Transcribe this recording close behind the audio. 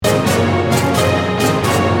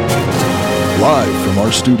Live from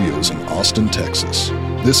our studios in Austin, Texas,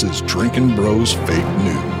 this is Drinkin' Bros Fake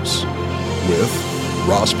News with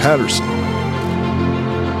Ross Patterson,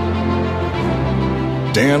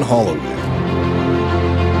 Dan Holloway,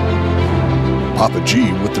 Papa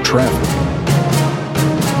G with the traffic,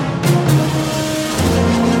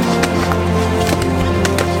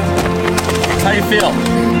 How you feel?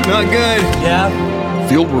 Not good. Yeah?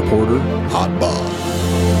 Field Reporter Hot Bob,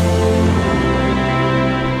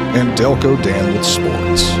 and Delco Dan with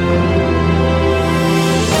sports.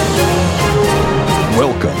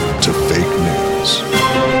 Welcome to Fake News.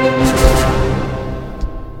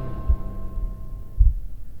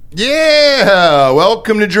 Yeah,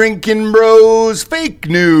 welcome to Drinkin' Bros Fake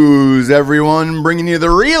News, everyone. Bringing you the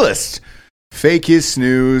realest, fakest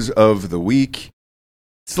news of the week.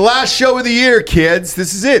 It's the last show of the year, kids.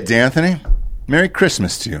 This is it, D'Anthony. Merry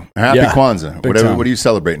Christmas to you. Happy Kwanzaa. Whatever. What are you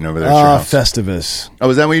celebrating over there at your house? Festivus. Oh,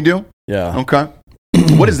 is that what you do? Yeah. Okay.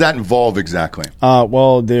 What does that involve exactly?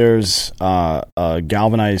 Well, there's a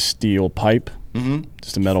galvanized steel pipe,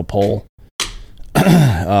 just a metal pole.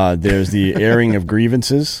 There's the airing of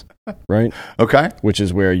grievances, right? Okay. Which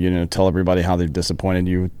is where you tell everybody how they've disappointed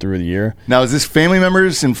you through the year. Now, is this family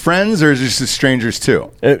members and friends, or is this just strangers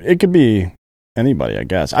too? It could be anybody, I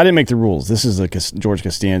guess. I didn't make the rules. This is a George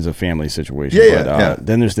Costanza family situation. Yeah.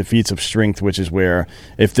 Then there's the feats of strength, which is where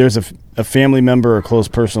if there's a family member or close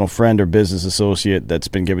personal friend or business associate that's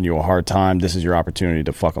been giving you a hard time, this is your opportunity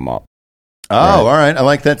to fuck them up. Oh, all right. I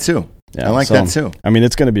like that too. Yeah, I like that too. I mean,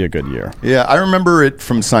 it's going to be a good year. Yeah, I remember it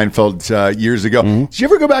from Seinfeld years ago. Did you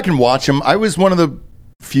ever go back and watch them? I was one of the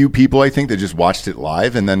few people, I think, that just watched it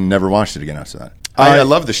live and then never watched it again after that. I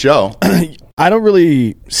love the show. I don't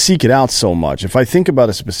really seek it out so much. If I think about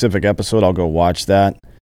a specific episode, I'll go watch that.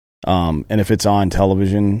 And if it's on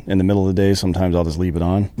television in the middle of the day, sometimes I'll just leave it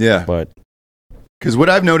on. Yeah. But because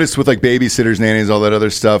what I've noticed with like babysitters, nannies, all that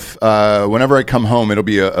other stuff, whenever I come home, it'll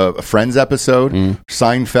be a Friends episode,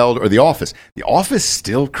 Seinfeld, or The Office. The Office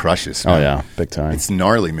still crushes, man. Oh, yeah. Big time. It's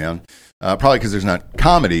gnarly, man. Probably because there's not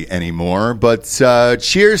comedy anymore. But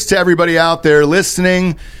cheers to everybody out there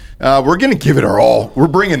listening. We're going to give it our all. We're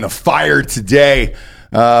bringing the fire today.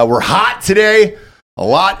 We're hot today. A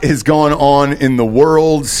lot is going on in the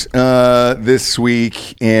world this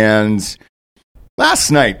week. And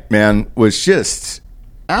last night, man, was just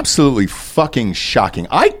absolutely fucking shocking.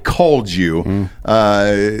 I called you,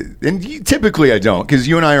 and typically I don't, because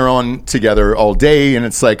you and I are on together all day, and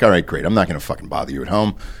it's like, all right, great. I'm not going to fucking bother you at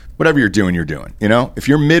home. Whatever you're doing, you're doing. You know, if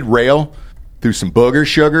you're mid-rail through some booger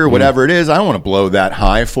sugar, whatever it is, I don't want to blow that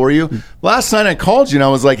high for you. Last night I called you and I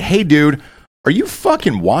was like, hey, dude, are you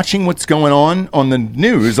fucking watching what's going on the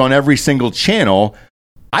news on every single channel?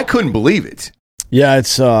 I couldn't believe it. yeah,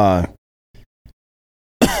 it's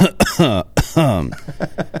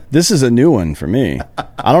this is a new one for me.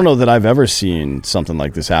 I don't know that I've ever seen something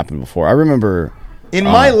like this happen before. I remember In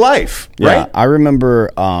my life, right? I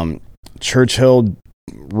remember Churchill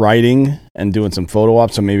writing and doing some photo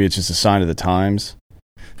ops, so maybe it's just a sign of the times.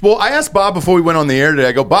 Well, I asked Bob before we went on the air today,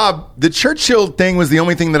 I go, Bob, the Churchill thing was the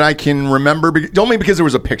only thing that I can remember, only because there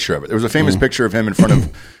was a picture of it. There was a famous picture of him in front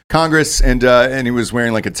of Congress, and he was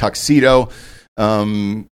wearing like a tuxedo,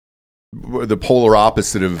 the polar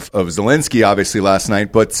opposite of Zelenskyy, obviously, last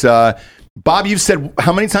night. But Bob, you've said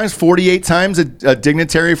how many times? 48 times a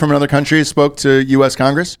dignitary from another country spoke to U.S.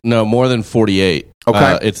 Congress? No, more than 48.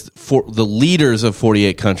 Okay. It's the leaders of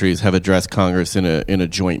 48 countries have addressed Congress in a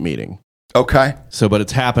joint meeting. Okay. But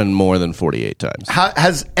it's happened more than 48 times.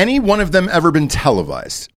 Has any one of them ever been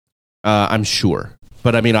televised? I'm sure.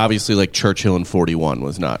 But I mean, obviously, like Churchill in 41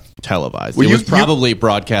 was not televised. Well, it was probably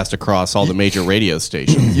broadcast across all the major radio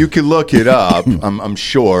stations. You could look it up, I'm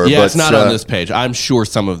sure. Yeah, but it's not on this page. I'm sure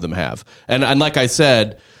some of them have. And like I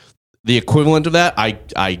said, the equivalent of that,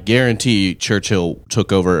 I guarantee Churchill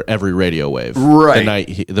took over every radio wave. Right. The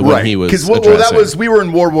night when he was Because we were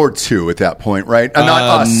in World War II at that point, right?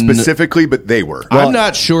 Not us specifically, but they were. I'm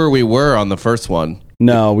not sure we were on the first one.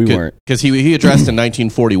 No, we weren't. Because he addressed in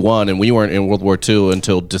 1941, and we weren't in World War II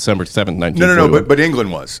until December 7th, 1941. No, but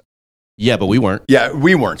England was. Yeah, but we weren't. Yeah,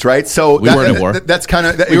 we weren't, right? So we weren't at war. That's kind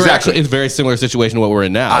of we were actually in a very similar situation to what we're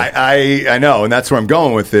in now. I know, and that's where I'm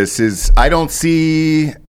going with this. Is I don't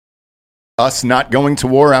see us not going to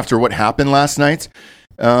war after what happened last night.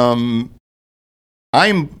 I'm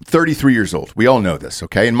 33 years old. We all know this,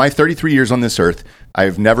 okay? In my 33 years on this earth,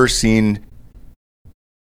 I've never seen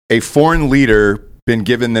a foreign leader been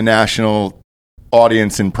given the national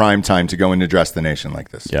audience in prime time to go and address the nation like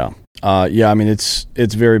this. Yeah. I mean, it's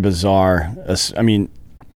very bizarre. I mean,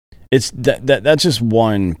 it's that's just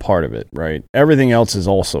one part of it, right? Everything else is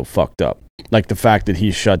also fucked up. Like the fact that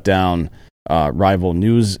he shut down rival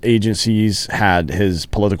news agencies, had his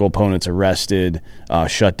political opponents arrested,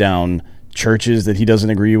 shut down churches that he doesn't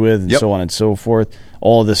agree with, and so on and so forth.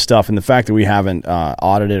 All of this stuff, and the fact that we haven't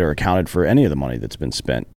audited or accounted for any of the money that's been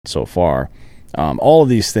spent so far. All of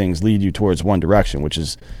these things lead you towards one direction, which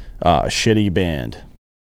is a shitty band.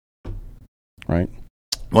 Right?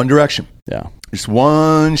 One Direction. Yeah. Just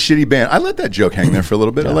one shitty band. I let that joke hang there for a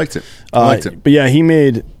little bit. I liked it. But yeah, he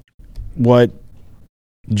made what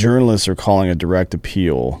journalists are calling a direct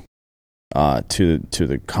appeal to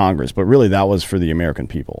the Congress, but really that was for the American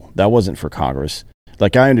people. That wasn't for Congress.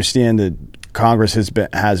 Like, I understand that Congress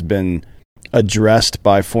has been addressed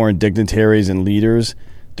by foreign dignitaries and leaders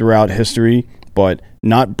throughout history, but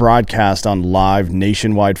not broadcast on live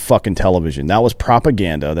nationwide fucking television. That was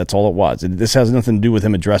propaganda. That's all it was. This has nothing to do with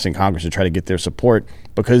him addressing Congress to try to get their support,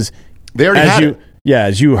 because they already had it. Yeah,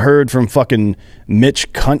 as you heard from fucking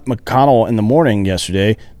Mitch Cunt McConnell in the morning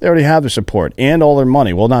yesterday, they already have their support and all their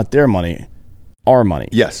money. Well, not their money, our money.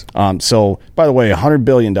 Yes. So, by the way, $100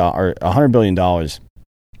 billion, that's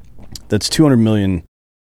 $200 million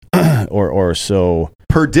or so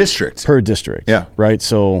per district. Yeah. Right.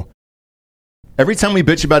 So every time we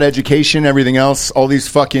bitch about education, everything else, all these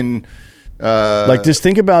fucking like, just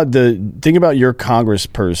think about your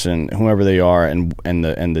congressperson, whoever they are, and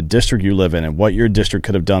the district you live in, and what your district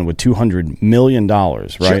could have done with $200 million,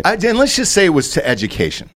 right? Sure. And let's just say it was to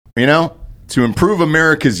education, to improve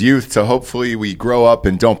America's youth, to hopefully we grow up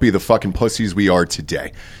and don't be the fucking pussies we are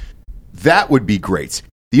today. That would be great.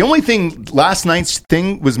 The only thing last night's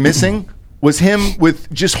thing was missing was him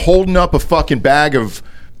with just holding up a fucking bag of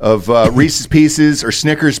Reese's Pieces or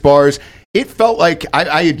Snickers bars. It felt like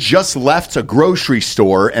I had just left a grocery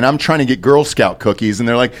store and I'm trying to get Girl Scout cookies, and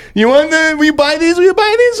they're like, "You want them? Will you buy these? Will you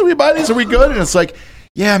buy these? Will you buy these? Are we good?" And it's like,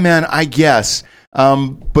 yeah, man, I guess.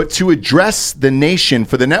 But to address the nation,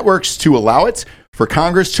 for the networks to allow it, for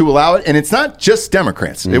Congress to allow it, and it's not just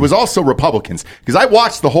Democrats. It was also Republicans, because I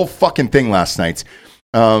watched the whole fucking thing last night.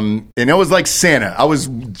 And it was like Santa. I was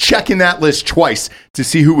checking that list twice to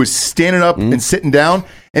see who was standing up and sitting down,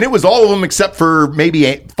 and it was all of them except for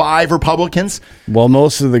maybe 5 Republicans. Well,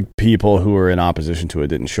 most of the people who were in opposition to it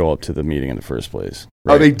didn't show up to the meeting in the first place.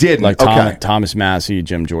 Right? Oh, they didn't? Like okay. Thomas Massey,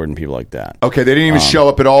 Jim Jordan, people like that. Okay, they didn't even show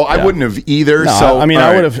up at all. Yeah. I wouldn't have either. No, so I mean,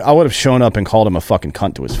 I would have shown up and called him a fucking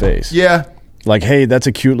cunt to his face. Yeah. Like, hey, that's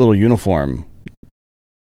a cute little uniform,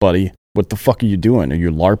 buddy. What the fuck are you doing? Are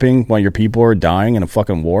you LARPing while your people are dying in a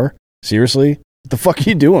fucking war? Seriously? What the fuck are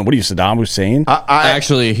you doing? What are you, Saddam Hussein?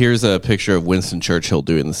 Actually, here's a picture of Winston Churchill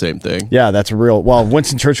doing the same thing. Yeah, that's real. Well,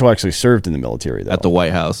 Winston Churchill actually served in the military, though. At the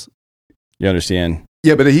White House. You understand?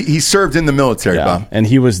 Yeah, but he served in the military, Bob. And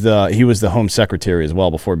he was the Home Secretary as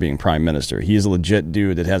well before being Prime Minister. He's a legit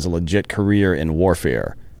dude that has a legit career in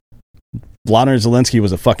warfare. Vladimir Zelenskyy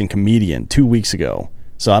was a fucking comedian 2 weeks ago.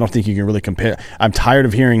 So I don't think you can really compare. I'm tired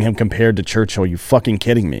of hearing him compared to Churchill. You fucking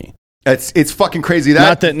kidding me? It's fucking crazy.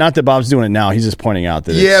 Not that Bob's doing it now. He's just pointing out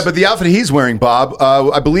that. Yeah, but the outfit he's wearing, Bob,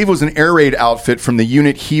 I believe was an air raid outfit from the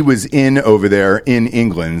unit he was in over there in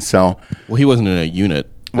England. So, well, he wasn't in a unit.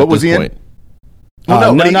 What was he in?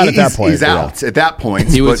 Well, no, not at that point. He's out at that point.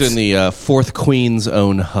 He was in the 4th Queen's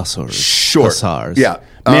Own Hussars. Sure. Hussars. Yeah.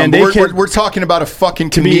 Man, we're talking about a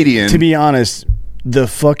fucking comedian. To be honest, the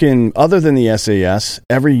fucking, other than the SAS,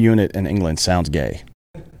 every unit in England sounds gay.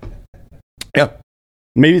 Yeah.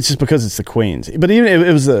 Maybe it's just because it's the Queen's, but even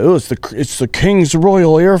if it's the King's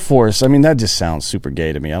Royal Air Force. I mean, that just sounds super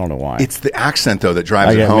gay to me. I don't know why. It's the accent though that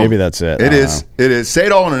drives it home. Maybe that's it. It is. It is. Say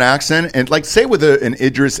it all in an accent, and like say it with an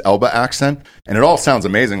Idris Elba accent, and it all sounds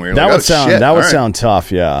amazing. Where you're that would sound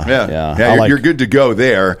tough. Yeah. You're good to go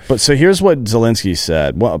there. But so here's what Zelenskyy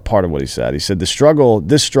said. Well, part of what he said. He said this struggle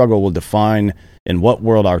will define in what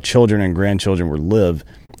world our children and grandchildren will live.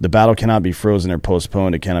 The battle cannot be frozen or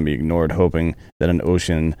postponed. It cannot be ignored, hoping that an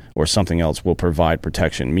ocean or something else will provide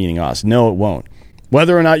protection, meaning us. No, it won't.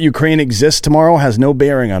 Whether or not Ukraine exists tomorrow has no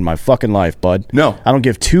bearing on my fucking life, bud. No. I don't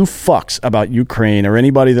give 2 fucks about Ukraine or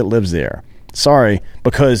anybody that lives there. Sorry,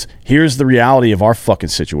 because here's the reality of our fucking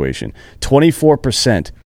situation. 24%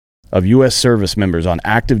 of U.S. service members on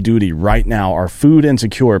active duty right now are food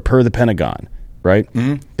insecure per the Pentagon. Right?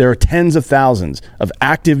 Mm-hmm. There are tens of thousands of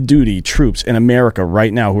active duty troops in America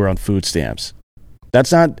right now who are on food stamps.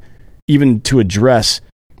 That's not even to address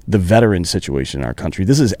the veteran situation in our country.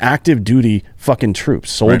 This is active duty fucking troops.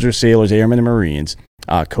 Soldiers, right. Sailors, airmen, and Marines.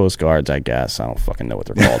 Coast Guards, I guess. I don't fucking know what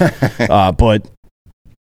they're called. But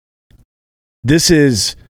this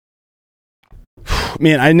is...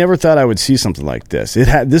 Man, I never thought I would see something like this.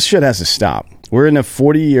 This shit has to stop. We're in a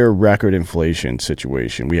 40-year record inflation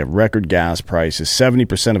situation. We have record gas prices.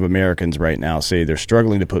 70% of Americans right now say they're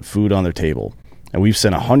struggling to put food on their table. And we've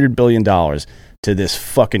sent $100 billion to this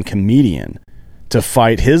fucking comedian to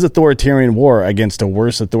fight his authoritarian war against a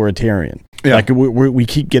worse authoritarian. Yeah. Like we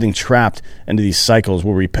keep getting trapped into these cycles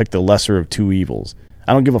where we pick the lesser of two evils.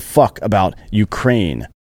 I don't give a fuck about Ukraine.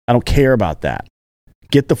 I don't care about that.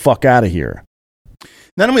 Get the fuck out of here.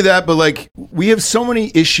 Not only that, but like we have so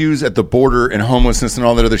many issues at the border and homelessness and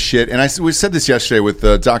all that other shit. And we said this yesterday with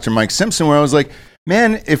Dr. Mike Simpson, where I was like,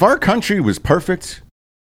 man, if our country was perfect,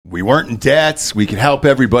 we weren't in debts, we could help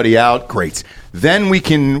everybody out, great. Then we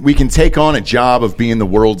can take on a job of being the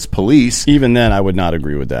world's police. Even then, I would not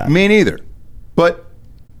agree with that. Me neither. But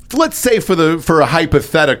let's say for a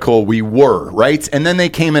hypothetical, we were, right? And then they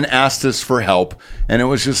came and asked us for help. And it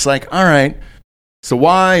was just like, all right, so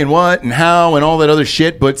why and what and how and all that other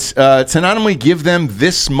shit. But to not only give them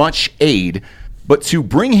this much aid, but to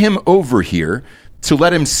bring him over here to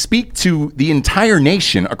let him speak to the entire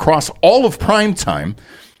nation across all of Primetime.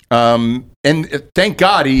 And thank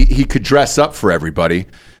God he could dress up for everybody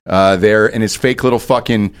there in his fake little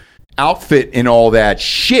fucking outfit and all that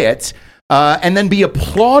shit. And then be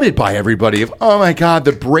applauded by everybody of, oh my God,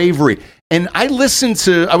 the bravery. And I listened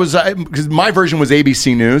to, because my version was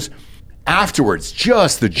ABC News. Afterwards,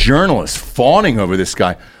 just the journalists fawning over this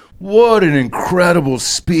guy. What an incredible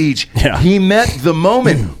speech. Yeah. He met the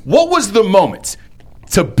moment. What was the moment?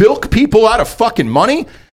 To bilk people out of fucking money?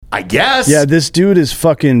 I guess. Yeah, this dude is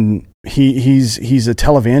fucking, he's a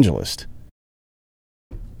televangelist.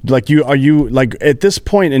 Like like at this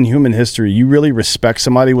point in human history, you really respect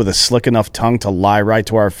somebody with a slick enough tongue to lie right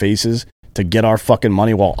to our faces to get our fucking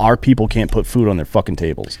money while our people can't put food on their fucking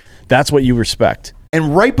tables. That's what you respect.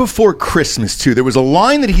 And right before Christmas, too, there was a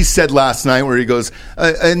line that he said last night where he goes,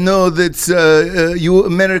 I know that you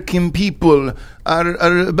American people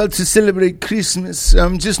are about to celebrate Christmas.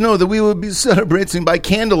 Just know that we will be celebrating by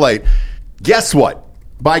candlelight. Guess what?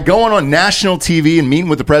 By going on national TV and meeting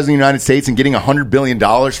with the President of the United States and getting $100 billion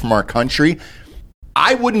from our country,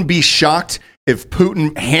 I wouldn't be shocked if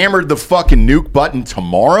Putin hammered the fucking nuke button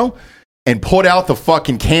tomorrow and put out the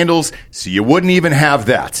fucking candles so you wouldn't even have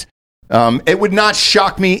that. It would not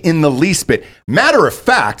shock me in the least bit. Matter of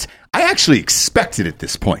fact, I actually expected at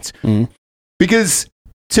this point. Mm-hmm. Because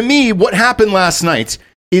to me, what happened last night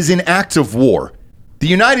is an act of war. The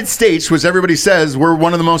United States, which everybody says we're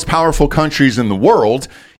one of the most powerful countries in the world,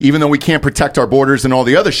 even though we can't protect our borders and all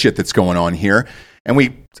the other shit that's going on here. And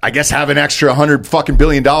we, I guess, have an extra $100 fucking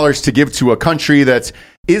billion to give to a country that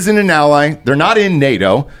isn't an ally. They're not in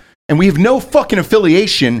NATO. And we have no fucking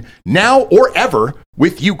affiliation now or ever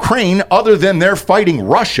with Ukraine other than they're fighting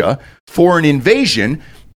Russia for an invasion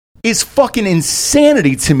is fucking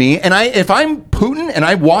insanity to me. And if I'm Putin and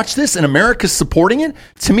I watch this and America's supporting it,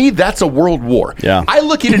 to me, that's a world war. Yeah. I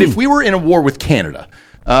look at it if we were in a war with Canada.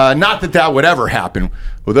 Not that would ever happen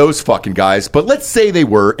with those fucking guys, but let's say they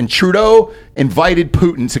were, and Trudeau invited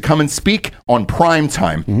Putin to come and speak on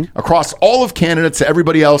Primetime across all of Canada to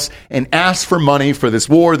everybody else and ask for money for this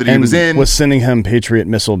war that he was in. Was sending him Patriot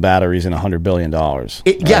missile batteries and $100 billion. Right?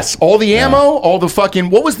 Yes, all the ammo, all the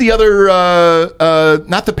fucking, what was the other,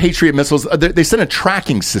 not the Patriot missiles, they sent a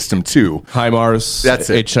tracking system too. HIMARS.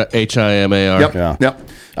 That's it. HIMAR. Yep. Yeah. Yep.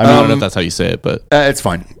 I don't know if that's how you say it, but. It's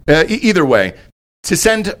fine. Either way. To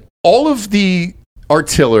send all of the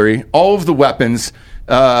artillery, all of the weapons.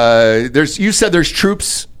 You said there's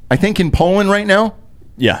troops, I think, in Poland right now.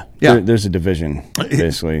 Yeah. There's a division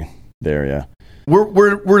basically there. Yeah,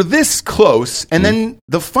 we're this close, and then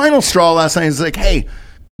the final straw last night is like, hey,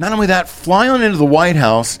 not only that, fly on into the White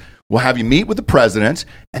House. We'll have you meet with the president,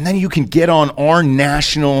 and then you can get on our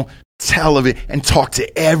national television and talk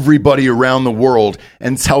to everybody around the world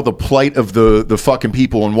and tell the plight of the fucking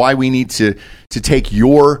people and why we need to take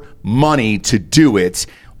your money to do it.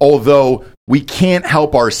 Although we can't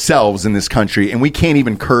help ourselves in this country and we can't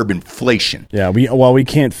even curb inflation. Yeah, we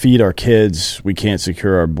can't feed our kids, we can't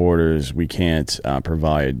secure our borders, we can't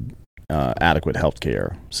provide adequate health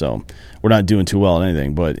care. So we're not doing too well at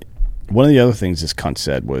anything. But one of the other things this cunt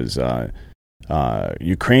said was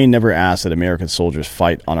Ukraine never asked that American soldiers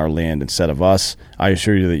fight on our land instead of us. I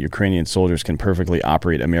assure you that Ukrainian soldiers can perfectly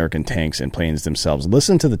operate American tanks and planes themselves.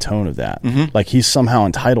 Listen to the tone of that. Mm-hmm. Like he's somehow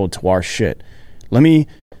entitled to our shit. Let me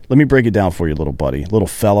break it down for you, little buddy, little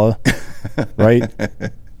fella, right?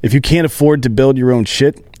 If you can't afford to build your own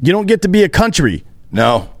shit, you don't get to be a country.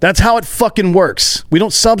 No. That's how it fucking works. We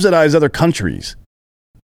don't subsidize other countries.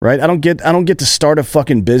 right? I don't get to start a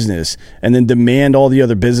fucking business and then demand all the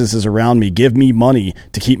other businesses around me give me money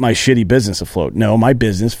to keep my shitty business afloat. No, my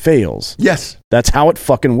business fails. Yes. That's how it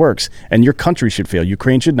fucking works. And your country should fail.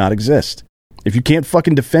 Ukraine should not exist. If you can't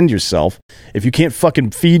fucking defend yourself, if you can't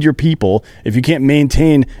fucking feed your people, if you can't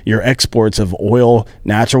maintain your exports of oil,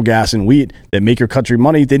 natural gas, and wheat that make your country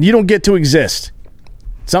money, then you don't get to exist.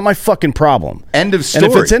 It's not my fucking problem. End of story.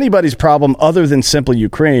 And if it's anybody's problem other than simply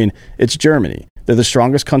Ukraine, it's Germany. They're the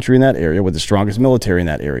strongest country in that area with the strongest military in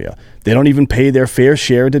that area. They don't even pay their fair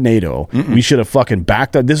share to NATO. We should have fucking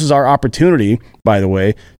backed up. This is our opportunity, by the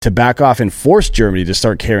way, to back off and force Germany to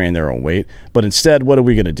start carrying their own weight. But instead, what are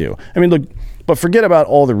we going to do? I mean, look, but forget about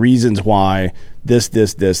all the reasons why this,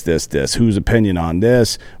 whose opinion on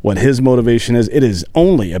this, what his motivation is. It is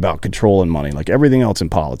only about control and money, like everything else in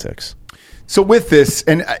politics. So with this,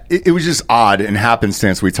 and it was just odd and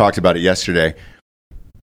happenstance, we talked about it yesterday.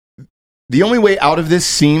 The only way out of this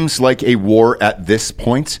seems like a war at this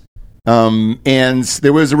point. And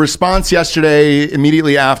there was a response yesterday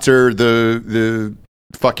immediately after the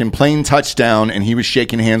fucking plane touchdown, and he was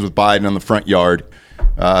shaking hands with Biden on the front yard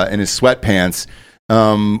in his sweatpants,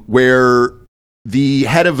 where the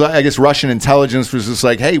head of, I guess, Russian intelligence was just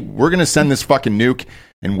like, hey, we're going to send this fucking nuke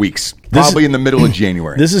in weeks, probably in the middle of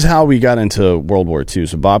January. This is how we got into World War II.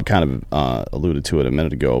 So Bob kind of alluded to it a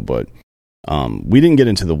minute ago, but we didn't get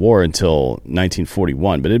into the war until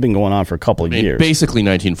 1941, but it had been going on for a couple of years. Basically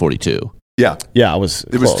 1942. Yeah. Yeah, it was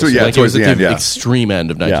It was close. Like it was at the extreme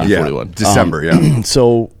end of 1941. Yeah. December, yeah.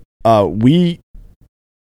 So the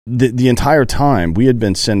entire time, we had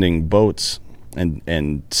been sending boats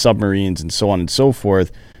and submarines and so on and so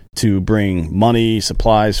forth to bring money,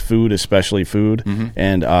 supplies, food, especially food,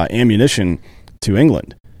 and ammunition to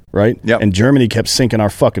England, right? Yep. And Germany kept sinking our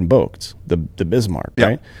fucking boats, the Bismarck,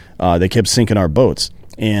 Yep. right? They kept sinking our boats.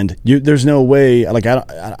 And there's no way, like,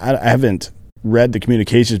 I haven't read the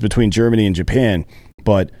communications between Germany and Japan,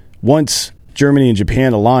 but once Germany and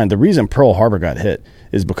Japan aligned, the reason Pearl Harbor got hit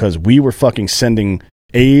is because we were fucking sending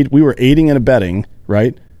aid. We were aiding and abetting,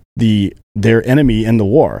 right, their enemy in the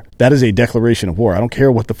war. That is a declaration of war. I don't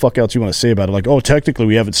care what the fuck else you want to say about it. Like, oh, technically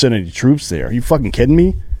we haven't sent any troops there. Are you fucking kidding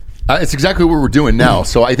me? It's exactly what we're doing now.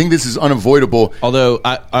 So I think this is unavoidable. Although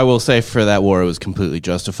I will say for that war, it was completely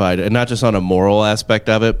justified, and not just on a moral aspect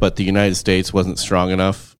of it, but the United States wasn't strong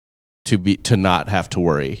enough to not have to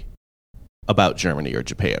worry about Germany or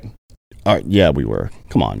Japan. Yeah, we were.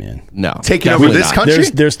 Come on, man. No, Taking over this country?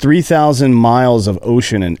 There's 3,000 miles of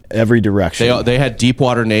ocean in every direction. They had deep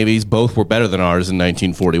water navies. Both were better than ours in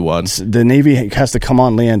 1941. The Navy has to come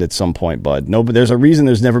on land at some point, bud. No, but there's a reason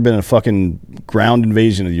there's never been a fucking ground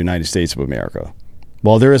invasion of the United States of America.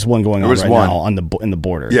 Well, there is one going on right now in the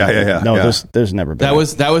border. Yeah. No, there's never been.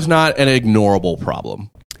 That was not an ignorable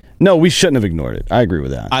problem. No, we shouldn't have ignored it. I agree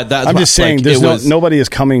with that. I'm just saying, nobody is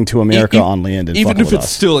coming to America on land. And even if with it's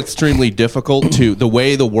us. still extremely difficult to the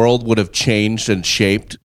way the world would have changed and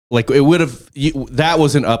shaped, like it would have. That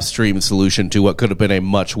was an upstream solution to what could have been a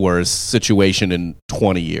much worse situation in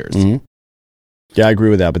 20 years. Mm-hmm. Yeah, I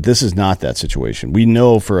agree with that. But this is not that situation. We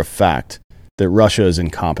know for a fact that Russia is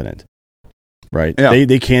incompetent. Right? Yeah.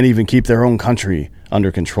 They can't even keep their own country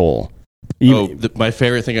under control. My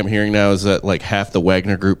favorite thing I'm hearing now is that like half the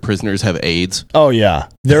Wagner Group prisoners have AIDS. Oh yeah,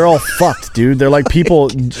 they're all fucked, dude. They're like people.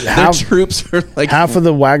 Their troops are like half of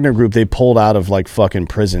the Wagner Group. They pulled out of like fucking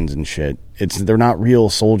prisons and shit. They're not real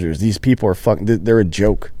soldiers. These people are fucking. They're a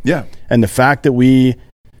joke. Yeah. And the fact that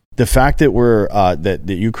that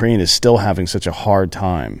Ukraine is still having such a hard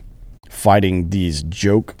time fighting these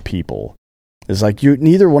joke people is like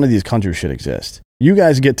neither one of these countries should exist. You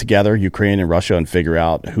guys get together, Ukraine and Russia, and figure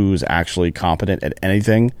out who's actually competent at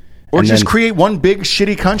anything. Or just create one big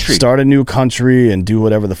shitty country. Start a new country and do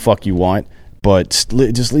whatever the fuck you want. But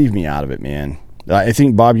just leave me out of it, man. I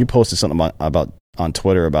think, Bob, you posted something about on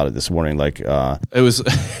Twitter about it this morning. Like it was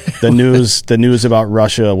the news about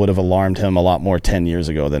Russia would have alarmed him a lot more 10 years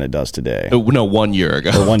ago than it does today. No, 1 year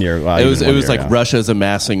ago. Or 1 year. It was like Russia's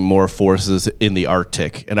amassing more forces in the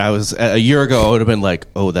Arctic, and a year ago I would have been like,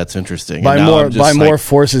 oh, that's interesting. By more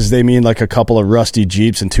forces, they mean like a couple of rusty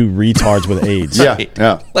Jeeps and two retards with AIDS.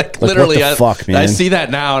 Yeah. Like literally, what the fuck, man? I see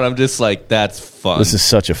that now, and I'm just like, that's fun. This is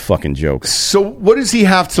such a fucking joke. So what does he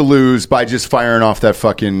have to lose by just firing off that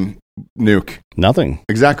fucking nuke? Nothing.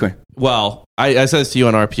 Exactly. Well, I said this to you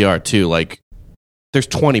on RPR too. Like, there's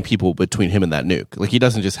 20 people between him and that nuke. Like, he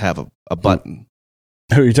doesn't just have a button.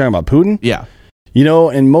 Who are you talking about? Putin? Yeah. You know,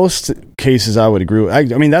 in most cases, I would agree. I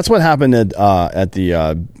mean, that's what happened at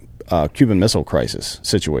the Cuban Missile Crisis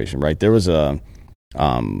situation, right? There was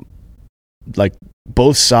like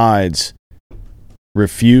both sides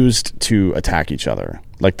refused to attack each other.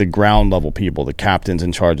 Like the ground level people, the captains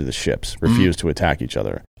in charge of the ships, refused to attack each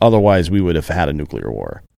other. Otherwise, we would have had a nuclear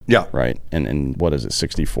war. Yeah. Right. And what is it,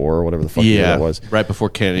 64 or whatever the fuck year that was? Right before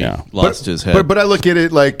Kennedy lost his head. But I look at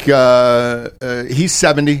it like he's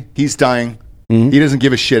 70. He's dying. He doesn't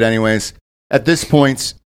give a shit anyways. At this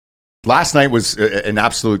point, last night was an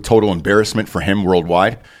absolute total embarrassment for him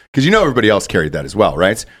worldwide. Because everybody else carried that as well,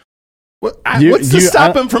 right? What's to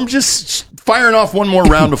stop him from just firing off one more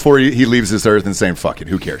round before he leaves this earth and saying, fuck it,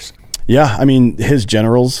 who cares? Yeah, I mean, his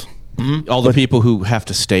generals... All the people who have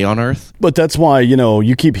to stay on Earth. But that's why,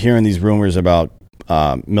 you keep hearing these rumors about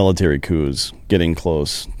military coups getting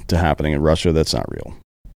close to happening in Russia. That's not real.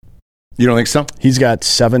 You don't think so? He's got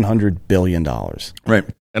 $700 billion. Right.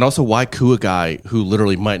 And also, why coup a guy who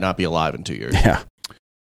literally might not be alive in 2 years? Yeah.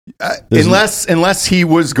 Unless he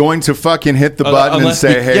was going to fucking hit the button and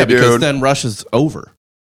say, hey, dude. Because then Russia's over.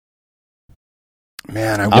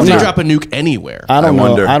 Man, if they drop a nuke anywhere. I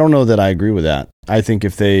don't know that I agree with that. I think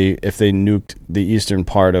if they nuked the eastern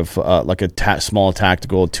part of like a small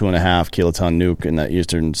tactical 2.5 kiloton nuke in the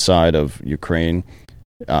eastern side of Ukraine,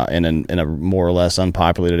 in a more or less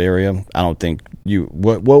unpopulated area, I don't think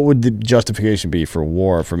what would the justification be for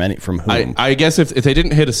war from whom? I guess if they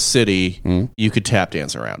didn't hit a city, you could tap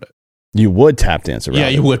dance around it. You would tap dance around it. Yeah,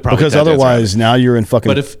 you would probably because otherwise now you're in fucking.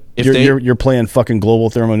 But if you're playing fucking global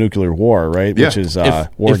thermonuclear war, right? Yeah. Which is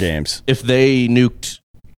war games. If they nuked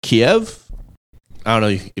Kiev, I don't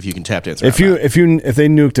know if you can tap dance around if they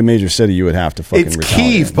nuked a major city, you would have to fucking. It's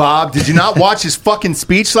Kyiv, Bob. Did you not watch his fucking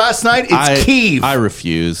speech last night? It's Kyiv. I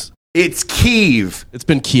refuse. It's Kyiv. It's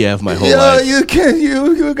been Kiev my whole life.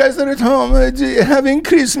 You guys are at home having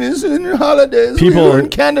Christmas and holidays. People and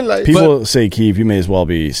candlelight. People say Kyiv. You may as well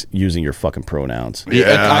be using your fucking pronouns.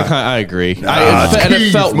 Yeah, I agree. It's Kyiv,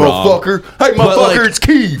 it felt motherfucker. Hey, motherfucker, it's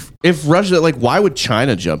Kyiv. If Russia, why would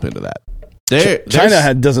China jump into that?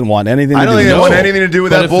 China doesn't want anything. I don't think they want anything to do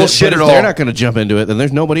with that bullshit at all. If they're not going to jump into it, then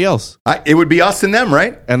there's nobody else. It would be us and them,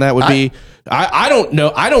 right? And that would be. I don't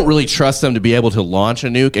know. I don't really trust them to be able to launch a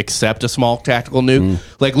nuke, except a small tactical nuke.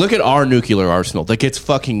 Look at our nuclear arsenal that gets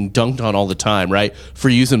fucking dunked on all the time, right? For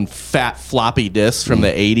using fat floppy disks from the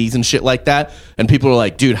 80s and shit like that. And people are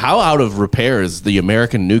like, dude, how out of repair is the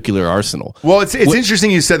American nuclear arsenal? Well, it's interesting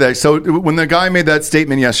you said that. So when the guy made that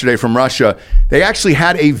statement yesterday from Russia, they actually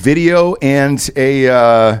had a video and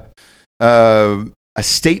a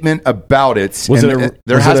statement about it.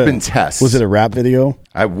 There has been tests. Was it a rap video?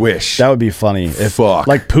 I wish. That would be funny. Fuck.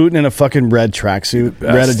 Like Putin in a fucking red tracksuit,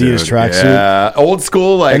 red Adidas tracksuit. Yeah. Old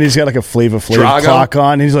school, and he's got like a Flavor Flav clock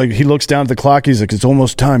on. He's like, he looks down at the clock. He's like, it's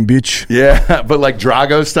almost time, bitch. Yeah, but like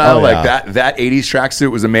Drago style, like that 80s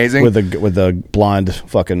tracksuit was amazing. With the blonde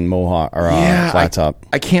fucking mohawk or flat top.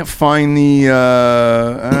 I can't find the,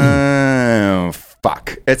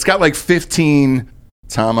 fuck. It's got like 15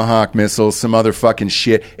 Tomahawk missiles, some other fucking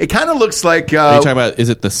shit. It kind of looks like... Are you talking about, is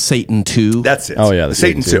it the Satan 2? That's it. Oh, yeah. The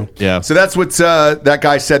Satan 2. Yeah. So that's what that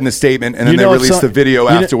guy said in the statement, and then they released the video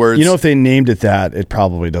afterwards. If they named it that, it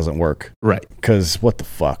probably doesn't work. Right. Because what the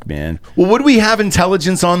fuck, man? Well, would we have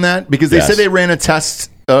intelligence on that? Because they said they ran a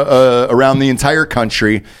test around the entire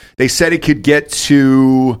country. They said it could get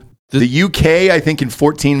to the UK, I think, in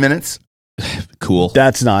 14 minutes. Cool.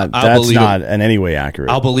 That's not in any way accurate.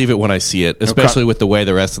 I'll believe it when I see it, especially with the way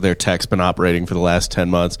the rest of their tech's been operating for the last 10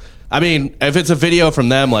 months. I mean, if it's a video from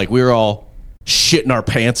them, like we were all shitting our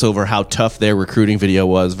pants over how tough their recruiting video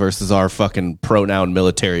was versus our fucking pronoun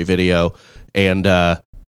military video. And I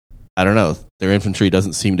don't know, their infantry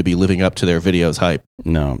doesn't seem to be living up to their video's hype.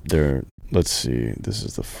 No, let's see. This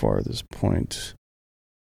is the farthest point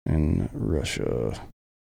in Russia.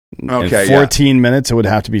 Okay, in 14 minutes, it would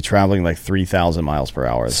have to be traveling like 3,000 miles per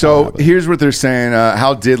hour. So here's what they're saying: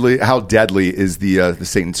 how deadly is the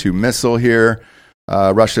Satan II missile here?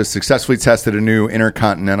 Russia successfully tested a new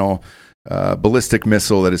intercontinental ballistic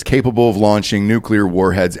missile that is capable of launching nuclear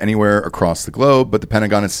warheads anywhere across the globe. But the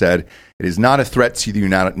Pentagon has said it is not a threat to the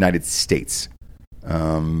United States.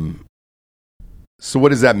 So what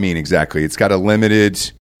does that mean exactly? It's got a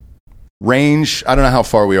limited range. I don't know how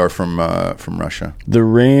far we are from Russia. The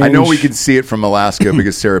range. I know we can see it from Alaska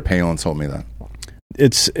because Sarah Palin told me that.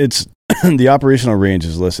 It's the operational range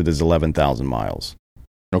is listed as 11,000 miles.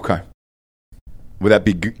 Okay. Would that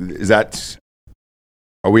be?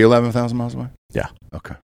 Are we 11,000 miles away? Yeah.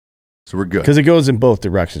 Okay. So we're good because it goes in both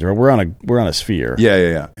directions. Right? We're on a sphere.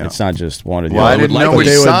 Yeah. It's not just one or the other. I didn't know which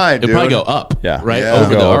side. It'd probably go up. Yeah. Right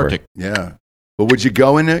over the Arctic. Yeah. But would you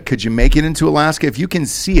go in it? Could you make it into Alaska if you can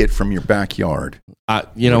see it from your backyard?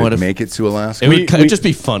 You know what? Make it to Alaska? It would just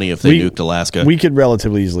be funny if they nuked Alaska. We could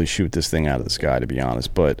relatively easily shoot this thing out of the sky, to be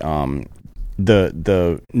honest. But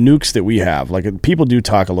the nukes that we have, like people do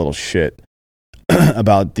talk a little shit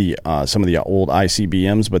about the some of the old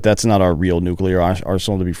ICBMs, but that's not our real nuclear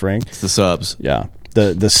arsenal, to be frank. It's the subs. Yeah.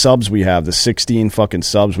 The subs we have, the 16 fucking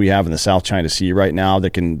subs we have in the South China Sea right now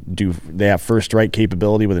they have first strike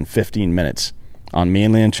capability within 15 minutes on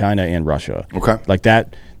mainland China and Russia. Okay. Like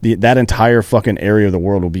that entire fucking area of the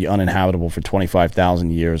world will be uninhabitable for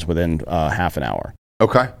 25,000 years within half an hour.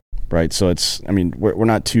 Okay. Right. So we're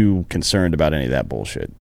not too concerned about any of that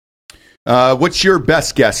bullshit. What's your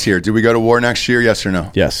best guess here? Do we go to war next year? Yes or no?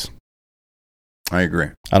 Yes. I agree.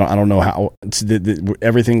 I don't know how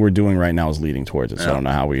everything we're doing right now is leading towards it. So I don't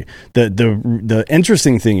know how we. The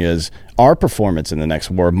interesting thing is our performance in the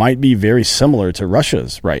next war might be very similar to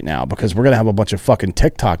Russia's right now because we're gonna have a bunch of fucking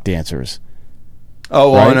TikTok dancers.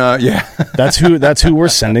 Oh, right? Yeah. That's who we're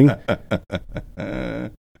sending.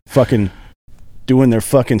 Fucking doing their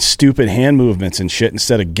fucking stupid hand movements and shit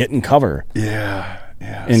instead of getting cover. Yeah.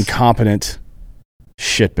 Yes. Incompetent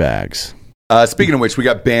shitbags. Speaking of which, we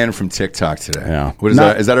got banned from TikTok today. Yeah. What is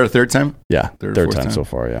that? Is that our third time? Yeah. Third time so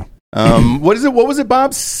far, yeah. What is it? What was it,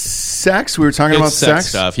 Bob? Sex? We were talking about sex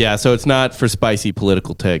stuff. Yeah, so it's not for spicy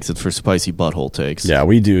political takes. It's for spicy butthole takes. Yeah,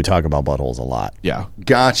 we do talk about buttholes a lot. Yeah.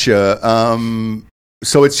 Gotcha.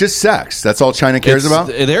 So it's just sex. That's all China cares about?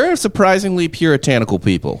 They're surprisingly puritanical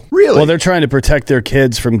people. Really? Well, they're trying to protect their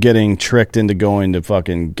kids from getting tricked into going to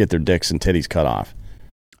fucking get their dicks and titties cut off.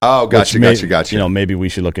 Oh, gotcha. You know, maybe we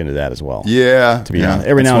should look into that as well. Yeah. To be honest,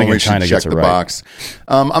 every now and again, China gets it right. Box.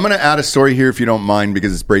 I'm going to add a story here if you don't mind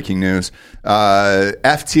because it's breaking news.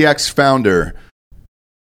 FTX founder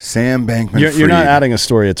Sam Bankman-Fried. You're not adding a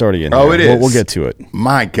story; it's already in here. Oh, it is. We'll get to it.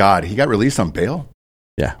 My God, he got released on bail.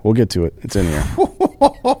 Yeah, we'll get to it. It's in here.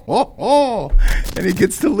 And he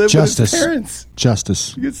gets to live with his parents.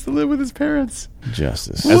 Justice. He gets to live with his parents.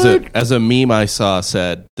 Justice. As a meme I saw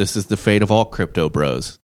said, "This is the fate of all crypto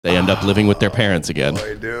bros. They end up living with their parents again."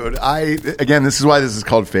 Boy, dude, this is why this is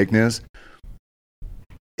called fake news.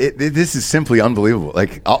 This is simply unbelievable.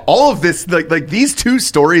 Like all of this, like these two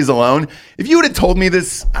stories alone. If you would have told me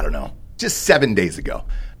this, I don't know, just 7 days ago,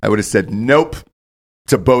 I would have said nope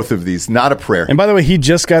to both of these. Not a prayer. And by the way, he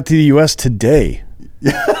just got to the U.S. today.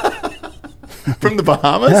 From the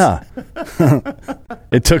Bahamas? Yeah.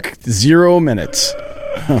 It took 0 minutes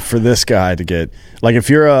for this guy to get. Like, if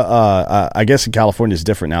you're I guess in California it's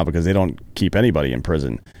different now because they don't keep anybody in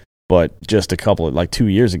prison. But just 2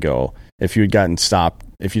 years ago, if you had gotten stopped,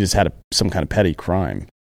 if you just had some kind of petty crime,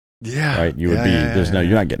 right, you would be.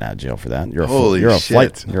 You're not getting out of jail for that. You're a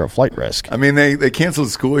flight risk. I mean, they canceled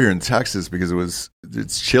school here in Texas because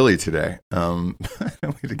it's chilly today. We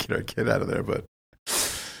need to get our kid out of there, but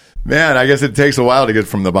man, I guess it takes a while to get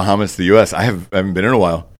from the Bahamas to the U.S. I haven't been in a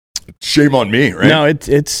while. Shame on me, right? No,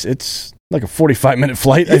 it's like a 45-minute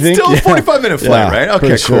flight, I think. It's still a 45-minute flight, right? Okay,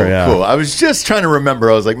 cool, sure, cool. I was just trying to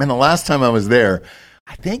remember. I was like, man, the last time I was there,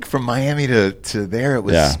 I think from Miami to there, it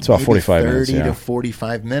was it's about 45 minutes. 30 to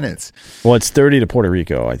 45 minutes. Well, it's 30 to Puerto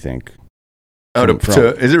Rico, I think. Oh,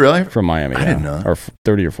 is it really? From Miami, I didn't know. Or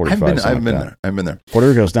 30 or 45. I haven't been there. Puerto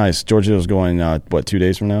Rico's nice. Georgia's going, 2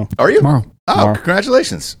 days from now? Are you? Tomorrow. Oh, Tomorrow.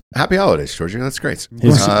 Congratulations. Happy holidays, Georgia. That's great. I'm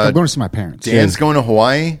going to see my parents. Dan's going to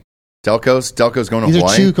Hawaii. Delco's going to Hawaii. These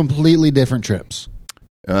are two completely different trips.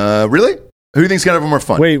 Really? Who do you think's going to have more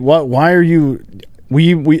fun? Wait, why are you...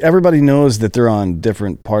 We everybody knows that they're on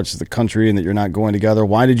different parts of the country and that you're not going together.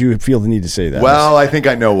 Why did you feel the need to say that? Well, I think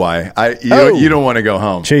I know why. You don't want to go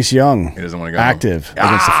home. Chase Young, he doesn't want to go active home.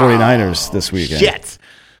 against the 49ers this weekend. Shit.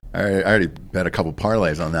 I already bet a couple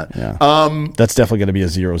parlays on that. Yeah. That's definitely going to be a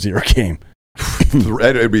 0-0 game.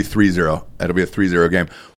 It'll be 3-0. It'll be a 3-0 game.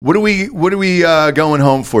 What are we going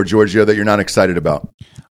home for, Giorgio, that you're not excited about?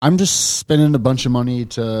 I'm just spending a bunch of money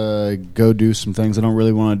to go do some things I don't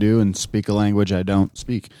really want to do and speak a language I don't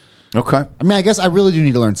speak. Okay. I mean, I guess I really do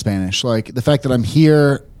need to learn Spanish. Like the fact that I'm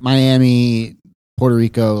here, Miami, Puerto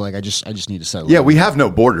Rico, like I just need to settle. Yeah, we have no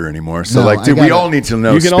border anymore. So we all need to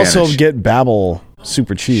know Spanish. You can Spanish. also get Babbel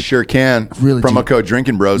super cheap. Sure can. Really Promo cheap. code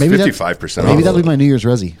Drinking Bros, 55% off. Maybe that'll be my New Year's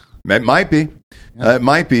resi. It might be. Yeah. It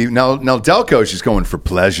might be. Now Delco's just going for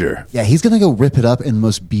pleasure. Yeah, he's going to go rip it up in the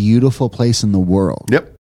most beautiful place in the world.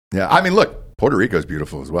 Yep. Yeah. I mean, look, Puerto Rico's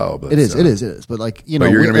beautiful as well. But it is. But like, you know,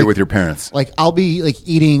 but you're going to be with your parents. Like, I'll be like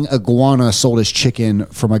eating iguana sold as chicken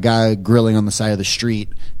from a guy grilling on the side of the street,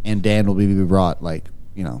 and Dan will be brought like,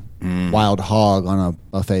 you know, wild hog on a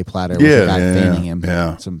buffet platter with a guy fanning him.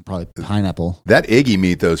 Yeah. Some probably pineapple. That Iggy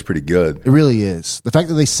meat, though, is pretty good. It really is. The fact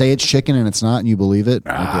that they say it's chicken and it's not, and you believe it,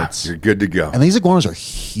 you're good to go. And these iguanas are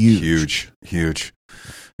huge. Huge.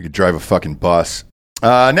 You could drive a fucking bus.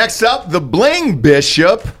 Next up, the Bling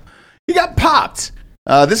Bishop. He got popped.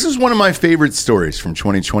 This is one of my favorite stories from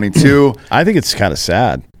 2022. I think it's kind of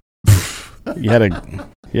sad. You had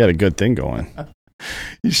a good thing going.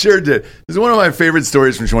 You sure did. This is one of my favorite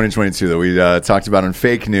stories from 2022 that we talked about on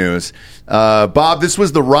Fake News. Bob, this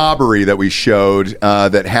was the robbery that we showed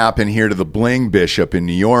that happened here to the Bling Bishop in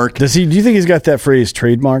New York. Do you think he's got that phrase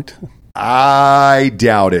trademarked? I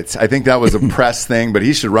doubt it. I think that was a press thing, but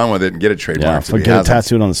he should run with it and get it trademarked. Yeah, get it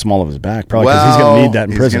tattooed on the small of his back, probably, because he's going to need that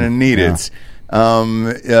in prison. He's going to need it.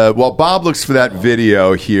 While Bob looks for that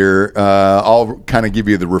video here, I'll kind of give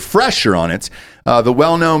you the refresher on it. The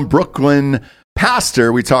well-known Brooklyn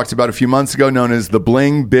pastor we talked about a few months ago, known as the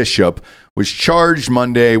Bling Bishop, was charged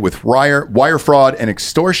Monday with wire fraud and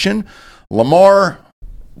extortion. Lamar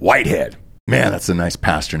Whitehead. Man, that's a nice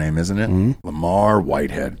pastor name, isn't it? Mm-hmm. Lamar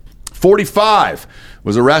Whitehead. 45,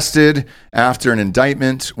 was arrested after an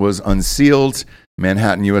indictment was unsealed.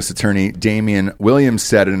 Manhattan U.S. Attorney Damian Williams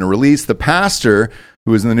said in a release, the pastor,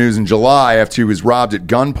 who was in the news in July after he was robbed at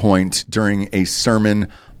gunpoint during a sermon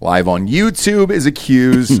live on YouTube, is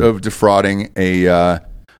accused of defrauding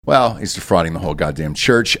he's defrauding the whole goddamn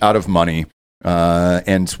church out of money,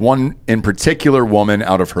 and one in particular woman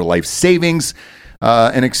out of her life savings,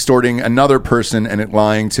 and extorting another person and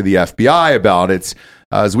lying to the FBI about it.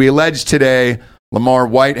 As we allege today, Lamar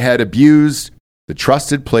Whitehead abused the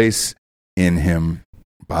trusted place in him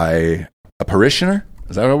by a parishioner.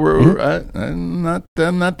 Is that what I'm not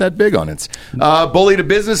that big on it. Bullied a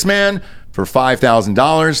businessman for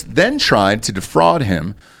 $5,000, then tried to defraud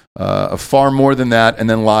him of far more than that, and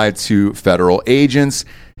then lied to federal agents.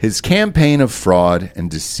 His campaign of fraud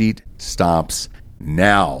and deceit stops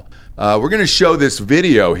now. We're going to show this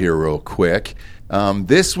video here real quick.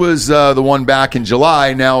 This was the one back in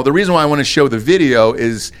July. Now, the reason why I want to show the video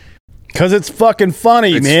is because it's fucking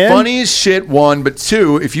funny, man. It's funny as shit, one. But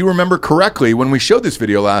two, if you remember correctly, when we showed this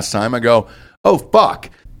video last time, I go, oh, fuck.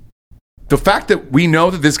 The fact that we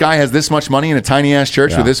know that this guy has this much money in a tiny-ass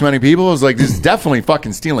church with this many people is like, this is definitely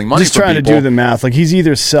fucking stealing money Just from trying people. to do the math. Like, he's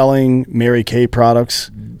either selling Mary Kay products,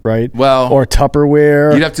 right? Well, or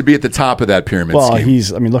Tupperware. You'd have to be at the top of that pyramid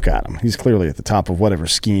scheme. Look at him. He's clearly at the top of whatever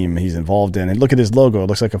scheme he's involved in. And look at his logo. It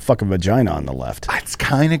looks like a fucking vagina on the left. It's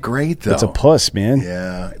kind of great, though. It's a puss, man.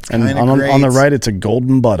 Yeah, it's kind of great. On the right, it's a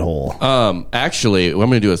golden butthole. Actually, I'm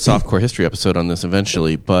going to do a softcore history episode on this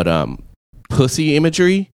eventually, but pussy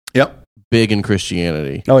imagery. Yep. Big in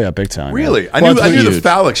Christianity. Oh, yeah, big time. Really? Yeah. I knew the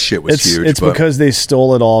phallic shit was huge. It's because they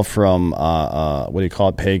stole it all from, what do you call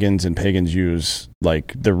it, pagans, and pagans use,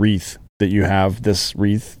 like, the wreath that you have, this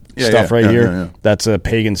wreath stuff right here. Yeah. That's a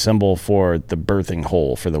pagan symbol for the birthing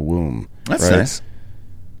hole, for the womb. That's nice.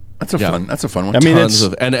 That's a fun one. I mean,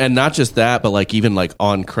 and not just that, but like even like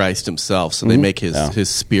on Christ himself. So they make his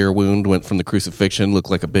spear wound went from the crucifixion look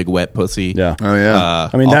like a big wet pussy. Yeah. Oh yeah.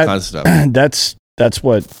 I mean, all kinds of stuff. That's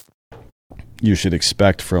what you should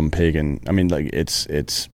expect from pagan. I mean, like it's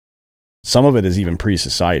some of it is even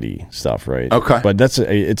pre-society stuff, right? Okay. But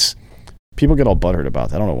it's people get all butthurt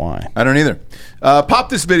about that. I don't know why. I don't either. Pop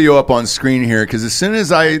this video up on screen here, because as soon as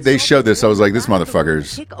they showed this, I was like, this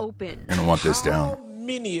motherfucker's gonna want this down. How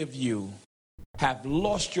many of you have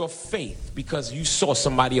lost your faith because you saw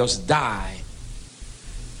somebody else die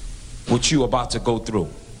what you about to go through?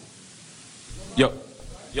 Yo.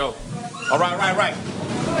 All right.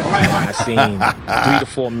 I seen 3 to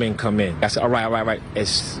 4 men come in. I said, all right.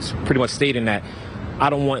 It's pretty much stating that I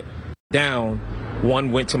don't want down.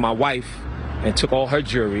 One went to my wife and took all her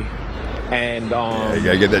jewelry, and you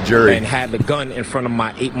gotta get that jewelry, and had the gun in front of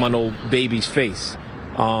my 8-month-old baby's face.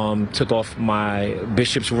 Took off my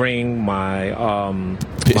bishop's ring, my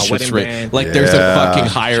wedding band. Like there's a fucking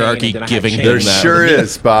hierarchy giving him there that. Sure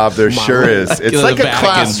is, Bob. There sure is. It's like a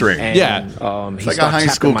class ring. And, it's like a high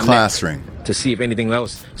school class ring. To see if anything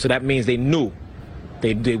else. So that means they knew.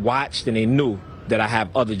 They watched and they knew that I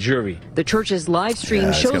have other jewelry. The church's live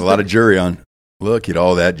stream shows it's got a lot of jewelry on. Look at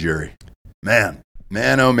all that jewelry. Man,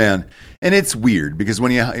 oh man. And it's weird because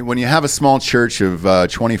when you have a small church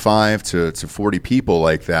of 25 to 40 people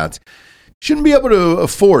like that, you shouldn't be able to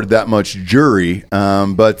afford that much jewelry.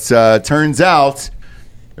 But turns out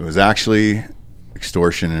it was actually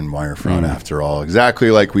extortion and wire fraud after all. Exactly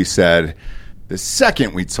like we said the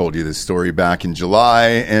second we told you this story back in July.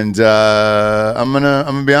 And I'm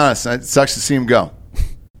gonna be honest, it sucks to see him go.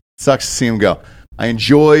 I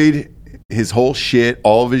enjoyed his whole shit,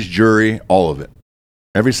 all of his jewelry, all of it.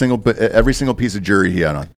 Every single piece of jewelry he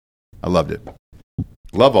had on. I loved it.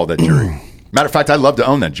 Love all that jewelry. Matter of fact, I'd love to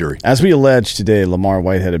own that jewelry. As we allege today, Lamar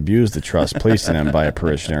Whitehead abused the trust placed in him by a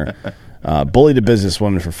parishioner, bullied a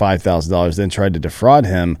businesswoman for $5,000, then tried to defraud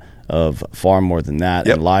him of far more than that,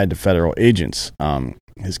 and lied to federal agents.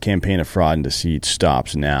 his campaign of fraud and deceit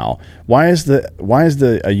stops now. Why is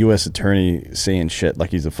a U.S. attorney saying shit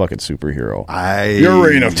like he's a fucking superhero? Your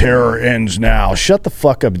reign of terror ends now. Shut the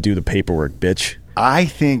fuck up and do the paperwork, bitch. I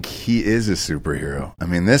think he is a superhero. I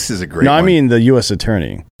mean, this is a great No, one. I mean the U.S.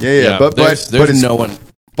 attorney. Yeah. But no one. As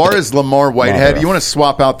far as Lamar Whitehead, you want to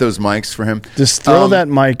swap out those mics for him? Just throw that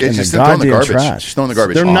mic in the goddamn trash. Just throw in the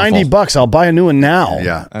garbage. They're $90. I'll buy a new one now.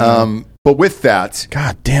 Yeah. But with that,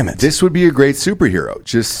 God damn it, this would be a great superhero.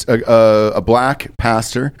 Just a black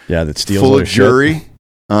pastor, that steals full all of shit. jury,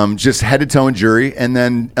 just head to toe in jury, and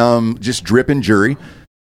then just dripping jury.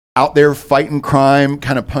 Out there fighting crime,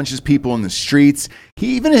 kind of punches people in the streets.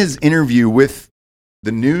 He even his interview with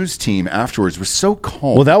the news team afterwards was so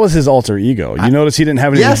calm. Well, that was his alter ego. You notice he didn't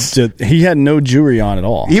have any. Yes. He had no jewelry on at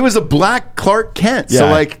all. He was a black Clark Kent. So,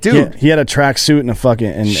 like, dude, he had a tracksuit and a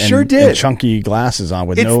fucking and chunky glasses on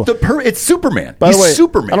with it's Superman. By He's the way,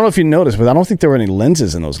 Superman. I don't know if you noticed, but I don't think there were any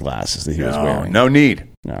lenses in those glasses that he was wearing. No need.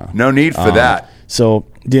 No need for that. So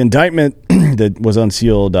the indictment that was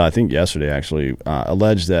unsealed, I think yesterday, actually,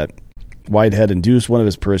 alleged that Whitehead induced one of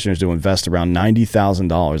his parishioners to invest around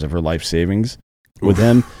 $90,000 of her life savings with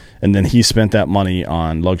him, and then he spent that money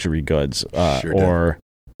on luxury goods or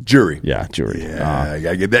jewelry. Yeah, jewelry. Yeah, I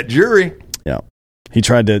gotta get that jewelry. Yeah, he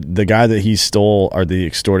tried to. The guy that he stole or the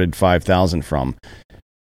extorted $5,000 from,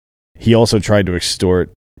 he also tried to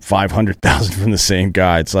extort $500,000 from the same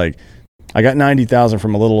guy. It's like, I got $90,000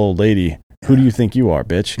 from a little old lady. Who do you think you are,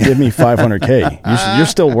 bitch? Give me $500K. You're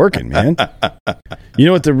still working, man. You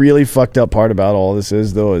know what the really fucked up part about all this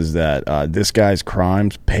is, though, is that this guy's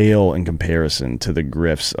crimes pale in comparison to the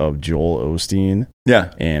grifts of Joel Osteen,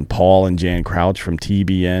 and Paul and Jan Crouch from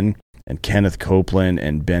TBN, and Kenneth Copeland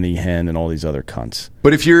and Benny Hinn and all these other cunts.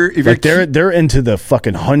 But if you're they're into the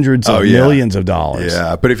fucking hundreds of millions of dollars.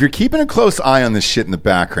 Yeah, but if you're keeping a close eye on this shit in the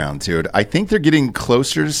background, dude, I think they're getting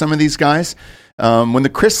closer to some of these guys. When the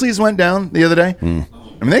Chrisleys went down the other day, I mean,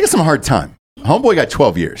 they got some hard time. Homeboy got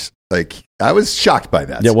 12 years. Like, I was shocked by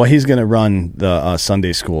that. Yeah, well, he's going to run the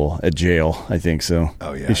Sunday school at jail, I think, so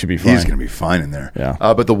he should be fine. He's going to be fine in there. Yeah.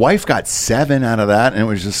 But the wife got 7 out of that, and it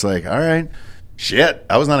was just like, all right, shit,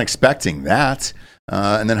 I was not expecting that.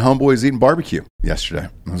 And then Homeboy was eating barbecue yesterday.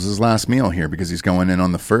 It was his last meal here because he's going in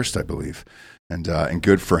on the 1st, I believe. And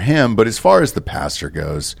good for him. But as far as the pastor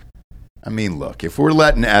goes, I mean, look, if we're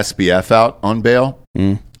letting SBF out on bail,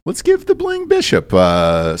 let's give the Bling Bishop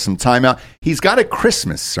some time out. He's got a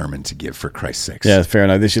Christmas sermon to give, for Christ's sakes. Yeah, fair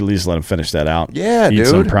enough. They should at least let him finish that out. Yeah, Eat dude.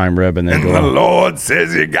 some prime rib and then and go. the Lord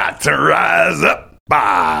says you got to rise up.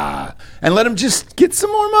 Bah. And let him just get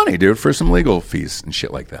some more money, dude, for some legal fees and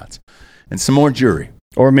shit like that. And some more jury.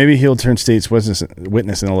 Or maybe he'll turn state's witness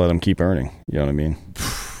and let him keep earning. You know what I mean?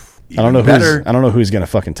 I don't know who's going to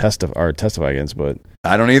fucking testify against, but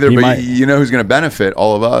I don't either. But you know who's going to benefit?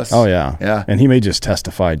 All of us. Oh yeah, yeah. And he may just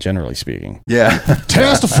testify, generally speaking. Yeah,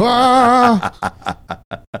 testify.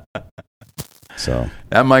 So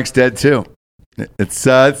that mic's dead too. It's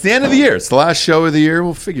the end of the year. It's the last show of the year.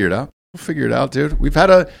 We'll figure it out. Dude. We've had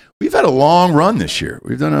a long run this year.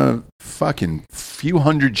 We've done a fucking few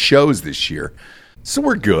hundred shows this year, so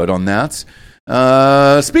we're good on that.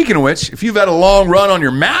 Speaking of which, if you've had a long run on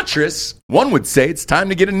your mattress, one would say it's time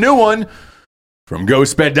to get a new one from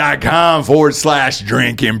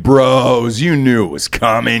ghostbed.com/drinking bros. You knew it was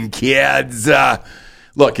coming, kids.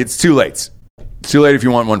 Look, it's too late. It's too late if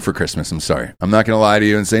you want one for Christmas. I'm sorry. I'm not going to lie to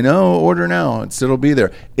you and say, no, order now. It'll be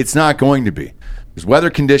there. It's not going to be. There's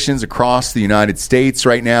weather conditions across the United States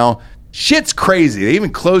right now. Shit's crazy. They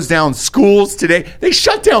even closed down schools today. They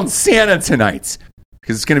shut down Santa tonight.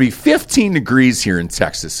 Because it's going to be 15 degrees here in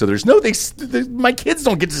Texas. So there's my kids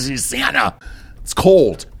don't get to see Santa. It's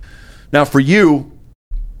cold. Now for you,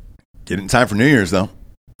 get it in time for New Year's though.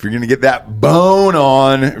 If you're going to get that bone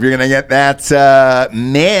on, if you're going to get that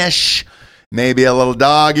mesh, maybe a little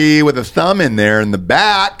doggy with a thumb in there in the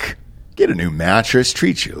back, get a new mattress.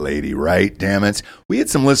 Treat your lady right, damn it. We had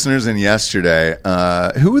some listeners in yesterday.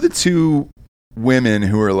 Who were the 2 women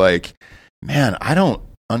who were like, man, I don't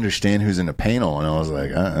understand who's into panel, and I was like,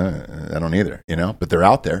 I don't either, but they're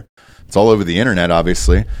out there. It's all over the internet,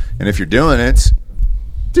 obviously, and if you're doing it,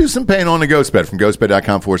 do some panel on the Ghost Bed from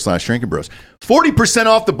ghostbed.com/drinking bros. 40%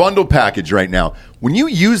 off the bundle package right now. When you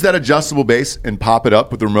use that adjustable base and pop it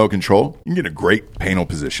up with the remote control, you can get a great panel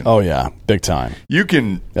position. Oh yeah, big time. You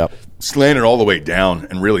can slant it all the way down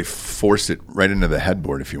and really force it right into the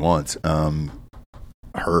headboard if you want.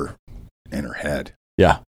 Her and her head.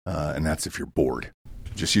 Yeah. And that's if you're bored.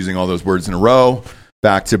 Just using all those words in a row,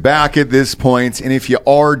 back to back at this point. And if you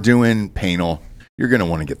are doing panel, you're going to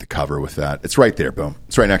want to get the cover with that. It's right there, boom.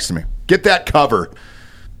 It's right next to me. Get that cover.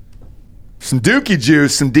 some Dookie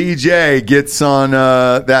juice, some DJ gets on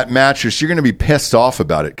that mattress, you're going to be pissed off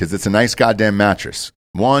about it because it's a nice goddamn mattress.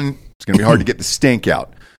 One, it's going to be hard to get the stink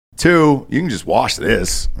out. Two, you can just wash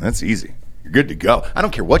this. That's easy. You're good to go. I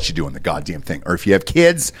don't care what you do on the goddamn thing. Or if you have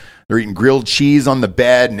kids, they're eating grilled cheese on the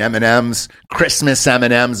bed and M&Ms, Christmas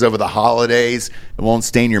M&Ms over the holidays. It won't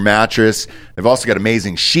stain your mattress. They've also got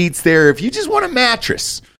amazing sheets there. If you just want a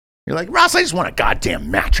mattress, you're like, Ross, I just want a goddamn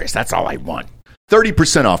mattress. That's all I want.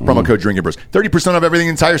 30% off, promo code Drinking Bros. 30% off everything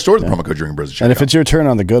in the entire store, the promo code Drinking Bros. And if it's your turn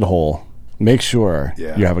on the good hole, make sure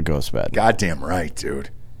you have a ghost bed. Goddamn right, dude.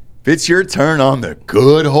 If it's your turn on the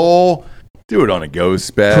good hole, do it on a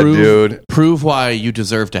ghost bed, dude. Prove why you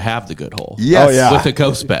deserve to have the good hole. Yes. Oh, yeah. With a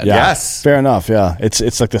ghost bed. Yeah. Yes. Fair enough, yeah.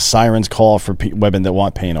 It's like the siren's call for women that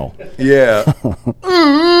want panel. Yeah.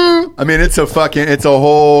 I mean, it's a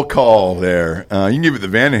whole call there. You can give it the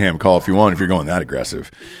Vandenham call if you want, if you're going that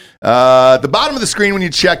aggressive. The bottom of the screen when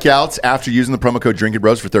you check out after using the promo code Drinking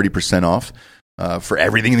Bros for 30% off for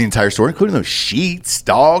everything in the entire store, including those sheets,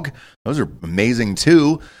 dog. Those are amazing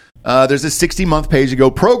too. There's a 60-month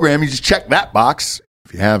pay-as-you-go program. You just check that box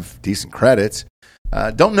if you have decent credits.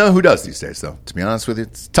 Don't know who does these days, though, to be honest with you.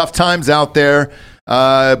 It's tough times out there,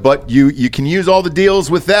 but you can use all the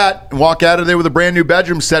deals with that and walk out of there with a brand new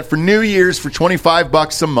bedroom set for New Year's for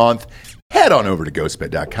 $25 a month. Head on over to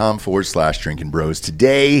ghostbed.com/Drinking Bros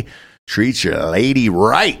today. Treat your lady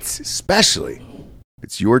right, especially if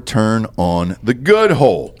it's your turn on the good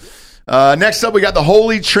hole. Next up, we got the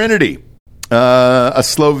Holy Trinity. A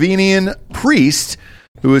Slovenian priest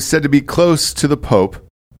who is said to be close to the Pope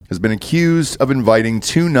has been accused of inviting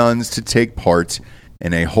two nuns to take part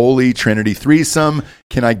in a Holy Trinity threesome.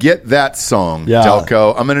 Can I get that song,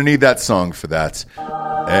 Delco? I'm going to need that song for that.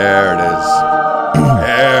 There it is.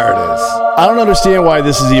 There it is. I don't understand why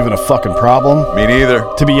this is even a fucking problem. Me neither.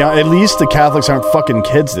 To be honest, at least the Catholics aren't fucking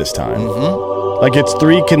kids this time. Mm-hmm. Like, it's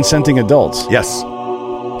 3 consenting adults. Yes.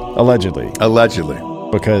 Allegedly.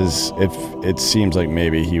 Because if it seems like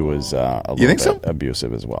maybe he was a little bit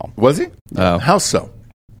abusive as well. Was he? How so?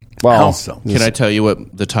 Well, How so? Can I tell you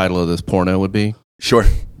what the title of this porno would be? Sure.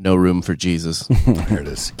 No Room for Jesus. There it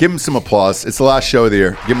is. Give him some applause. It's the last show of the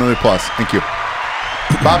year. Give him an applause. Thank you.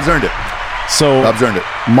 Bob's earned it. So Bob's earned it.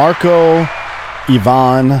 Marco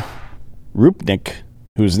Ivan Rupnik,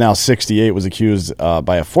 who's now 68, was accused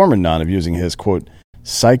by a former nun of using his, quote,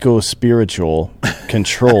 psycho-spiritual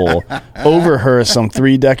control over her some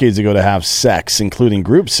 3 decades ago to have sex, including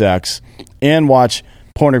group sex, and watch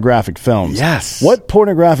pornographic films. Yes. What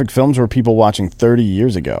pornographic films were people watching 30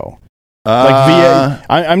 years ago?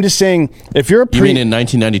 I'm just saying, if you're a priest... You mean in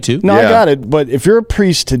 1992? No, I got it. But if you're a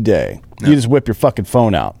priest today, you just whip your fucking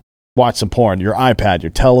phone out, watch some porn, your iPad, your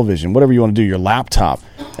television, whatever you want to do, your laptop.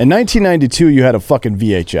 In 1992, you had a fucking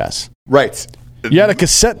VHS. Right. You had a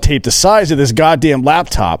cassette tape the size of this goddamn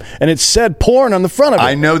laptop, and it said porn on the front of it.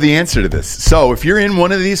 I know the answer to this. So if you're in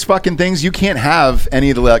one of these fucking things, you can't have any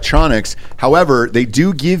of the electronics. However, they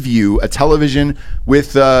do give you a television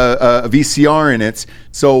with a VCR in it.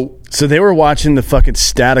 So they were watching the fucking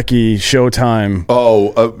staticky Showtime.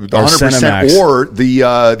 100%. Or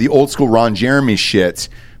the old school Ron Jeremy shit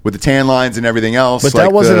with the tan lines and everything else. But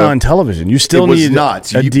that wasn't on television. You still need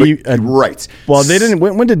not. Right. Well, they didn't.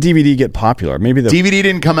 When did DVD get popular? Maybe DVD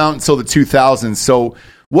didn't come out until the 2000s. So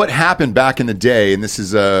what happened back in the day, and this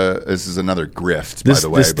is another grift, by the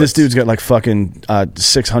way. This dude's got like fucking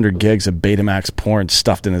 600 gigs of Betamax porn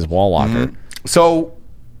stuffed in his wall locker. Mm-hmm. So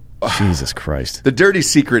Jesus Christ. The dirty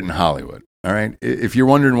secret in Hollywood, all right? If you're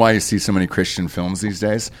wondering why you see so many Christian films these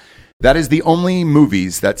days, that is the only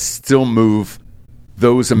movies that still move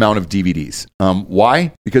those amount of DVDs.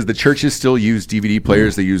 Why? Because the churches still use DVD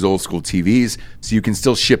players. They use old school TVs, so you can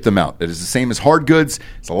still ship them out. It is the same as hard goods.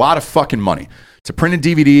 It's a lot of fucking money. To print a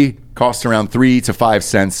DVD costs around 3 to 5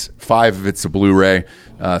 cents. 5 if it's a Blu-ray.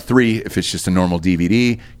 3 if it's just a normal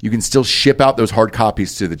DVD. You can still ship out those hard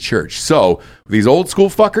copies to the church. So these old school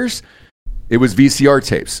fuckers, it was VCR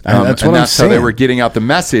tapes. That's how they were getting out the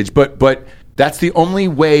message. But that's the only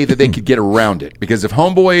way that they could get around it. Because if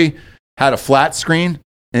Homeboy had a flat screen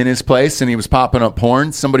in his place and he was popping up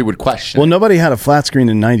porn, somebody would question. Well, nobody had a flat screen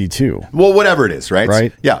in 92. Well, whatever it is, right?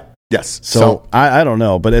 Right? Yeah. Yes. So I don't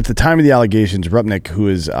know. But at the time of the allegations, Rupnik, who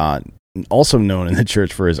is also known in the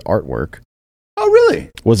church for his artwork. Oh,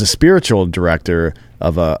 really? Was a spiritual director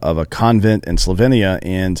of a convent in Slovenia,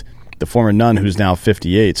 and the former nun, who's now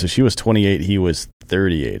 58. So she was 28. He was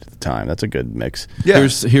 38 at the time. That's a good mix. Yeah.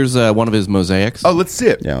 Here's one of his mosaics. Oh, let's see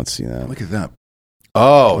it. Yeah, let's see that. Look at that.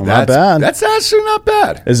 Oh, not bad. That's actually not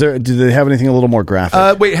bad. Do they have anything a little more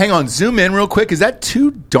graphic? Wait, hang on. Zoom in real quick. Is that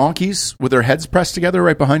 2 donkeys with their heads pressed together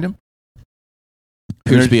right behind him?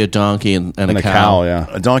 appears to be a donkey and a cow. Yeah,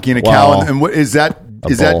 A donkey and a Wow. cow. And what is that?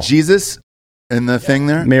 Is bull. that Jesus in the thing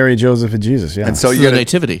there? Mary, Joseph, and Jesus. Yeah, And so So you the got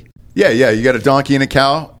nativity. you got a donkey and a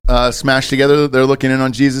cow smashed together. They're looking in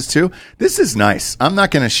on Jesus too. This is nice. I'm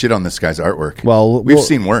not going to shit on this guy's artwork. Well, we've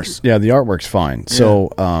seen worse. Yeah, the artwork's fine. So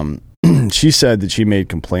she said that she made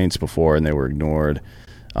complaints before and they were ignored.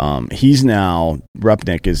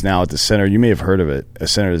 Rupnik is now at the center. You may have heard of it. At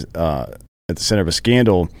the center of a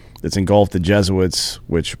scandal that's engulfed the Jesuits,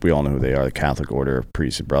 which we all know who they are, the Catholic Order of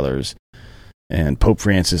Priests and Brothers. And Pope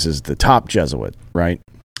Francis is the top Jesuit, right?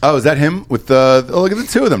 Oh, is that him with the? Oh, look at the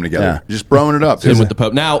two of them together, Yeah. just broing it up. Him with the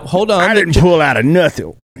Pope. Now, hold on. I didn't pull out of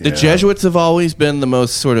nothing. The Jesuits have always been the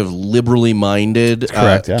most sort of liberally minded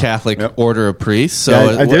correct, yeah. Catholic order of priests. So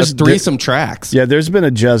Yeah, there's threesome tracks. Yeah, there's been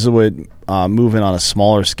a Jesuit movement on a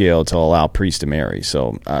smaller scale to allow priests to marry.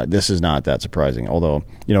 So this is not that surprising. Although,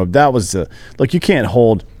 that was you can't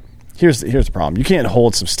hold. Here's the problem. You can't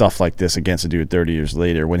hold some stuff like this against a dude 30 years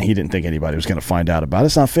later when he didn't think anybody was going to find out about it.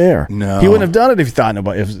 It's not fair. No. He wouldn't have done it if he thought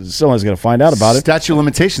if someone's going to find out about it. Statute of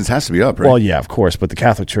limitations has to be up, right? Well, yeah, of course, but the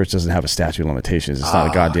Catholic Church doesn't have a statute of limitations. It's not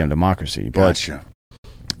a goddamn democracy. But Gotcha.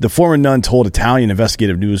 the former nun told Italian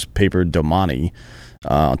investigative newspaper Domani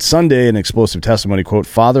on Sunday in explosive testimony, quote,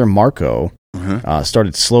 Father Marco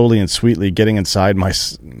started slowly and sweetly getting inside my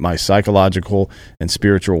psychological and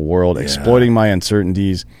spiritual world, exploiting my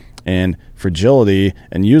uncertainties and fragility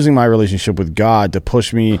and using my relationship with God to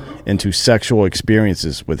push me into sexual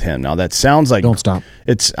experiences with him. Now that sounds like Don't stop.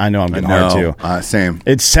 I know I'm getting hard too. Same.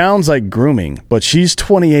 It sounds like grooming, but she's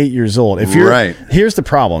 28 years old. If you're Right. Here's the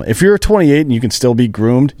problem. If you're 28 and you can still be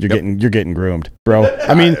groomed, you're getting groomed, bro.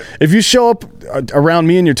 I mean, if you show up around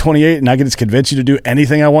me and you're 28 and I can just convince you to do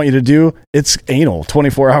anything I want you to do, it's anal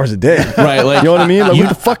 24 hours a day. Right, like, you know what I mean? Like, what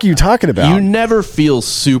the fuck are you talking about? You never feel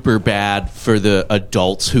super bad for the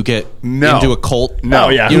adults who get into a cult. No. Oh,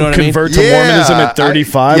 yeah. You know Who what I mean? convert to Yeah, Mormonism at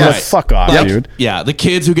 35? yes. Like, fuck off, Yep. dude. Yeah, the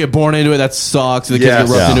kids who get born into it, that sucks. The kids Yes.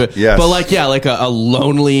 get roped Yeah. into it. Yes. But like a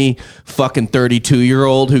lonely fucking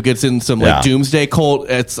 32-year-old who gets in some doomsday cult.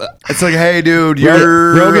 It's like, hey, dude,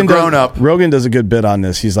 you're a grown up. Rogan does a good bit on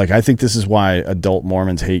this. He's like, I think this is why adult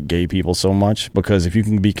Mormons hate gay people so much, because if you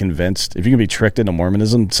can be convinced, if you can be tricked into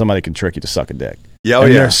Mormonism, somebody can trick you to suck a dick. Yeah,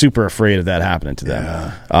 and yeah. they're super afraid of that happening to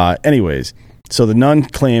them. Anyways, so the nun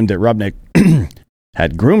claimed that Rupnik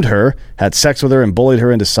had groomed her, had sex with her, and bullied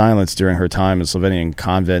her into silence during her time in Slovenian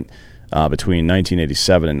convent between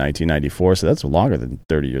 1987 and 1994. So that's longer than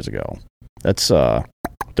 30 years ago. That's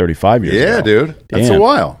 35 years ago. Yeah, dude. That's Damn. a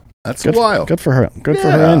while. That's a while. Good for her. Good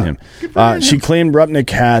for her and him. She claimed Rupnik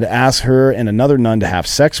had asked her and another nun to have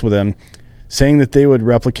sex with him, saying that they would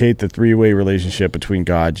replicate the three-way relationship between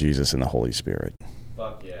God, Jesus, and the Holy Spirit.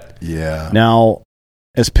 fuck yeah. Yeah. Now,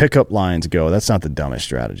 as pickup lines go, that's not the dumbest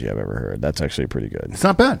strategy I've ever heard. That's actually pretty good. It's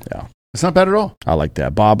not bad. Yeah. It's not bad at all. I like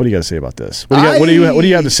that. Bob, what do you got to say about this? What do you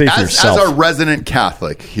have to say for yourself? As a resident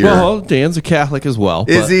Catholic here. Well, Dan's a Catholic as well.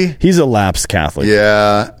 Is but- he? He's a lapsed Catholic.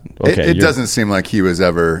 Yeah. Okay, it you're- doesn't seem like he was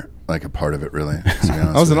ever like a part of it, really. To be honest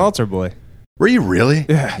I was with an you. altar boy. Were you really?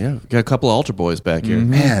 Yeah, got a couple of altar boys back here.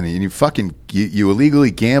 Man, and you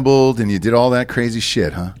illegally gambled and you did all that crazy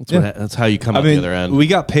shit, huh? That's how you come out the other end. we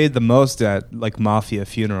got paid the most at like mafia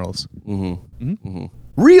funerals.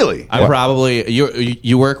 Really? I probably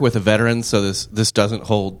you work with a veteran, so this doesn't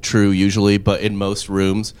hold true usually, but in most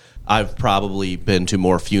rooms, I've probably been to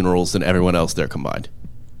more funerals than everyone else there combined.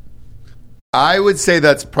 I would say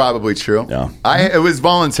that's probably true. Yeah. It was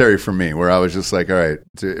voluntary for me, where I was just like, all right.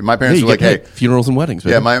 My parents You were like, get hey. paid. Funerals and weddings.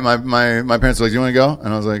 Yeah, man. my parents were like, do you want to go?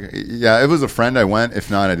 And I was like, yeah, it was a friend. I went.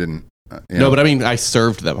 If not, I didn't. No, but I mean, I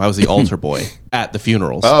served them. I was the altar boy at the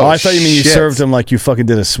funerals. Oh, I thought you mean you shit. served him like you fucking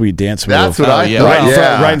did a sweet dance move. That's what I yeah.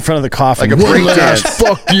 thought. Right in front of the coffin. Like a break One last dance.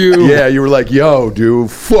 Fuck you. Yeah, you were like, yo,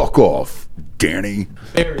 dude, fuck off, Danny.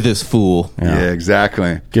 Bury this fool. Yeah,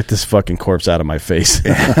 exactly. Get this fucking corpse out of my face.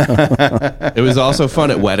 It was also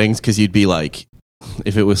fun at weddings because you'd be like,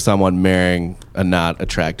 if it was someone marrying a not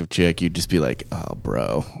attractive chick, you'd just be like, oh,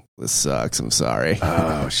 bro, this sucks. I'm sorry.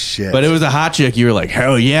 Oh, shit. But it was a hot chick. You were like,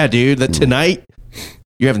 hell yeah, dude. That tonight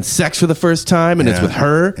you're having sex for the first time and it's Yeah. with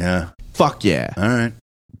her. Yeah. Fuck yeah. All right.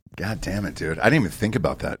 God damn it, dude. I didn't even think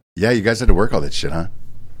about that. Yeah, you guys had to work all that shit, huh?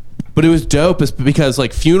 But it was dope because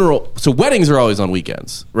like so weddings are always on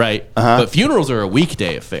weekends, right? But funerals are a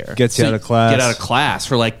weekday affair. Gets you out of class. Get out of class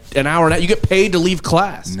for like an hour and a half. You get paid to leave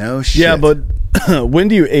class. No shit. Yeah, but when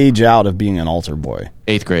do you age out of being an altar boy?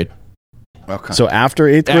 8th grade. Okay. So after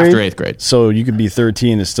 8th grade? After 8th grade. So you could be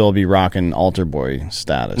 13 and still be rocking altar boy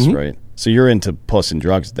status, right? So you're into puss and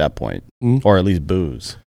drugs at that point, or at least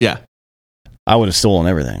booze. Yeah. I would have stolen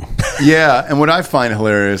everything. Yeah, and what I find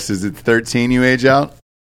hilarious is at 13 you age out.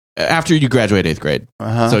 After you graduate 8th grade.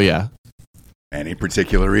 So yeah. Any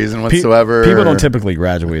particular reason whatsoever? People don't typically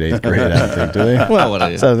graduate 8th grade, I don't think, do they? Well, what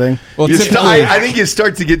is that a thing? Well, I think you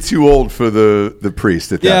start to get too old for the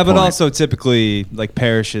priest at that point. but also typically, like,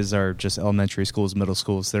 parishes are just elementary schools, middle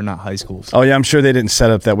schools. They're not high schools. Oh, yeah, I'm sure they didn't set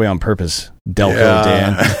up that way on purpose. Delco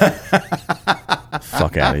Dan.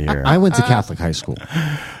 Fuck out of here. I went to Catholic high school.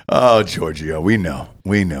 Oh, Giorgio, we know,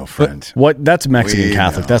 friend. What? That's Mexican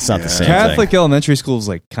Catholic. That's not the same Catholic thing. elementary school is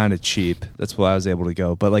like kind of cheap. That's why I was able to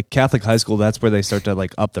go. But like Catholic high school, that's where they start to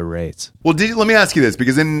like up the rates. Well, let me ask you this,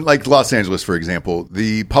 because in like Los Angeles, for example,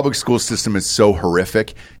 the public school system is so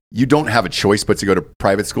horrific. You don't have a choice but to go to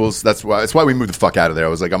private schools. That's why we moved the fuck out of there. I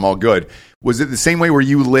was like, I'm all good. Was it the same way where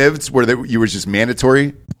you lived, where you were just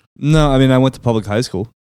mandatory? No, I mean I went to public high school.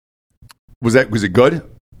 Was it good?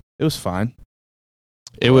 It was fine.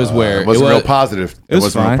 It was where it wasn't real positive. It was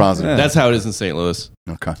wasn't fine. real positive. Yeah. That's how it is in St. Louis.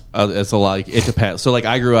 Okay. It's a lot. Like, it depends. So like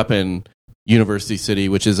I grew up in University City,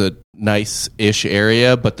 which is a nice-ish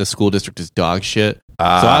area, but the school district is dog shit. So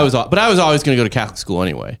I was always going to go to Catholic school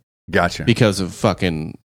anyway. Gotcha. Because of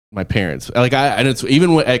fucking my parents. Like I didn't,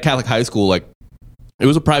 even at Catholic high school, like it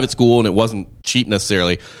was a private school and it wasn't cheap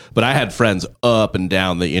necessarily, but I had friends up and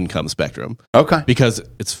down the income spectrum. Okay. Because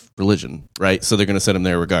it's religion, right? So they're going to send them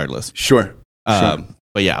there regardless. Sure.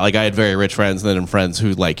 But yeah, like I had very rich friends and then friends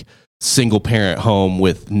who like single parent home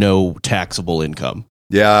with no taxable income.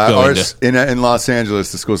 Yeah, ours in Los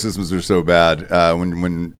Angeles, the school systems were so bad.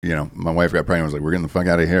 When my wife got pregnant, I was like, "We're getting the fuck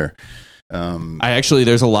out of here."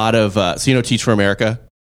 There's a lot of Teach for America.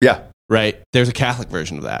 Yeah, right. There's a Catholic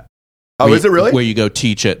version of that. Oh, is it really? Where you go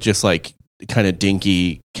teach at just like kind of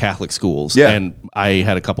dinky Catholic schools. Yeah, and I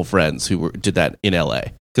had a couple friends who did that in LA.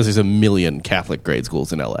 Because there's a million Catholic grade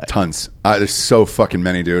schools in LA. Tons. There's so fucking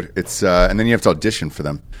many, dude. It's and then you have to audition for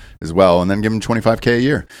them as well, and then give them $25K a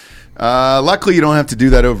year. Luckily, you don't have to do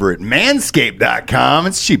that over at Manscaped.com.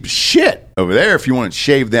 It's cheap as shit over there if you want to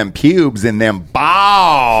shave them pubes and them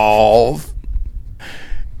balls.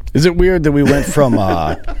 Is it weird that we went from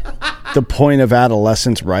the point of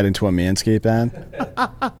adolescence right into a Manscaped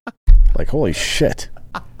ad? Like, holy shit.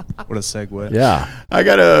 What a segue. Yeah. I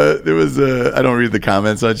don't read the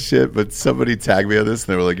comments on shit, but somebody tagged me on this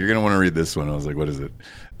and they were like, you're going to want to read this one. I was like, what is it?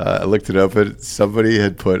 I looked it up and somebody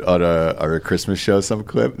had put on our Christmas show some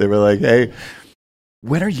clip. They were like, hey,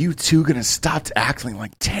 when are you two going to stop acting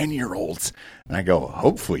like 10-year-olds? And I go,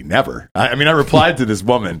 hopefully never. I replied to this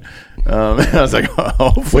woman. And I was like,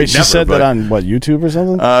 hopefully Wait, she never, said that on what, YouTube or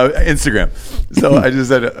something? Instagram. So I just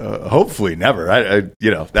said, hopefully never. I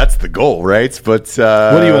that's the goal, right? But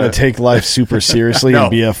what do you want to take life super seriously and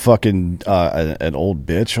be a fucking an old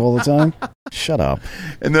bitch all the time? Shut up.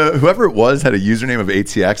 And whoever it was had a username of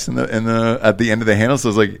ATX in the at the end of the handle. So I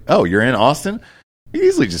was like, oh, you're in Austin? He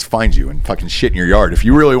easily just find you and fucking shit in your yard if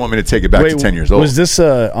you really want me to take it back to 10 years old. Was this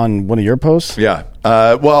on one of your posts? Yeah.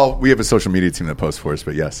 Well, we have a social media team that posts for us,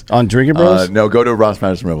 but yes. On Drinking Bros? No, go to Ross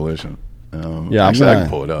Patterson Revolution. Yeah, actually, I can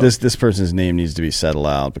pull it up. This person's name needs to be said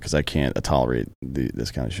aloud because I can't tolerate this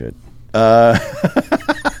kind of shit.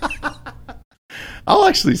 I'll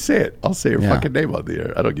actually say it. I'll say your fucking name on the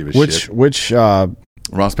air. I don't give a shit. Which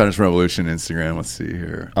Ross Patterson Revolution Instagram. Let's see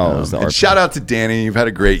here. Oh, it was the art. Shout out to Danny. You've had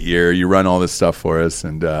a great year. You run all this stuff for us,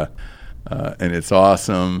 and it's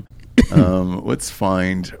awesome. Let's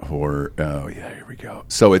find horror. Oh yeah, here we go.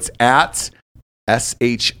 So it's at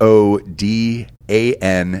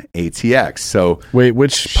SHODANATX. So wait,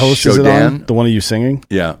 which post is it on? The one of you singing?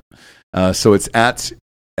 Yeah. So it's at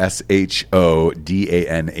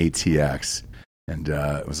SHODANATX. And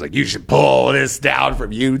it was like, you should pull this down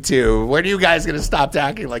from YouTube. When are you guys going to stop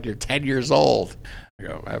acting like you're 10 years old? I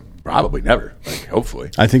go, probably never. Like, hopefully.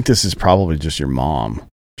 I think this is probably just your mom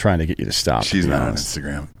trying to get you to stop. She's not on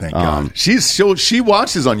Instagram. Thank God. She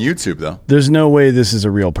watches on YouTube, though. There's no way this is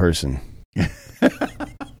a real person.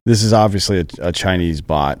 This is obviously a Chinese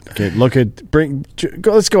bot. Okay,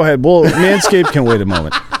 let's go ahead. Well, Manscaped can wait a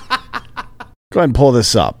moment. Go ahead and pull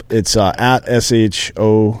this up. It's at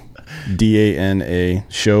SHODANA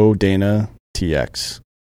show Dana TX.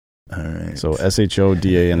 All right. So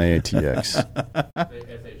SHODANATX.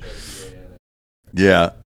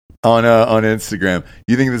 Yeah. On Instagram.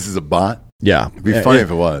 You think this is a bot? Yeah. It'd be funny if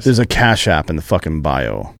it was. There's a Cash App in the fucking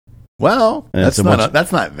bio. Well, that's not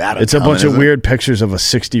that. It's a bunch of weird pictures of a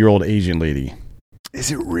 60-year-old Asian lady.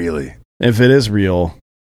 Is it really? If it is real,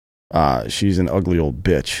 she's an ugly old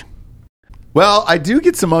bitch. Well, I do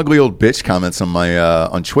get some ugly old bitch comments on my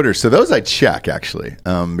on Twitter, so those I check actually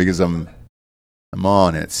because I'm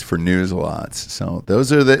on it for news a lot. So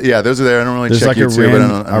those are there. I don't really There's check like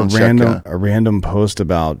YouTube. a random post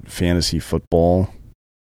about fantasy football,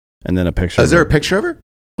 and then a picture. Is there a picture of her?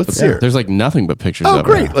 Let's see her. There's like nothing but pictures Oh, of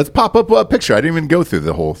great. her. Let's pop up a picture. I didn't even go through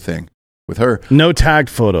the whole thing with her. No tagged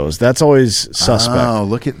photos. That's always suspect. Oh,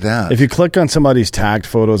 look at that. If you click on somebody's tagged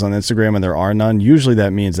photos on Instagram and there are none, usually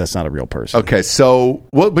that means that's not a real person. Okay, so,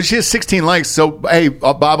 but she has 16 likes. So, hey,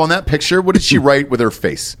 Bob, on that picture, what did she write with her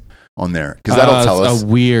face on there? Because that'll tell us. A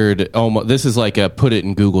weird, almost, this is like a put it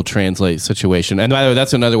in Google Translate situation. And by the way,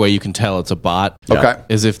 that's another way you can tell it's a bot. Okay.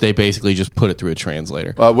 Is if they basically just put it through a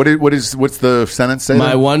translator. What's the sentence say?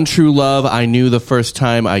 My one true love, I knew the first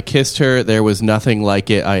time I kissed her, there was nothing like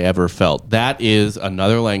it I ever felt. That is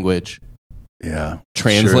another language. Yeah.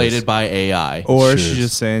 Translated by AI. Or she's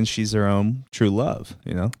just saying she's her own true love,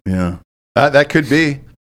 Yeah. That could be.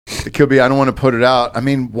 It could be. I don't want to put it out. I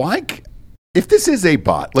mean, why? If this is a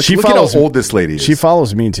bot, look at how old this lady is. She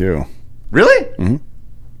follows me too. Really? Mm-hmm.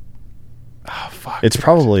 Oh, fuck. It's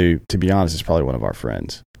probably, to be honest, it's probably one of our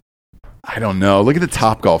friends. I don't know. Look at the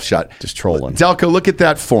Top Golf shot. Just trolling. Delco, look at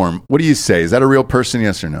that form. What do you say? Is that a real person?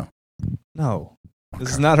 Yes or no? No. This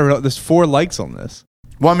is not a real. There's 4 likes on this.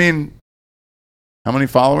 Well, I mean, how many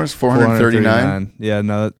followers? 439? Yeah,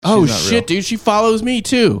 no. Oh, she's not shit, dude. She follows me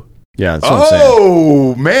too. Yeah, that's what I'm saying.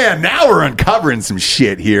 Oh, man. Now we're uncovering some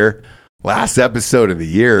shit here. Last episode of the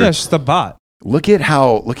year. Yeah, it's just a bot. Look at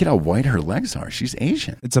how white her legs are. She's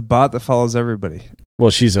Asian. It's a bot that follows everybody.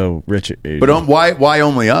 Well, she's a rich Asian. But why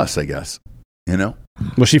only us, I guess? Well,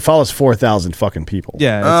 she follows 4,000 fucking people.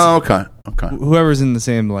 Yeah. Oh, okay. Whoever's in the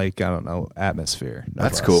same, atmosphere.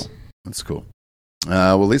 That's cool. That's cool.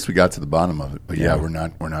 Well, at least we got to the bottom of it. But yeah, we're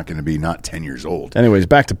not going to be not 10 years old. Anyways,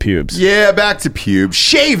 back to pubes. Yeah, back to pubes.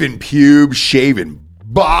 Shaving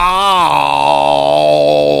ball.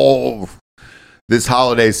 This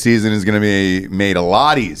holiday season is going to be made a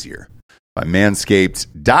lot easier by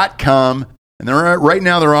Manscaped.com. And right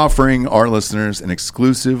now they're offering our listeners an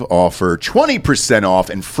exclusive offer, 20% off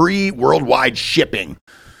and free worldwide shipping.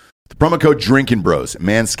 The promo code Drinkin' Bros at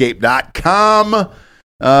Manscaped.com.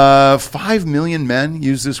 5 million men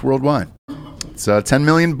use this worldwide. It's 10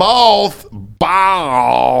 million balls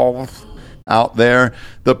out there.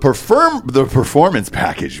 The performance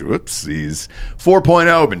package, whoopsies,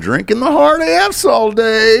 4.0, been drinking the hard AFs all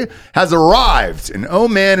day, has arrived. And oh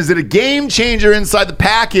man, is it a game changer inside the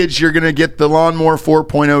package? You're going to get the Lawnmower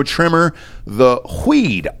 4.0 trimmer, the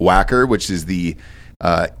Weed Whacker, which is the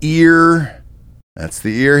ear, that's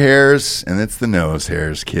the ear hairs, and it's the nose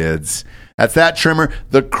hairs, kids. That's that trimmer.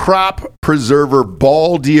 The Crop Preserver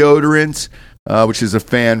Ball Deodorant, which is a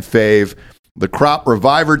fan fave. The Crop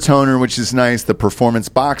Reviver Toner, which is nice. The Performance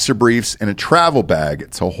Boxer Briefs, and a travel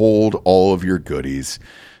bag to hold all of your goodies.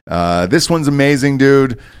 This one's amazing,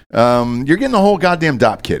 dude. You're getting the whole goddamn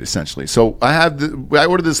DOP kit, essentially. So I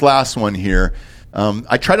ordered this last one here.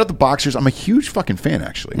 I tried out the boxers. I'm a huge fucking fan,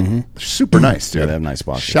 actually. Mm-hmm. They're super nice, dude. Yeah, they have nice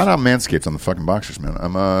boxers. Shout out Manscaped on the fucking boxers, man.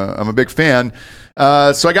 I'm a big fan.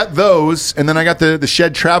 So I got those, and then I got the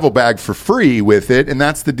Shed travel bag for free with it, and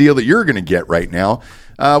that's the deal that you're going to get right now.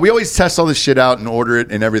 We always test all this shit out and order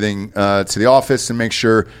it and everything to the office and make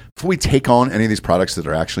sure before we take on any of these products that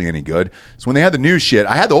are actually any good. So when they had the new shit,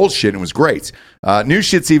 I had the old shit and it was great. New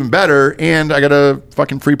shit's even better, and I got a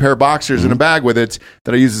fucking free pair of boxers in a bag with it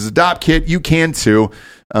that I use as a DOP kit. You can too.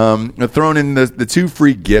 I've thrown in the 2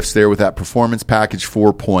 free gifts there with that Performance Package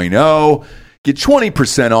 4.0. Get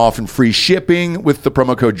 20% off and free shipping with the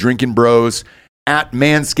promo code Drinkin' Bros at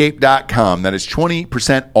Manscaped.com. That is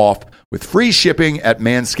 20% off with free shipping at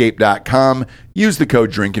Manscaped.com. Use the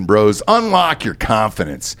code Drinkin' Bros. Unlock your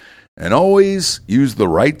confidence. And always use the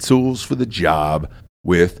right tools for the job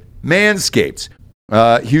with Manscaped.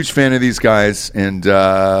 Huge fan of these guys. And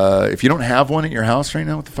if you don't have one at your house right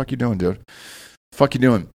now, what the fuck you doing, dude? What the fuck you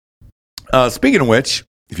doing? Speaking of which,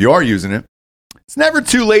 if you are using it, it's never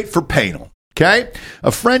too late for Panel. Okay?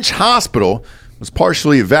 A French hospital was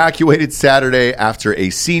partially evacuated Saturday after a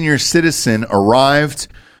senior citizen arrived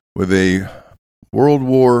with a World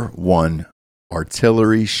War I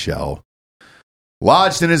artillery shell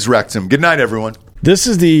lodged in his rectum. Good night, everyone. This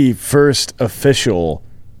is the first official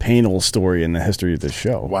Panel story in the history of this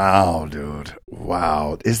show. Wow, dude.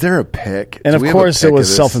 Wow. Is there a pic? And of course, it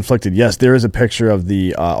was self-inflicted. Yes, there is a picture of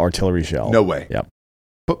the artillery shell. No way. Yep.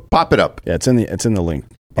 Pop it up. Yeah, it's in the link.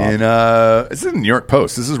 And it's in the New York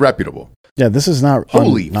Post. This is reputable. Yeah, this is not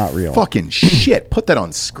not real. Fucking shit. Put that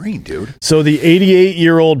on screen, dude. So the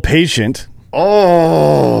 88-year-old patient.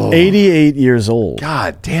 88 years old.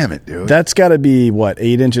 God damn it, dude. That's got to be,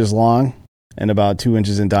 8 inches long and about 2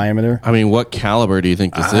 inches in diameter? I mean, what caliber do you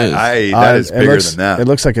think this is? That is bigger than that. It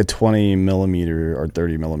looks like a 20 millimeter or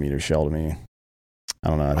 30 millimeter shell to me. I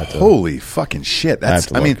don't know. Holy fucking shit!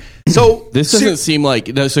 That's. I mean, so this doesn't seem like.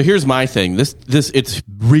 So here's my thing. This it's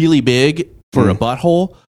really big, for a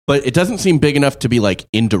butthole, but it doesn't seem big enough to be like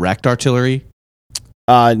indirect artillery.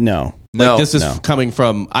 No. Like this is coming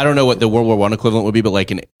from, I don't know what the World War I equivalent would be, but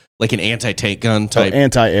like an anti-tank gun type.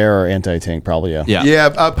 Anti-air or anti-tank, probably, yeah. Yeah.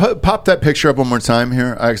 Pop that picture up one more time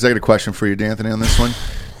here, because I got a question for you, D'Anthony, on this one.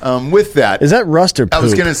 With that, is that rust or poop? I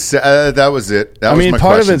was going to say that was it. That was my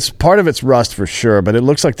part question. of it's rust for sure, but it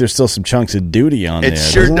looks like there's still some chunks of duty on there. It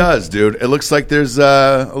sure does, dude. It looks like there's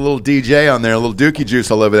a little DJ on there, a little Dookie juice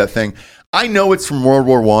all over that thing. I know it's from World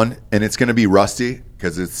War I, and it's going to be rusty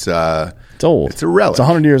because it's old. It's a relic. It's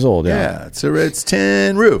 100 years old. Yeah, it's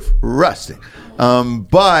tin roof, rusty.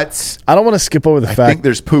 But I don't want to skip over the fact. I think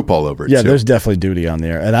there's poop all over it. Yeah, too. there's definitely duty on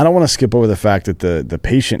there, and I don't want to skip over the fact that the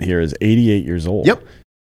patient here is 88 years old. Yep.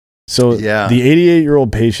 So the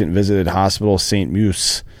 88-year-old patient visited Hospital St.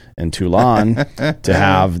 Meus in Toulon to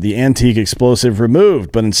have the antique explosive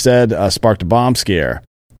removed, but instead sparked a bomb scare.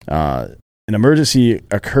 An emergency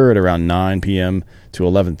occurred around 9 p.m. to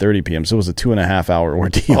 11:30 p.m., so it was a 2.5-hour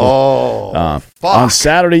ordeal. On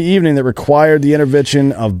Saturday evening that required the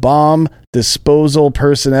intervention of bomb disposal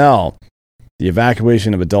personnel, the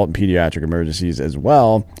evacuation of adult and pediatric emergencies, as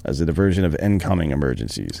well as the diversion of incoming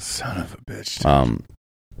emergencies. Son of a bitch.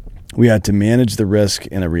 We had to manage the risk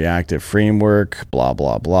in a reactive framework, blah,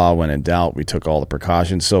 blah, blah. When in doubt, we took all the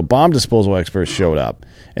precautions. So bomb disposal experts showed up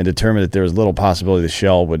and determined that there was little possibility the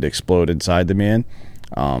shell would explode inside the man.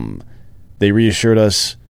 They reassured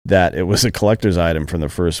us that it was a collector's item from the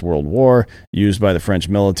First World War used by the French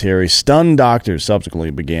military. Stunned doctors subsequently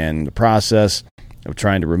began the process of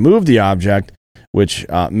trying to remove the object, which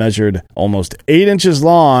measured almost 8 inches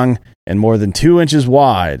long and more than 2 inches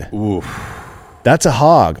wide. Oof. That's a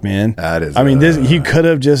hog, man. That is. I mean, he could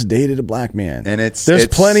have just dated a black man. And there's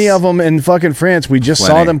plenty of them in fucking France. We just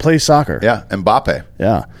saw them play soccer. Yeah, Mbappe.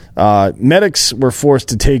 Yeah. Medics were forced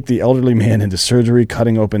to take the elderly man into surgery,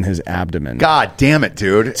 cutting open his abdomen. God damn it,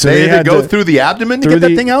 dude. So they had to go through the abdomen to get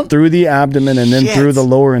that thing out? Through the abdomen and then through the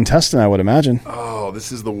lower intestine, I would imagine. Oh,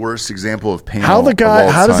 this is the worst example of pain. How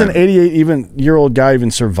does an 88-year-old guy even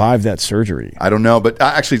survive that surgery? I don't know, but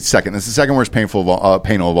actually, this is the second worst pain of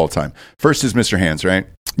all time. First is Mr. Hands, right?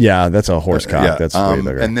 Yeah, that's a horse cock. Yeah. That's way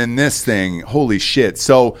bigger. And then this thing, holy shit.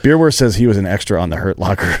 So Beerworth says he was an extra on the Hurt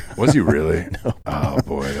Locker. Was he really? No. Oh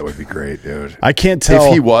boy, that would be great, dude. I can't tell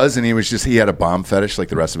if he was, and he had a bomb fetish like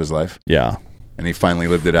the rest of his life. Yeah, and he finally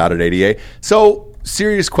lived it out at 88. So,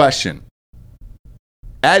 serious question.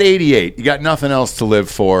 At 88, you got nothing else to live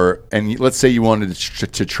for, and let's say you wanted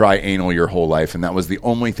to try anal your whole life, and that was the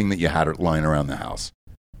only thing that you had lying around the house.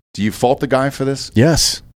 Do you fault the guy for this?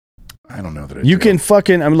 Yes. I don't know that you can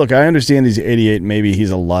fucking. I mean, look, I understand he's 88. Maybe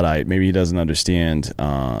he's a Luddite. Maybe he doesn't understand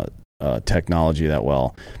technology that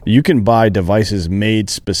well. You can buy devices made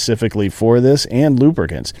specifically for this and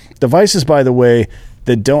lubricants. Devices, by the way,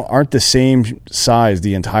 that aren't the same size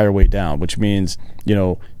the entire way down, which means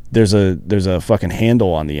there's a fucking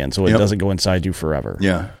handle on the end, so it doesn't go inside you forever.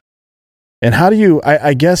 Yeah. And how do you?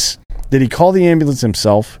 I guess, did he call the ambulance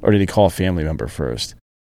himself, or did he call a family member first?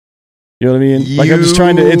 You know what I mean? Like, I'm just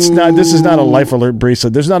trying to. It's not. This is not a life alert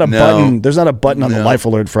bracelet. There's not a button. There's not a button on the life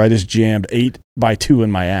alert for I just jammed 8x2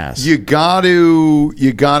 in my ass. You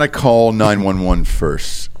gotta call 911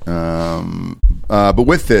 first. But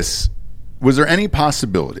with this, was there any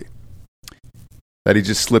possibility that he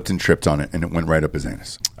just slipped and tripped on it and it went right up his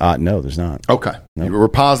anus? No, there's not. Okay. Nope. We're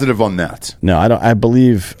positive on that. No, I don't. I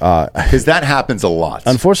believe because that happens a lot.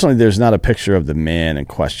 Unfortunately, there's not a picture of the man in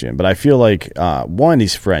question, but I feel like one,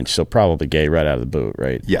 he's French, so probably gay right out of the boot,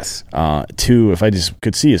 right? Yes. Two, if I just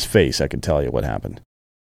could see his face, I could tell you what happened.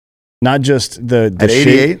 Not just the at 88.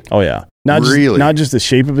 Shape. Oh yeah, not just the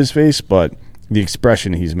shape of his face, but the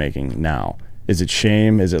expression he's making now. Is it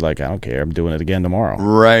shame? Is it like, I don't care, I'm doing it again tomorrow?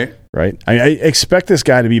 Right. I expect this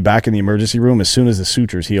guy to be back in the emergency room as soon as the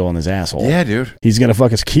sutures heal on his asshole. Yeah, dude. He's going to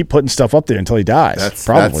fucking keep putting stuff up there until he dies.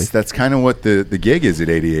 Probably. That's kind of what the gig is at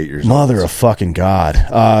 88 years old. Mother of fucking God.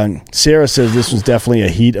 Sarah says this was definitely a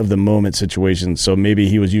heat of the moment situation, so maybe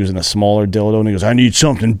he was using a smaller dildo and he goes, I need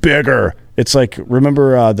something bigger. It's like,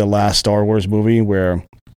 remember the last Star Wars movie where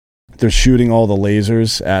they're shooting all the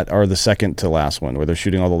lasers or the second to last one, where they're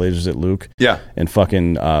shooting all the lasers at Luke. Yeah. And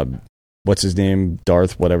fucking, what's his name?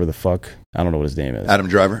 Darth, whatever the fuck. I don't know what his name is. Adam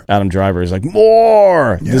Driver. Adam Driver is like,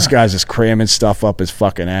 more! Yeah. This guy's just cramming stuff up his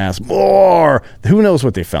fucking ass. More! Who knows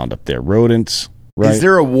what they found up there? Rodents, right? Is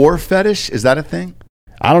there a war fetish? Is that a thing?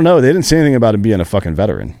 I don't know. They didn't say anything about him being a fucking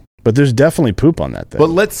veteran. But there's definitely poop on that thing.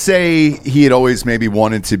 But let's say he had always maybe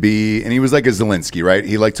wanted to be, and he was like a Zelenskyy, right?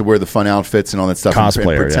 He liked to wear the fun outfits and all that stuff.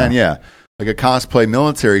 Cosplayer, and pretend, yeah. Like a cosplay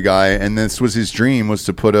military guy, and this was his dream, was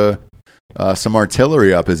to put a some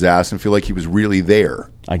artillery up his ass and feel like he was really there.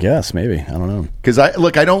 I guess, maybe. I don't know. Because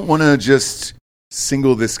I don't want to just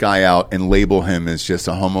single this guy out and label him as just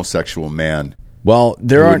a homosexual man. Well,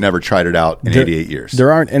 who had never tried it out in 88 years.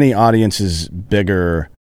 There aren't any audiences bigger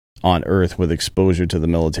on Earth with exposure to the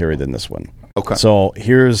military than this one. Okay. So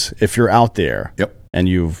if you're out there, yep, and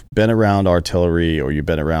you've been around artillery, or you've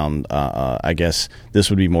been around, I guess this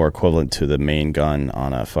would be more equivalent to the main gun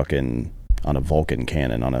on a Vulcan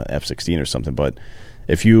cannon on a F-16 or something. But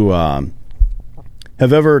if you have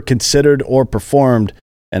ever considered or performed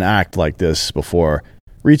an act like this before,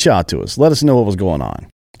 reach out to us. Let us know what was going on.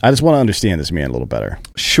 I just want to understand this man a little better.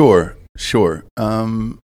 Sure. Just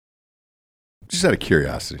out of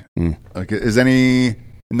curiosity. Like, is anybody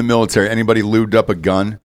in the military lubed up a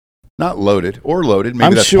gun? Not loaded or loaded.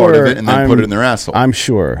 Maybe that's part of it, and then put it in their asshole. I'm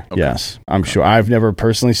sure. Okay. Yes, I'm sure. I've never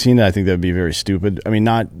personally seen it. I think that would be very stupid. I mean,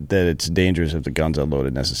 not that it's dangerous if the gun's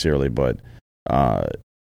unloaded necessarily, but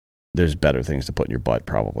there's better things to put in your butt,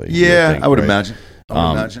 probably. Yeah, I would imagine.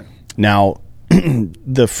 Now,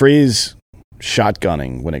 the phrase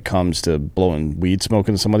shotgunning, when it comes to blowing weed smoke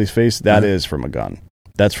into somebody's face, that is from a gun.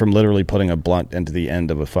 That's from literally putting a blunt into the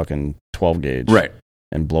end of a fucking 12 gauge. Right.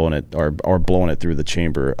 And blowing it, or blowing it through the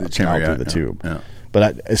chamber, through the tube. Yeah.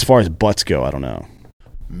 But as far as butts go, I don't know.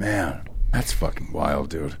 Man, that's fucking wild,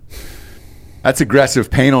 dude. That's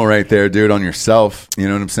aggressive panel right there, dude, on yourself. You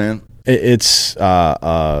know what I'm saying? It's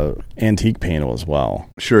antique panel as well.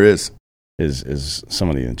 Sure is. Is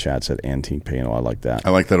somebody in the chat said antique panel? I like that. I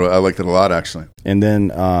like that a lot, actually. And then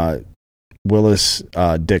Willis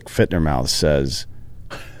Dick Fitnermouth says,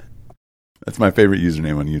 that's my favorite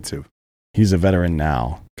username on YouTube. He's a veteran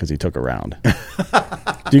now because he took a round.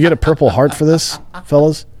 Do you get a Purple Heart for this,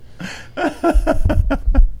 fellas?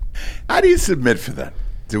 How do you submit for that?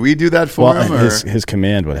 Do we do that for him? His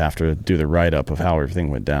command would have to do the write-up of how everything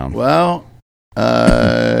went down. Well,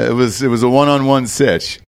 it was a one-on-one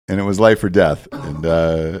sitch, and it was life or death,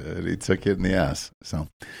 and he took it in the ass. So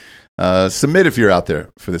submit if you're out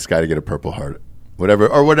there for this guy to get a Purple Heart,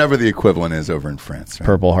 whatever the equivalent is over in France. Right?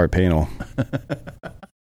 Purple Heart panel.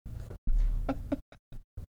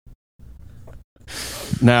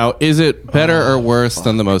 Now, is it better or worse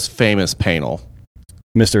than the most famous panel?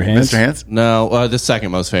 Mr. Hands? Mr. Hands? No, the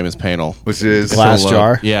second most famous panel. Which is Glass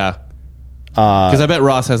Jar? Yeah. Because I bet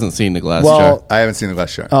Ross hasn't seen the Glass well, Jar. I haven't seen the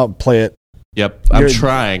Glass Jar. I'll play it. Yep, I'm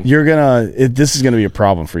trying. This is gonna be a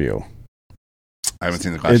problem for you. I haven't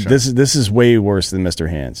seen the Glass Jar. This is way worse than Mr.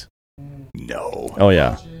 Hands. No. Oh,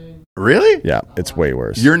 yeah. Really? Yeah, it's way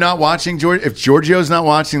worse. You're not watching, George? If Giorgio's not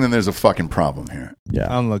watching, then there's a fucking problem here. Yeah.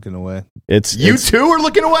 I'm looking away. You too are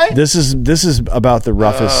looking away? This is about the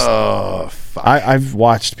roughest. Oh, fuck. I've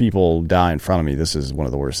watched people die in front of me. This is one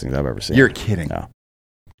of the worst things I've ever seen. You're kidding. No.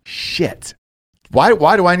 Shit.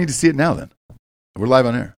 Why do I need to see it now, then? We're live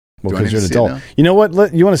on air. Well, because you're an adult. You know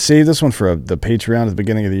what? You want to save this one for the Patreon at the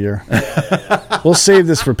beginning of the year? We'll save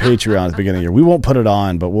this for Patreon at the beginning of the year. We won't put it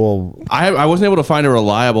on, but we'll... I wasn't able to find a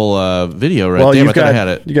reliable video, right? Well, Damn, I thought I had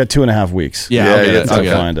it. You got 2.5 weeks. Yeah, I'll get it.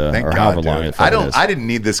 Find Thank or God, however dude. long it is. I didn't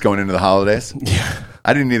need this going into the holidays. Yeah.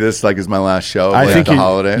 I didn't need this like as my last show. I think the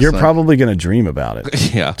holidays. you're probably going to dream about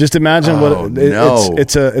it. Yeah. Just imagine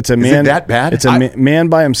it's a man. Is it that bad? It's a man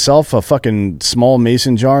by himself, a fucking small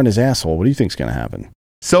mason jar in his asshole. What do you think's going to happen?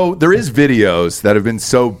 So there is videos that have been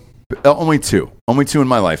only two in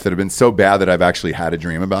my life that have been so bad that I've actually had a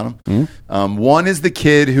dream about them. Mm-hmm. One is the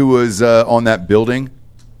kid who was on that building.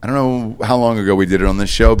 I don't know how long ago we did it on this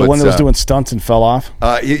show, but The one that was doing stunts and fell off?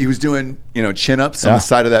 He was doing chin-ups on the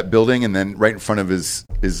side of that building, and then right in front of his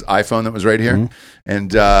iPhone that was right here,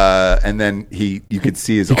 and then you could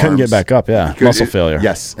see his arms. He couldn't get back up. Yeah, muscle failure.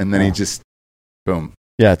 Yes, and then he just boom.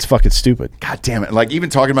 Yeah, it's fucking stupid. God damn it! Like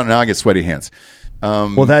even talking about it now, I get sweaty hands.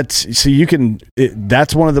 Well, that's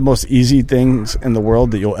one of the most easy things in the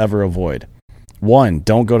world that you'll ever avoid. 1,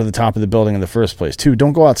 don't go to the top of the building in the first place. 2,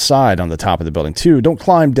 don't go outside on the top of the building. 2, don't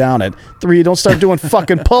climb down it. 3, don't start doing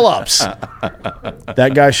fucking pull-ups.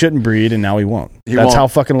 That guy shouldn't breed, and now he won't. That's how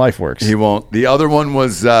fucking life works. He won't. The other one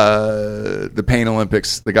was the Pain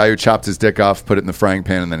Olympics. The guy who chopped his dick off, put it in the frying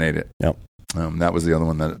pan, and then ate it. Yep. That was the other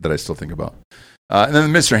one that I still think about. And then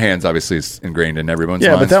Mr. Hands obviously is ingrained in everyone's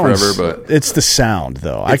minds forever. But it's the sound,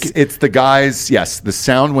 though. It's the guys. Yes, the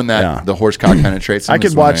sound when the horse cock penetrates. I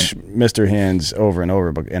could watch Mr. Hands over and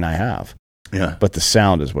over, and I have. Yeah, but the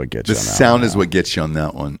sound is what gets you. The sound is what gets you on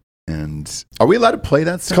that one. And are we allowed to play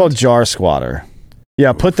that sound? It's called Jar Squatter.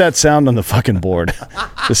 Yeah, put that sound on the fucking board.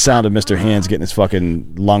 The sound of Mr. Hands getting his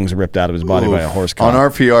fucking lungs ripped out of his body by a horse cock.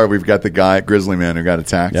 On RPR, we've got the guy, Grizzly Man, who got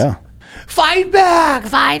attacked. Yeah. Fight back!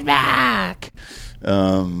 Fight back!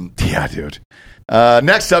 Yeah, dude.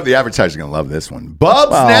 Next up, the advertiser's going to love this one.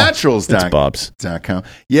 BubsNaturals.com. It's Bubs.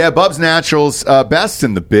 Yeah, Bubs Naturals, best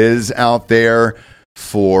in the biz out there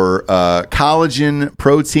for collagen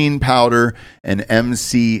protein powder and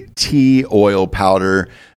MCT oil powder.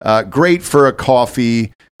 Great for a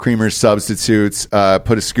coffee, creamer substitutes.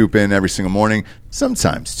 Put a scoop in every single morning.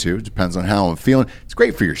 Sometimes, too. Depends on how I'm feeling. It's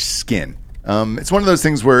great for your skin. It's one of those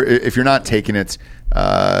things where if you're not taking it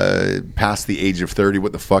past the age of 30,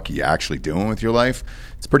 what the fuck are you actually doing with your life?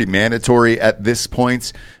 It's pretty mandatory at this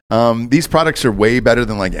point. These products are way better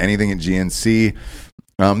than like anything at GNC.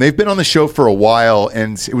 They've been on the show for a while,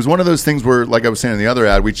 and it was one of those things where, like I was saying in the other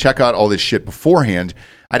ad, we check out all this shit beforehand.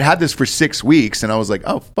 I'd had this for 6 weeks, and I was like,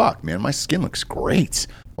 oh, fuck, man, my skin looks great.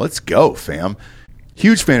 Let's go, fam.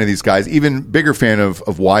 Huge fan of these guys. Even bigger fan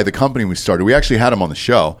of why the company we started. We actually had them on the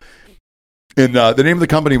show. And the name of the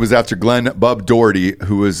company was after Glenn Bub Doherty,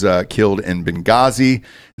 who was killed in Benghazi.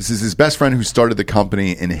 This is his best friend who started the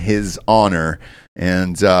company in his honor.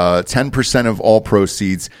 And 10% of all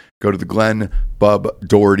proceeds go to the Glenn Bub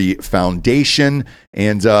Doherty Foundation.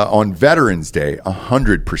 And on Veterans Day,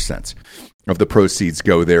 100% of the proceeds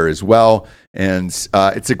go there as well. And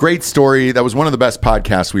it's a great story. That was one of the best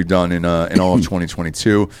podcasts we've done in all of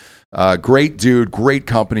 2022. Great dude, great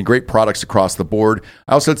company, great products across the board.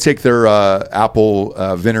 I also take their apple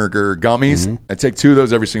vinegar gummies. Mm-hmm. I take 2 of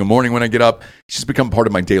those every single morning when I get up. It's just become part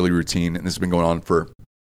of my daily routine, and this has been going on for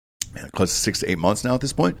close to 6 to 8 months now at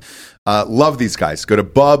this point. Love these guys. Go to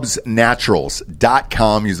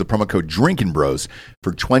bubsnaturals.com. Use the promo code DrinkinBros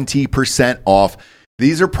for 20% off.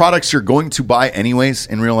 These are products you're going to buy anyways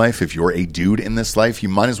in real life. If you're a dude in this life, you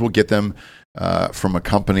might as well get them from a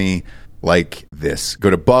company like this. Go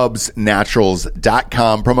to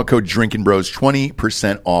bubsnaturals.com. Promo code DrinkinBros,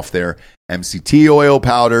 20% off there. MCT oil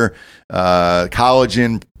powder,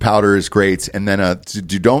 collagen powder is great. And then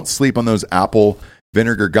don't sleep on those apple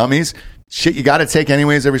vinegar gummies. Shit, you got to take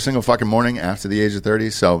anyways every single fucking morning after the age of 30.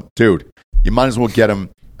 So, dude, you might as well get them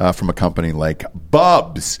from a company like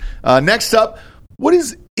Bubs. Next up, what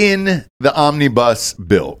is in the omnibus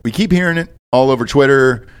bill? We keep hearing it all over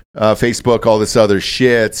Twitter, Facebook, all this other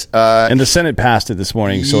shit. And the Senate passed it this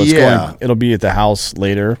morning, so it'll be at the House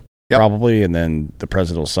later, probably, and then the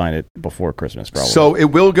president will sign it before Christmas, probably. So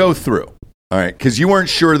it will go through. All right, because you weren't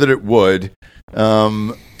sure that it would.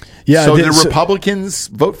 So the Republicans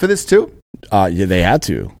vote for this too? Yeah, they had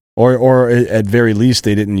to. Or at very least,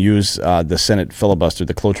 they didn't use the Senate filibuster,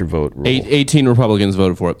 the cloture vote rule. 18 Republicans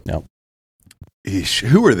voted for it. Yep. Eesh,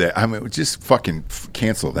 who are they? I mean, just fucking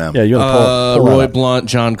cancel them. Yeah, you pull Roy Blunt,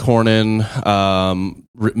 John Cornyn,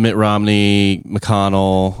 Mitt Romney,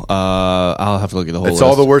 McConnell. I'll have to look at the whole list. It's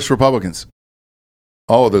all the worst Republicans.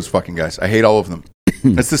 All of those fucking guys. I hate all of them.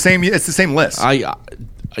 It's the same list.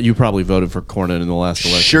 You probably voted for Cornyn in the last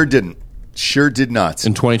election. Sure did not.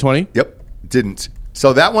 In 2020? Yep, didn't.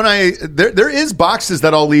 So that one, there is boxes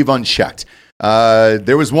that I'll leave unchecked.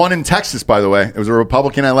 There was one in Texas, by the way. It was a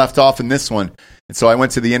Republican I left off in this one. And so I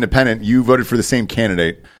went to the independent. You voted for the same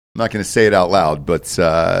candidate. I'm not going to say it out loud, but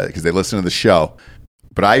because they listen to the show.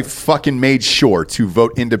 But I fucking made sure to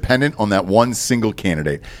vote independent on that one single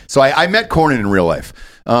candidate. So I met Cornyn in real life.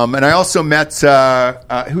 And I also met,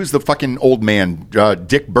 who's the fucking old man?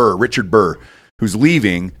 Richard Burr, who's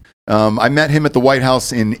leaving. I met him at the White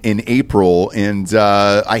House in April, and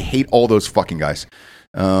I hate all those fucking guys.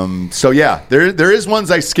 So yeah, there is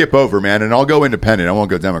ones I skip over, man, and I'll go independent. I won't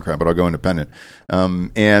go Democrat, but I'll go independent.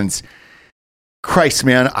 And Christ,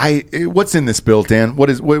 man, what's in this bill, Dan?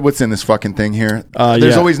 What's in this fucking thing here?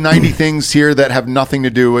 There's always 90 things here that have nothing to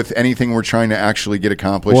do with anything we're trying to actually get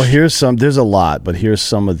accomplished. Well, there's a lot, but here's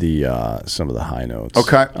some of the high notes.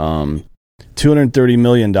 Okay. $230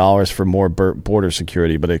 million for more border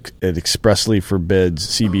security, but it expressly forbids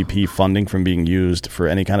CBP funding from being used for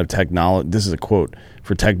any kind of technology. This is a quote,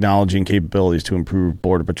 for technology and capabilities to improve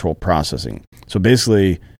border patrol processing. So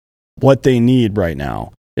basically, what they need right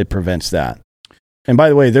now, it prevents that. And by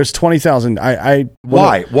the way, there's 20,000.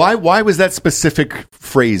 Why was that specific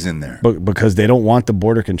phrase in there? Because they don't want the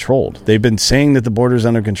border controlled. They've been saying that the border's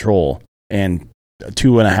under control, and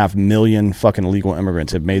 2.5 million fucking illegal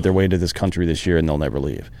immigrants have made their way to this country this year, and they'll never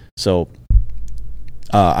leave. So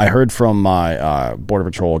I heard from my Border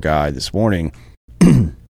Patrol guy this morning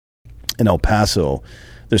in El Paso,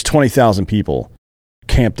 there's 20,000 people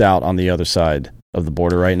camped out on the other side of the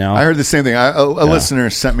border right now. I heard the same thing. A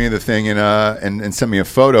listener sent me the thing and sent me a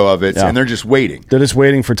photo of it, and they're just waiting. They're just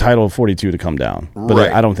waiting for Title 42 to come down. But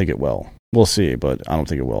right. I don't think it will. We'll see, but I don't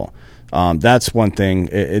think it will. That's one thing.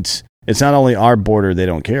 It's not only our border they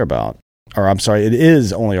don't care about. it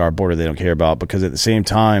is only our border they don't care about, because at the same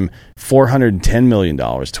time, $410 million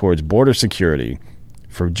towards border security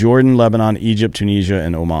for Jordan, Lebanon, Egypt, Tunisia,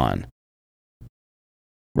 and Oman.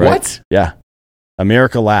 Right? What? Yeah.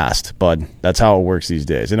 America last, bud. That's how it works these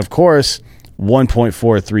days. And of course,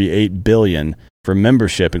 $1.438 billion for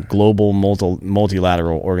membership in global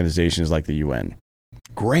multilateral organizations like the UN.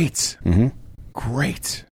 Great. Mm-hmm.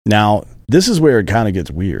 Great. Now, this is where it kind of gets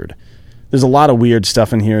weird. There's a lot of weird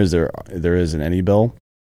stuff in here, as there is in any bill.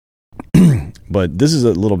 But this is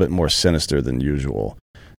a little bit more sinister than usual.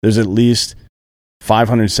 There's at least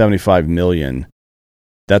 $575 million.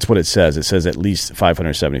 That's what it says. It says at least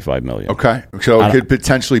 $575 million. Okay. So it could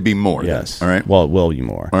potentially be more. Yes. Then. All right. Well, it will be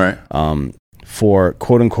more. All right. For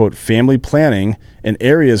quote-unquote family planning in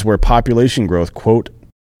areas where population growth, quote,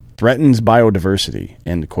 threatens biodiversity,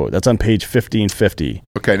 end quote. That's on page 1550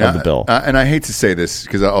 of the bill. And I hate to say this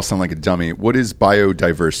because I'll sound like a dummy. What is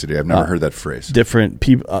biodiversity? I've never heard that phrase. Different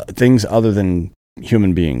things other than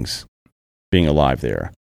human beings being alive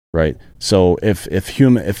there, right? So if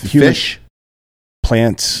human fish,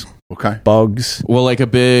 plants, okay, bugs. Well, like a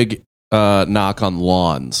big knock on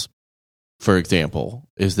lawns, for example,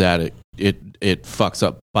 is that it fucks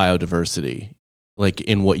up biodiversity. Like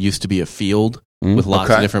in what used to be a field with lots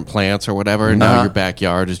of different plants or whatever. Now your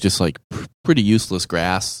backyard is just like pretty useless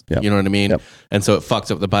grass. Yep. You know what I mean? Yep. And so it fucks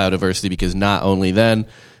up the biodiversity because not only then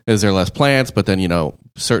is there less plants, but then,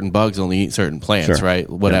 certain bugs only eat certain plants, Sure. right?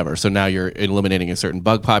 Whatever. Yep. So now you're eliminating a certain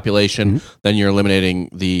bug population. Then you're eliminating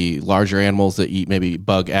the larger animals that eat maybe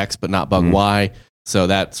bug X, but not bug Y. So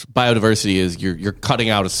that's biodiversity is you're cutting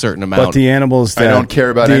out a certain amount. But the animals that I don't care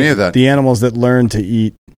about any of that. The animals that learn to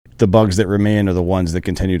eat the bugs that remain are the ones that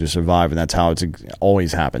continue to survive, and that's how it's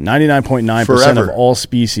always happened. 99.9% of all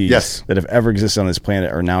species that have ever existed on this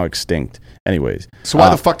planet are now extinct. Anyways, so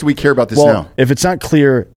why the fuck do we care about this now? If it's not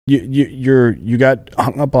clear, you got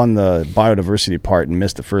hung up on the biodiversity part and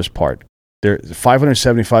missed the first part. There's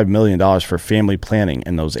 $575 million for family planning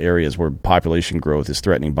in those areas where population growth is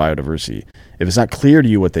threatening biodiversity. If it's not clear to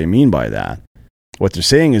you what they mean by that, what they're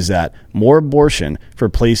saying is that more abortion for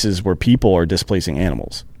places where people are displacing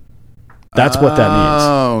animals. That's what that means.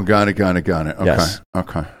 Oh, got it. Okay. Yes.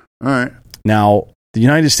 Okay. All right. Now, the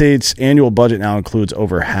United States annual budget now includes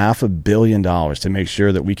over $500 million to make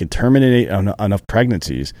sure that we can terminate enough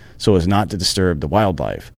pregnancies so as not to disturb the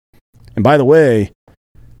wildlife. And by the way,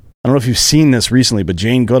 I don't know if you've seen this recently, but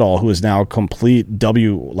Jane Goodall, who is now a complete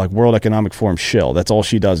World Economic Forum shill, that's all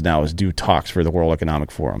she does now is do talks for the World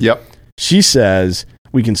Economic Forum. Yep. She says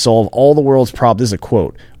we can solve all the world's problems. This is a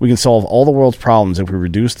quote. We can solve all the world's problems if we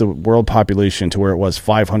reduce the world population to where it was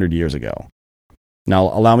 500 years ago. Now,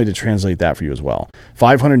 allow me to translate that for you as well.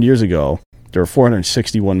 500 years ago, there were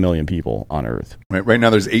 461 million people on Earth. Right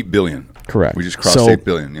now, there's 8 billion. Correct. We just crossed 8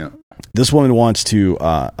 billion, yeah. This woman wants to...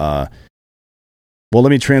 well, let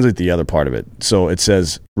me translate the other part of it. So it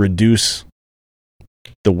says reduce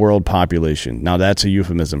the world population. Now, that's a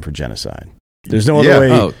euphemism for genocide. There's no other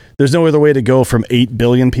way. There's no other way to go from 8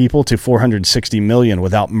 billion people to 460 million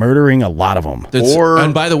without murdering a lot of them.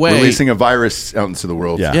 And by the way, releasing a virus out into the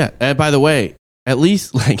world. Yeah. And by the way, at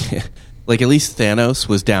least at least Thanos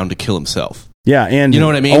was down to kill himself. Yeah, and you know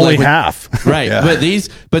what I mean? Only half, right? Yeah.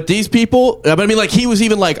 But these people. I mean, he was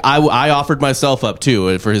even like, I offered myself up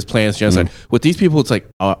too for his plans genocide. With these people, it's like,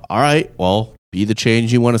 all right, well, be the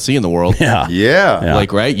change you want to see in the world. Yeah.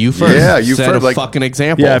 Like, right? You first. Yeah, you set first. A fucking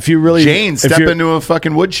example. Yeah, if you really Jane, step into a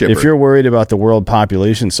fucking wood chipper. If you're worried about the world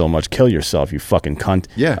population so much, kill yourself, you fucking cunt.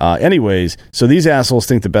 Yeah. Anyways, so these assholes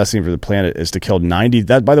think the best thing for the planet is to kill 90.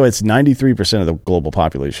 That, by the way, it's 93% of the global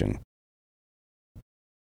population.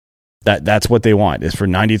 That's what they want, is for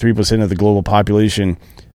 93% of the global population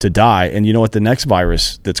to die. And you know what? The next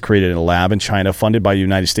virus that's created in a lab in China, funded by the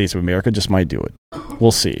United States of America, just might do it.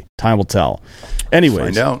 We'll see. Time will tell.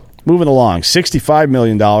 Anyways, find out. Moving along, $65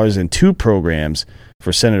 million in 2 programs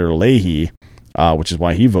for Senator Leahy, which is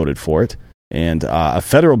why he voted for it, and a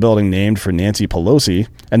federal building named for Nancy Pelosi,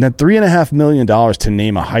 and then $3.5 million to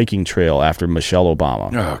name a hiking trail after Michelle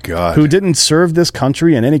Obama. Oh, God. Who didn't serve this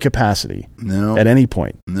country in any capacity. No. At any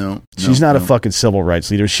point. No. She's not a fucking civil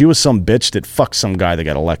rights leader. She was some bitch that fucked some guy that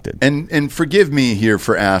got elected. And forgive me here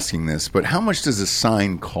for asking this, but how much does a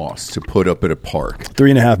sign cost to put up at a park?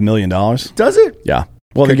 $3.5 million. Does it? Yeah.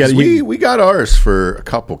 Well, we got ours for a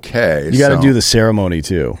couple K. You got to do the ceremony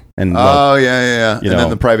too, and yeah. And then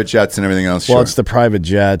the private jets and everything else. Well, it's the private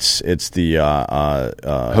jets. It's the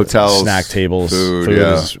hotels, snack tables. Food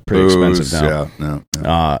is pretty expensive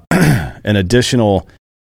now. An additional.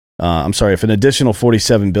 If an additional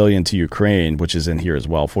 $47 billion to Ukraine, which is in here as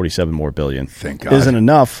well, $47 more billion, Thank God. isn't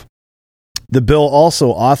enough. The bill also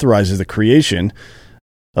authorizes the creation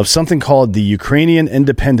of something called the Ukrainian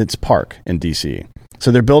Independence Park in D.C.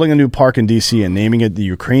 So they're building a new park in D.C. and naming it the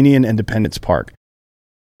Ukrainian Independence Park.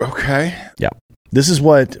 Okay. Yeah. This is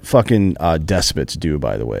what fucking despots do,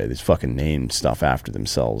 by the way. They fucking name stuff after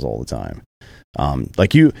themselves all the time.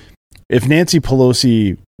 If Nancy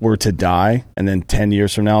Pelosi were to die and then 10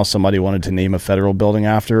 years from now somebody wanted to name a federal building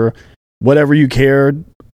after her, whatever you cared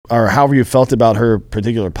or however you felt about her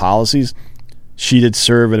particular policies, she did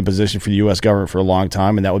serve in a position for the U.S. government for a long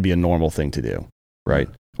time, and that would be a normal thing to do, right?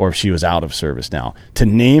 Or if she was out of service now. To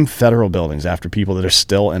name federal buildings after people that are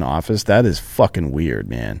still in office, that is fucking weird,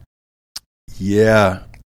 man. Yeah.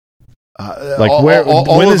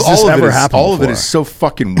 When has this ever happened All of it before? is so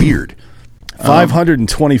fucking weird.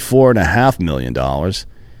 $524.5 million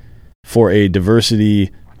for a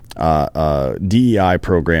diversity DEI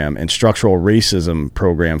program and structural racism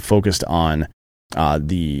program focused on focused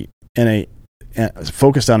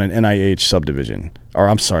on an NIH subdivision. Or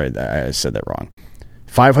I'm sorry, I said that wrong.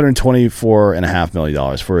 $524.5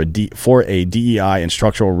 million for a DEI and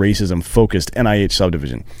structural racism focused NIH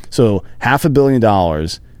subdivision. So $500 million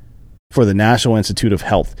for the National Institute of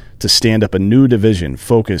Health to stand up a new division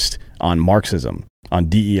focused on Marxism, on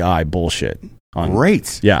DEI bullshit.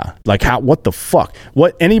 Great. Yeah. Like what the fuck?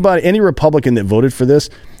 Any Republican that voted for this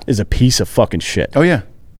is a piece of fucking shit. Oh, yeah.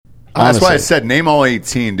 Honestly. That's why I said name all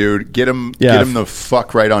 18, dude. Get them the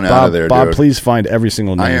fuck right on out of there, Bob, dude. please find every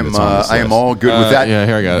single name that's on this I am list. all good with that. Yeah,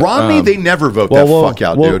 here I got it. Romney, they never vote fuck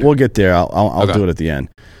out, dude. We'll get there. I'll do it at the end.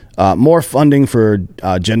 More funding for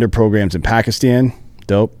gender programs in Pakistan.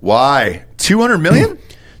 Dope. Why? $200 million?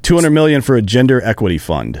 $200 million for a gender equity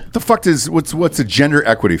fund. The fuck what's a gender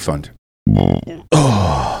equity fund?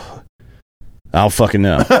 I don't fucking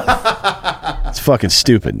know. It's fucking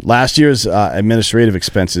stupid. Last year's administrative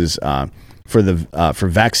expenses for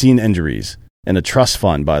vaccine injuries and a trust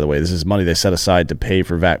fund, by the way. This is money they set aside to pay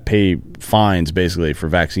pay fines, basically, for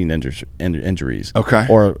vaccine injuries. Okay.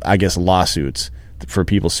 Or, I guess, lawsuits for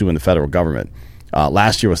people suing the federal government.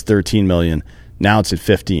 Last year was $13 million. Now it's at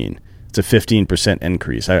 15. It's a 15%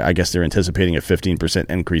 increase. I guess they're anticipating a 15%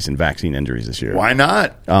 increase in vaccine injuries this year. Why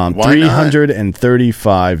not?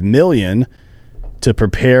 $335 million to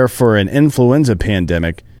prepare for an influenza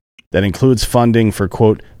pandemic that includes funding for,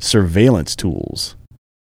 quote, surveillance tools.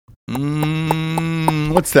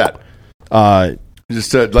 What's that?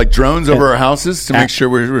 Just like drones over our houses to make sure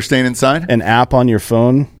we're staying inside? An app on your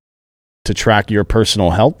phone to track your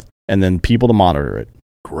personal health and then people to monitor it.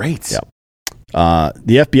 Great. Yep. The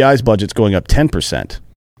FBI's budget's going up 10%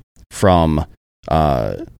 from,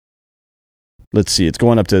 it's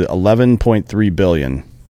going up to $11.3 billion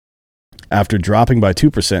after dropping by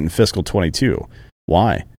 2% in fiscal 22.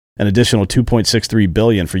 Why? An additional $2.63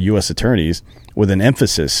 billion for U.S. attorneys with an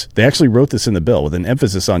emphasis. They actually wrote this in the bill with an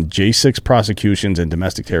emphasis on J6 prosecutions and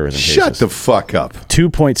domestic terrorism cases. Shut the fuck up.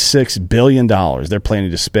 $2.6 billion they're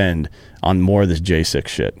planning to spend on more of this J6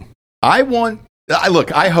 shit. I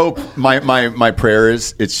hope my prayer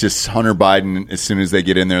is it's just Hunter Biden as soon as they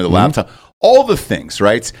get in there, the laptop, all the things,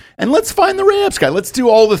 right? And let's find the raps guy. Let's do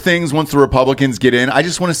all the things once the Republicans get in. I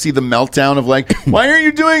just want to see the meltdown of like, why are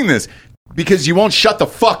you doing this? Because you won't shut the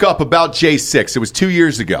fuck up about J6. It was 2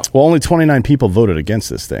 years ago. Well, only 29 people voted against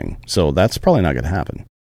this thing, so that's probably not going to happen,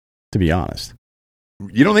 to be honest.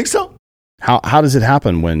 You don't think so? How does it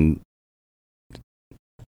happen when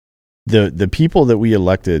the people that we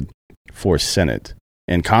elected for Senate,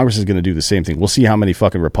 and Congress is going to do the same thing. We'll see how many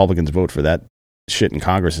fucking Republicans vote for that shit in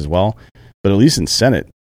Congress as well. But at least in Senate,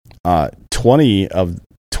 20 of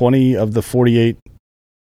the 48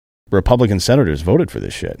 Republican senators voted for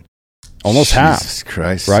this shit. Almost half. Jesus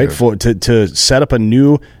Christ. Right? To set up a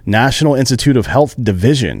new National Institute of Health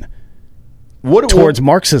division towards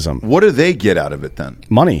Marxism. What do they get out of it then?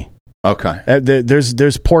 Money. Okay.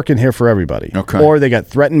 There's pork in here for everybody. Okay. Or they got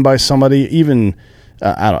threatened by somebody, even...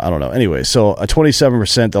 I don't know. Anyway, so a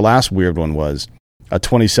 27%, the last weird one was a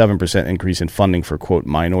 27% increase in funding for, quote,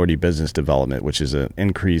 minority business development, which is an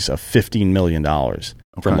increase of $15 million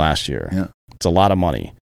from last year. Yeah. It's a lot of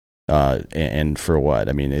money. And for what?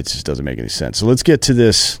 I mean, it just doesn't make any sense. So let's get to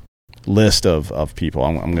this list of people.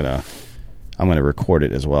 I'm gonna record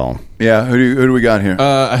it as well. Yeah, who do we got here?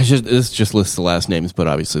 This just lists the last names, but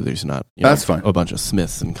obviously there's not. That's fine. A bunch of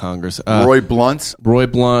Smiths in Congress. Roy Blunt,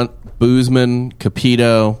 Boozman,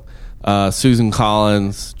 Capito, Susan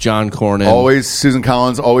Collins, John Cornyn. Always Susan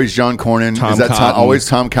Collins. Always John Cornyn. Tom Is that Cotton, always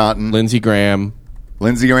Tom Cotton? Lindsey Graham.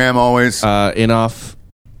 Always. Inhofe.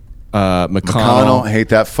 McConnell. Hate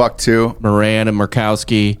that fuck too. Moran and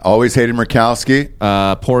Murkowski. Always hated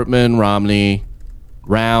Murkowski. Portman, Romney,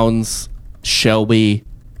 Rounds, Shelby,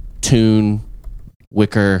 Toon,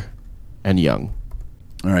 Wicker, and Young.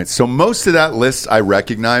 All right, so most of that list I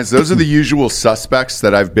recognize. Those are the usual suspects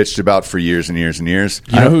that I've bitched about for years and years and years.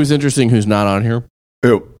 You know who's interesting, who's not on here?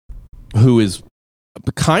 Who is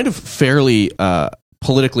kind of fairly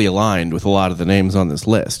politically aligned with a lot of the names on this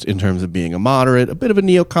list in terms of being a moderate, a bit of a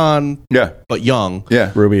neocon, but young.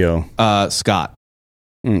 Yeah. Rubio. Scott.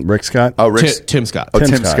 Rick Scott? Oh, Rick. Tim Scott. Oh,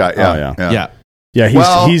 Tim Scott. Yeah. Oh, yeah.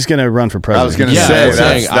 Yeah, he's going to run for president. I was going to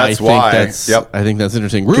say that's why. I think that's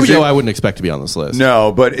interesting. Rubio, I wouldn't expect to be on this list.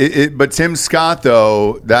 No, but but Tim Scott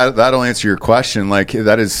though, that'll answer your question. Like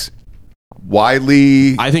that is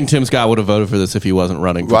widely. I think Tim Scott would have voted for this if he wasn't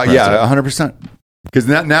running for president. Yeah, 100%. Because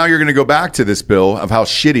now you're going to go back to this bill of how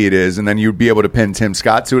shitty it is, and then you'd be able to pin Tim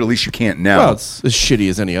Scott to it. At least you can't now. Well, it's as shitty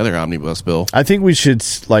as any other omnibus bill. I think we should,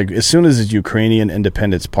 as soon as the Ukrainian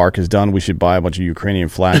Independence Park is done, we should buy a bunch of Ukrainian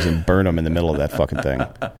flags and burn them in the middle of that fucking thing.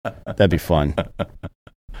 That'd be fun.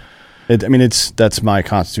 That's my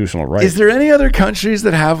constitutional right. Is there any other countries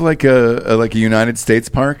that have like a United States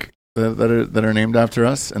park that are named after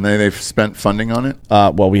us, and they've spent funding on it?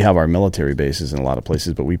 Well, we have our military bases in a lot of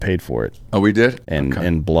places, but we paid for it. Oh, we did?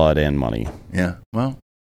 And blood and money. Yeah. Well,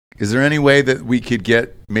 is there any way that we could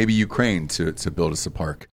get maybe Ukraine to build us a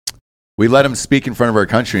park? We let them speak in front of our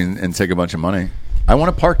country and take a bunch of money. I want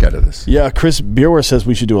a park out of this. Yeah, Chris Bierwer says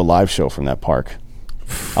we should do a live show from that park.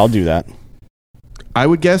 I'll do that. I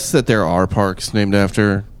would guess that there are parks named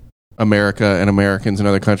after America and Americans in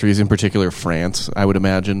other countries, in particular France, I would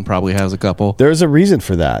imagine, probably has a couple. There's a reason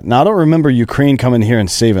for that. Now, I don't remember Ukraine coming here and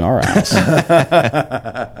saving our ass.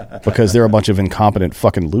 Because they're a bunch of incompetent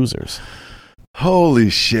fucking losers. Holy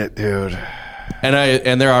shit, dude.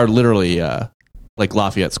 And there are literally, like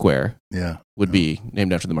Lafayette Square. Yeah. Would be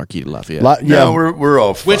named after the Marquis de Lafayette. No, we're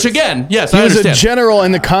all fucked. Which again, yes, he I was understand. a general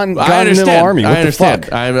in the Continental Army. What I understand. The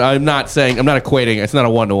fuck? I'm not equating. It's not a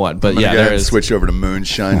 1-to-1, but yeah, there is. Switch over to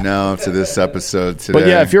moonshine now after this episode today. But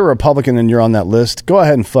yeah, if you're a Republican and you're on that list, go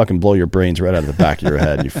ahead and fucking blow your brains right out of the back of your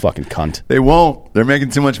head, you fucking cunt. They won't. They're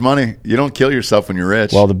making too much money. You don't kill yourself when you're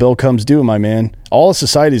rich. Well, the bill comes due, my man. All of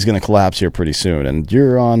society is going to collapse here pretty soon, and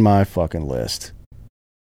you're on my fucking list.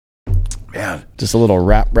 Man. Just a little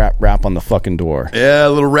rap on the fucking door. Yeah, a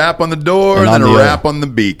little rap on the door and then a rap on the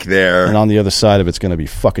beak there. And on the other side of it's going to be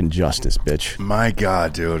fucking justice, bitch. My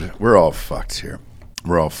God, dude. We're all fucked here.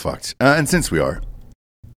 We're all fucked. And since we are,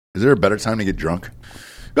 is there a better time to get drunk?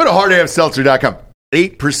 Go to hardafseltzer.com.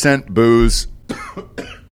 8% booze.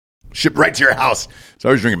 Shipped right to your house. So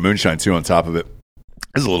I was drinking moonshine, too, on top of it.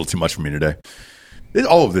 This is a little too much for me today.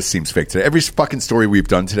 All of this seems fake today. Every fucking story we've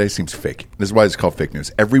done today seems fake. This is why it's called fake news.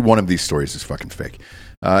 Every one of these stories is fucking fake.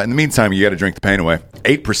 In the meantime, you got to drink the pain away.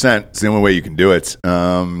 8% is the only way you can do it.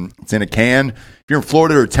 It's in a can. If you're in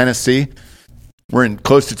Florida or Tennessee, we're in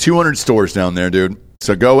close to 200 stores down there, dude.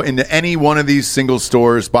 So go into any one of these single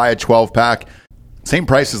stores, buy a 12-pack. Same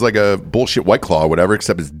price as like a bullshit White Claw or whatever,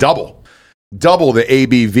 except it's double. Double the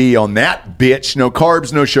ABV on that bitch. No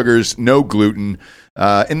carbs, no sugars, no gluten.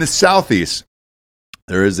 In the Southeast,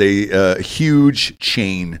 there is a huge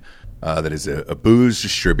chain that is a booze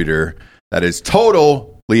distributor that is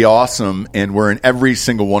totally awesome, and we're in every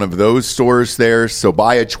single one of those stores there. So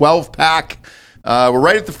buy a 12-pack. We're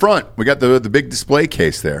right at the front. We got the big display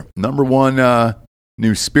case there. Number one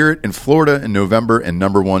new spirit in Florida in November, and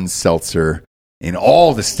number one seltzer in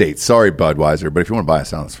all the states. Sorry, Budweiser, but if you want to buy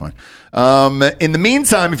us out, that's fine. In the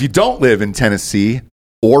meantime, if you don't live in Tennessee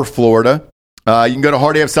or Florida, you can go to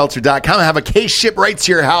hardafseltzer.com and have a case shipped right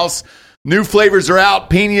to your house. New flavors are out.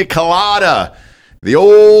 Pina colada. The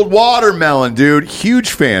old watermelon, dude.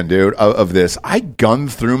 Huge fan, dude, of this. I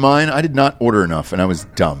gunned through mine. I did not order enough, and I was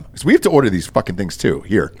dumb. Because we have to order these fucking things, too,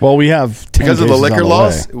 here. Well, we have 10 because of the cases liquor on the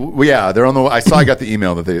laws. way. Well, yeah, they're on the way. I got the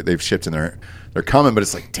email that they've shipped, and they're coming, but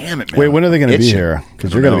it's like, damn it, man. Wait, when are they going to be Itching. here?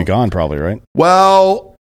 Because you're going to be gone probably, right?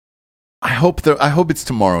 Well, I hope it's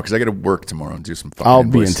tomorrow, because I got to work tomorrow and do some fucking I'll be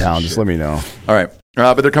in invoices town. and Just shit. let me know. All right.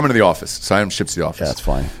 But they're coming to the office. So I am shipped to the office. Yeah, that's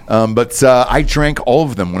fine. But I drank all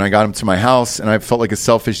of them when I got them to my house, and I felt like a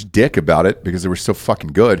selfish dick about it because they were so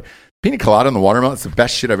fucking good. Pina colada and the watermelon, it's the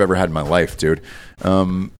best shit I've ever had in my life, dude.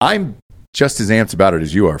 I'm just as amped about it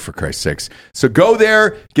as you are, for Christ's sakes. So go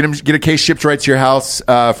there, get a case shipped right to your house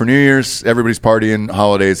for New Year's. Everybody's partying,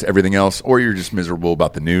 holidays, everything else. Or you're just miserable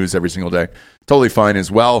about the news every single day. Totally fine as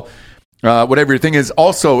well. Whatever your thing is.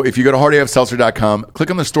 Also, if you go to hardafseltzer.com,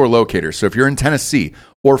 click on the store locator. So if you're in Tennessee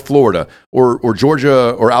or Florida or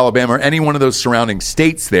Georgia or Alabama or any one of those surrounding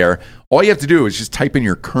states there, all you have to do is just type in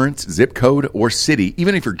your current zip code or city,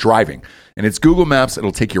 even if you're driving. And it's Google Maps.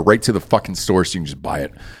 It'll take you right to the fucking store so you can just buy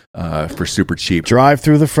it for super cheap. Drive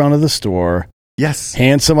through the front of the store. Yes.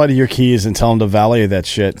 Hand somebody your keys and tell them to valet that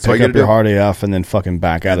shit. That's what Pick you up gotta your do. hard AF and then fucking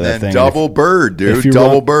back out of that And thing. double bird, dude. if you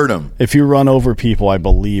Double run- bird them. If you run over people, I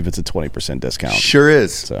believe it's a 20% discount. Sure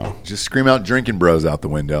is. So. Just scream out drinking bros out the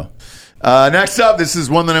window. Next up, this is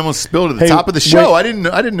one that I almost spilled at the Hey, top of the show. wait.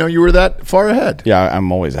 I didn't know you were that far ahead. Yeah,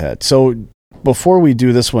 I'm always ahead. So before we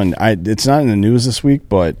do this one, it's not in the news this week,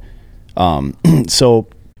 but so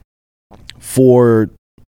for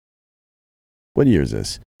what year is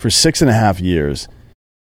this? For 6.5 years,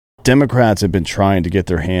 Democrats have been trying to get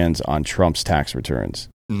their hands on Trump's tax returns,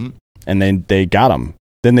 Mhm. and then they got them.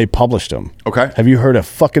 Then they published them. Okay. Have you heard a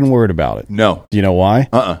fucking word about it? No. Do you know why?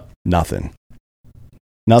 Nothing.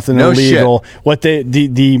 Nothing No illegal. What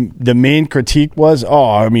the main critique was,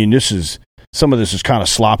 I mean, some of this is kind of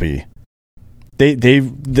sloppy.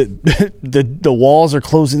 The walls are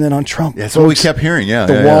closing in on Trump. That's what we folks. kept hearing. Yeah.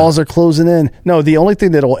 The walls are closing in. No, the only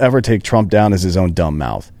thing that will ever take Trump down is his own dumb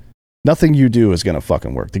mouth. Nothing you do is going to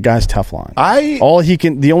fucking work. The guy's Teflon.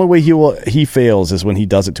 The only way he fails is when he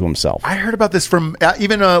does it to himself. I heard about this from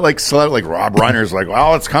even like Rob Reiner's like,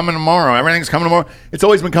 well, it's coming tomorrow. Everything's coming tomorrow. It's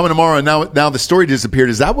always been coming tomorrow. And now the story disappeared.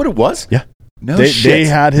 Is that what it was? Yeah. No They shit.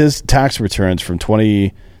 had his tax returns from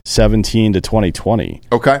 2017 to 2020.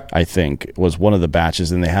 Okay. I think was one of the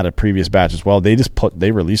batches, and they had a previous batch as well. They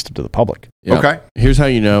released it to the public. Yeah. Okay. Here's how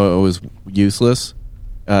you know it was useless.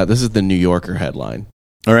 This is the New Yorker headline.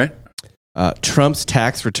 All right. Trump's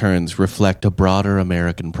tax returns reflect a broader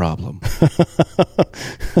American problem.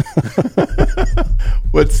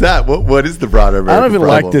 What's that? What is the broader American I don't even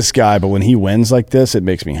problem? like this guy, but when he wins like this, it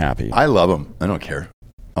makes me happy. I love him. I don't care.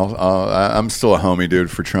 I'm still a homie, dude,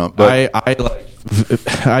 for Trump. But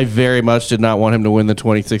I very much did not want him to win the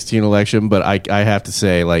 2016 election, but I have to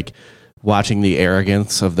say, like, watching the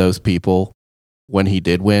arrogance of those people when he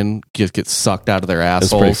did win just get sucked out of their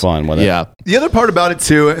assholes. It's pretty fun, wasn't it? Yeah. the other part about it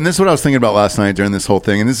too, and this is what I was thinking about last night during this whole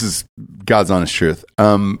thing, and this is God's honest truth.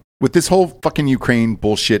 With this whole fucking Ukraine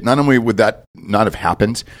bullshit, not only would that not have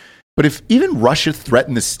happened, but if even Russia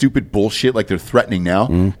threatened this stupid bullshit like they're threatening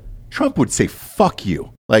now, Trump would say, fuck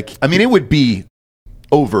you. Like, I mean, it would be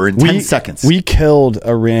over in 10 seconds. We killed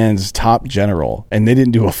Iran's top general, and they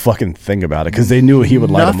didn't do a fucking thing about it because they knew he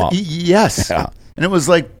would light them up. Yes. Yeah. And it was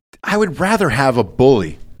like, I would rather have a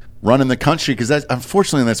bully running the country because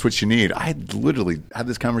unfortunately that's what you need. I literally had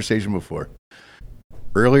this conversation before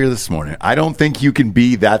earlier this morning. I don't think you can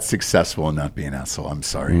be that successful and not be an asshole. I'm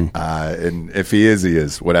sorry. And if he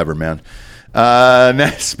is, whatever, man.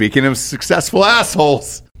 Speaking of successful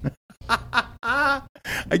assholes, I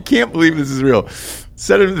can't believe this is real.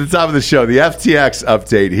 Said it at the top of the show. The FTX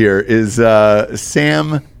update here is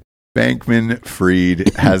Sam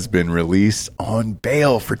Bankman-Fried has been released on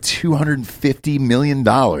bail for $250 million.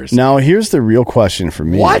 Now, here's the real question for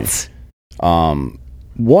me. What?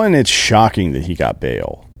 One, it's shocking that he got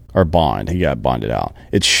bail or bond. He got bonded out.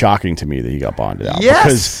 It's shocking to me that he got bonded out. Yes.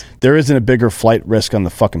 Because there isn't a bigger flight risk on the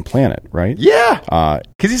fucking planet, right? Yeah.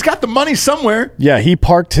 Because he's got the money somewhere. Yeah, he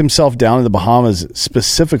parked himself down in the Bahamas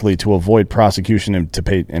specifically to avoid prosecution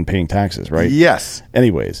and paying taxes, right? Yes.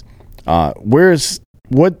 Anyways, where's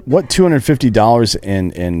what $250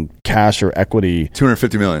 in cash or equity?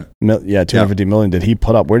 $250 million. $250 million did he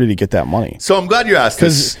put up? Where did he get that money? So I'm glad you asked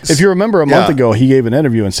this. Because if you remember a month ago, he gave an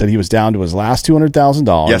interview and said he was down to his last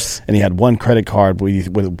 $200,000. Yes. And he had one credit card with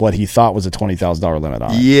what he thought was a $20,000 limit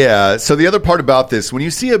on it. Yeah. So the other part about this, when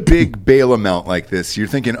you see a big bail amount like this, you're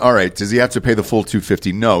thinking, all right, does he have to pay the full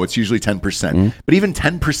 $250? No, it's usually 10%. But even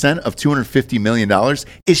 10% of $250 million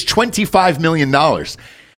is $25 million.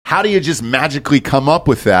 How do you just magically come up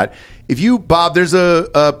with that? Bob, there's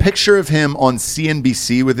a picture of him on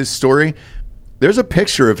CNBC with his story. There's a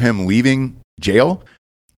picture of him leaving jail,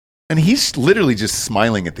 and he's literally just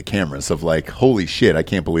smiling at the cameras of like, holy shit, I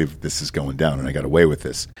can't believe this is going down and I got away with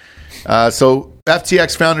this. So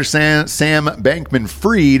FTX founder Sam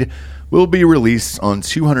Bankman-Fried will be released on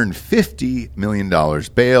 $250 million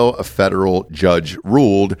bail, a federal judge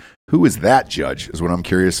ruled. Who is that judge is what I'm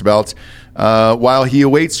curious about. While he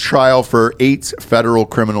awaits trial for 8 federal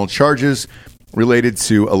criminal charges related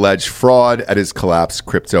to alleged fraud at his collapsed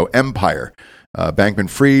crypto empire.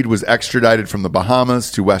 Bankman-Fried was extradited from the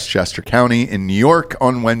Bahamas to Westchester County in New York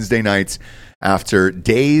on Wednesday night after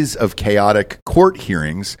days of chaotic court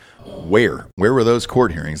hearings. Where were those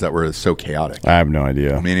court hearings that were so chaotic? I have no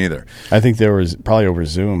idea. Me neither. I think there was probably over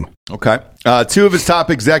Zoom. Okay. 2 of his top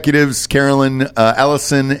executives, Carolyn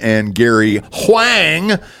Ellison and Gary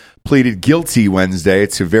Huang, pleaded guilty Wednesday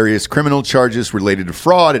to various criminal charges related to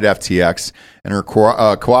fraud at FTX and are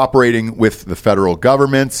cooperating with the federal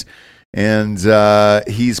government. And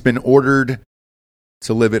he's been ordered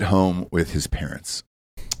to live at home with his parents.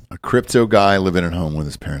 A crypto guy living at home with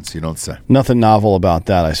his parents. You don't say. Nothing novel about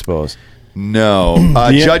that, I suppose. No.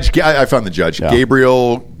 Judge, I found the judge. Yeah.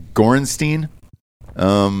 Gabriel Gorenstein.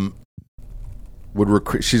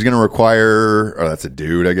 She's going to require, that's a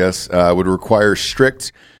dude, I guess, would require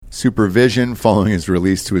strict supervision following his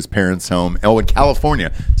release to his parents' home. In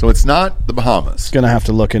California. So it's not the Bahamas. Going to have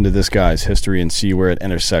to look into this guy's history and see where it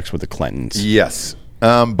intersects with the Clintons. Yes.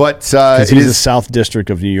 But he's a South District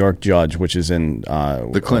of New York judge, which is in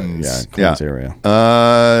the Clintons, Clintons area.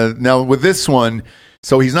 Now with this one,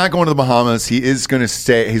 so he's not going to the Bahamas. He is going to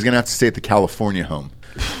stay. He's going to have to stay at the California home.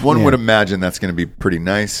 One would imagine that's going to be pretty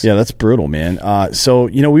nice. Yeah, that's brutal, man. So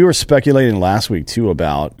we were speculating last week too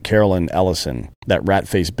about Carolyn Ellison, that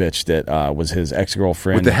rat-faced bitch that was his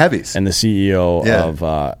ex-girlfriend with the heavies and the CEO of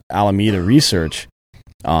Alameda Research.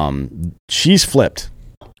 She's flipped.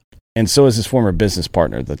 And so is his former business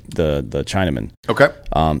partner, the Chinaman. Okay.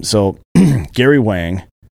 So Gary Wang,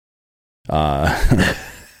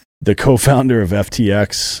 the co-founder of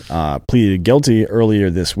FTX, pleaded guilty earlier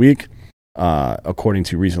this week, according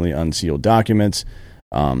to recently unsealed documents.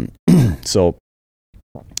 So,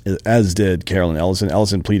 as did Carolyn Ellison.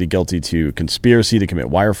 Ellison pleaded guilty to conspiracy to commit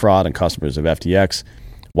wire fraud on customers of FTX,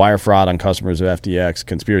 wire fraud on customers of FTX,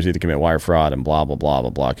 conspiracy to commit wire fraud, and blah, blah, blah, blah,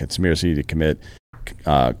 blah, conspiracy to commit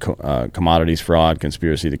commodities fraud,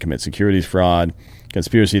 conspiracy to commit securities fraud,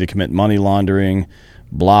 conspiracy to commit money laundering,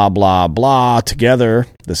 blah, blah, blah. Together,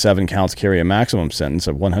 the 7 counts carry a maximum sentence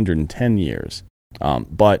of 110 years.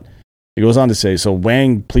 But it goes on to say, so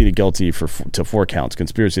Wang pleaded guilty to 4 counts: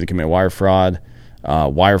 conspiracy to commit wire fraud,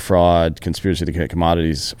 conspiracy to commit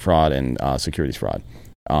commodities fraud, and securities fraud.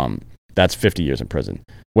 That's 50 years in prison.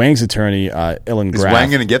 Wang's attorney, Ilan Graf. Is Wang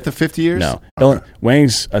going to get the 50 years? No. Okay.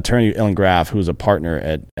 Wang's attorney, Ilan Graf, who's a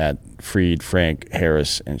partner at Freed, Frank,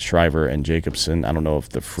 Harris, and Shriver and Jacobson. I don't know if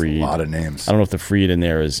the Freed. That's a lot of names. I don't know if the Freed in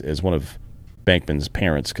there is one of Bankman's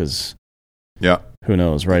parents, because who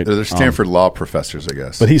knows, right? They're Stanford law professors, I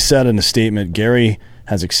guess. But he said in a statement, Gary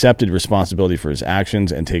has accepted responsibility for his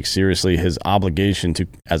actions and takes seriously his obligation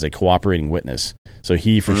as a cooperating witness. So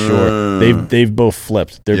he, for sure, they've both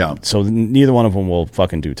flipped. So neither one of them will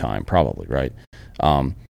fucking do time, probably, right?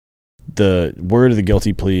 The word of the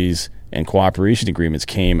guilty pleas and cooperation agreements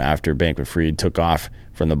came after Bankman-Fried took off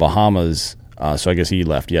from the Bahamas. So I guess he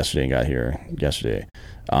left yesterday and got here yesterday,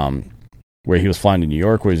 where he was flying to New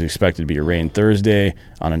York, where he was expected to be arraigned Thursday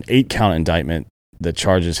on an 8-count indictment that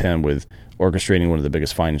charges him with orchestrating one of the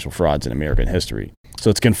biggest financial frauds in American history. So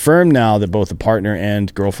it's confirmed now that both the partner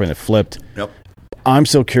and girlfriend have flipped. Yep. I'm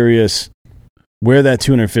so curious where that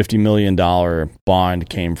 $250 million bond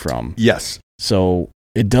came from. Yes. So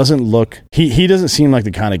it doesn't look... He doesn't seem like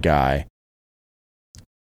the kind of guy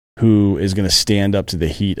who is going to stand up to the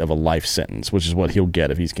heat of a life sentence, which is what he'll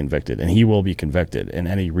get if he's convicted. And he will be convicted in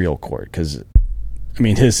any real court, because, I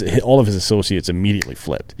mean, all of his associates immediately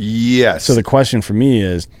flipped. Yes. So the question for me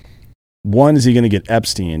is, one, is he going to get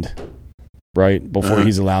Epsteined, right, before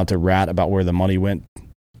he's allowed to rat about where the money went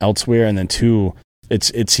elsewhere? And then 2,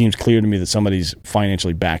 it seems clear to me that somebody's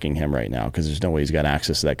financially backing him right now, because there's no way he's got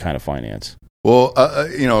access to that kind of finance. Well,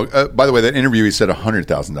 by the way, that interview, he said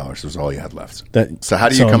 $100,000 was all he had left. So how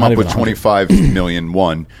do you come up with $25 million?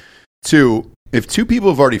 1, 2, if 2 people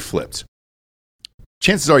have already flipped,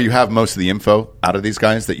 chances are you have most of the info out of these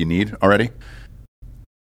guys that you need already.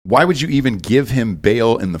 Why would you even give him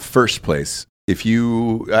bail in the first place if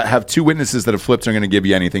you have 2 witnesses that have flipped are going to give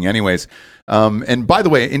you anything anyways? And by the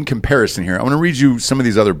way, in comparison here, I want to read you some of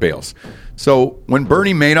these other bails. So when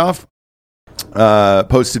Bernie Madoff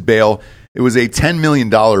posted bail, it was a $10 million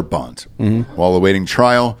bond while awaiting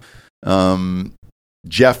trial.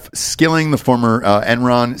 Jeff Skilling, the former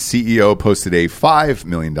Enron CEO, posted a $5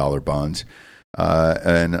 million bond.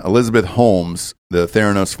 And Elizabeth Holmes, the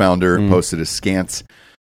Theranos founder, posted a scant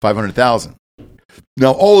 $500,000.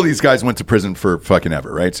 Now, all of these guys went to prison for fucking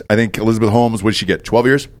ever, right? I think Elizabeth Holmes, what did she get? 12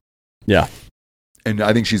 years? Yeah. And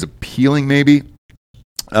I think she's appealing, maybe.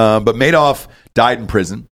 But Madoff died in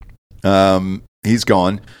prison. He's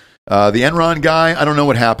gone. The Enron guy, I don't know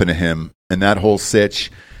what happened to him and that whole sitch.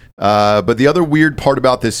 But the other weird part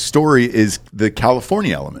about this story is the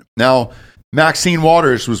California element. Now, Maxine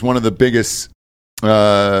Waters was one of the biggest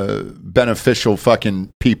beneficial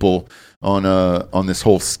fucking people on this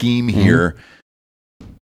whole scheme here.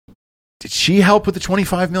 Did she help with the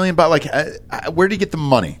 $25 million? But where did he get the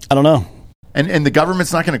money? I don't know. And the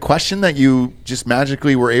government's not going to question that you just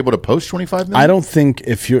magically were able to post $25 million? I don't think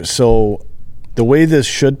so the way this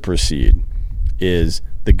should proceed is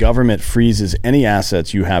the government freezes any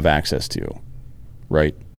assets you have access to,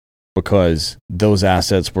 right? because those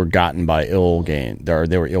assets were gotten by ill gain.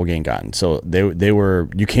 They were ill gain gotten. So they were.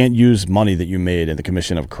 You can't use money that you made in the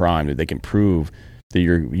commission of crime that they can prove that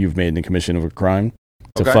you've made in the commission of a crime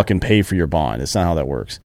to fucking pay for your bond. It's not how that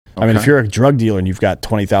works. I mean, if you're a drug dealer and you've got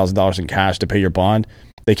 $20,000 in cash to pay your bond,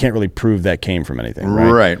 they can't really prove that came from anything,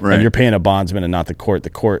 right? Right. And you're paying a bondsman and not the court.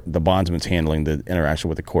 The bondsman's handling the interaction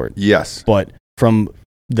with the court. Yes. But from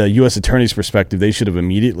the U.S. attorney's perspective, they should have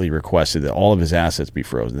immediately requested that all of his assets be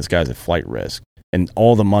frozen. This guy's at flight risk, and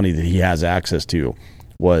all the money that he has access to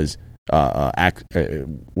was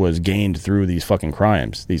gained through these fucking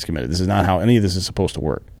crimes he's committed. This is not how any of this is supposed to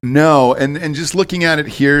work. No, and just looking at it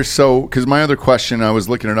here, so because my other question, I was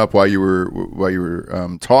looking it up while you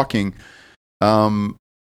were talking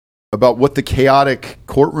about what the chaotic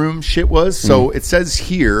courtroom shit was. So it says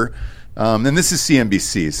here. And this is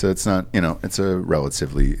CNBC, so it's not, it's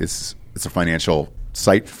a financial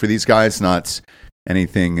site for these guys, not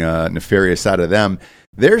anything nefarious out of them.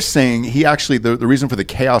 They're saying he actually, the reason for the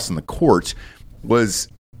chaos in the court was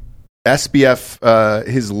SBF,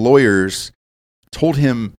 his lawyers told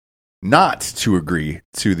him not to agree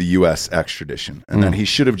to the U.S. extradition, and that he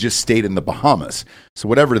should have just stayed in the Bahamas. So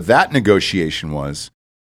whatever that negotiation was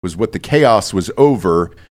what the chaos was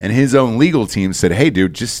over, and his own legal team said, hey,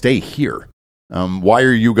 dude, just stay here. Why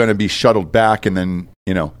are you going to be shuttled back and then,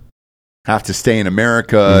 have to stay in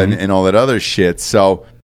America and all that other shit? So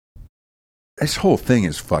this whole thing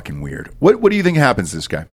is fucking weird. What do you think happens to this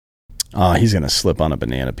guy? He's going to slip on a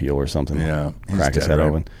banana peel or something. Yeah. Crack his head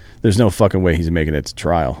open. There's no fucking way he's making it to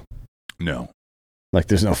trial. No. Like,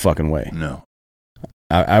 there's no fucking way. No.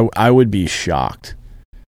 I would be shocked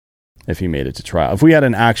if he made it to trial. If we had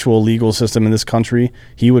an actual legal system in this country,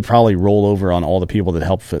 he would probably roll over on all the people that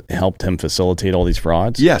helped him facilitate all these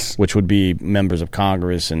frauds. Yes, which would be members of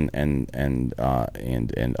Congress and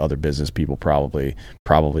other business people, probably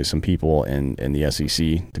some people in the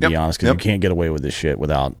SEC. To be honest, because you can't get away with this shit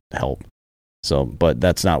without help. So, but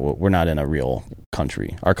that's not what we're not in a real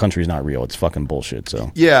country. Our country's not real. It's fucking bullshit.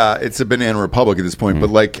 So yeah, it's a banana republic at this point. But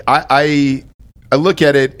like I look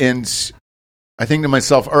at it and I think to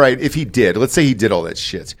myself, all right, if he did, let's say he did all that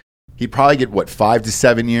shit, he'd probably get, 5 to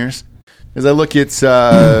 7 years? As I look at...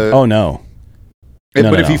 oh, no.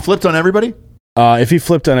 If he flipped on everybody? If he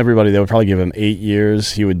flipped on everybody, they would probably give him 8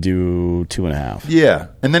 years. He would do 2.5. Yeah.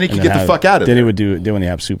 And then he could get the fuck out of there. Then he would when they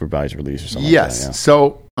have supervised release or something yes. like that. Yeah.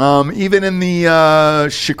 So even in the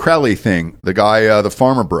Shkreli thing, the guy, the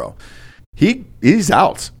farmer bro, he's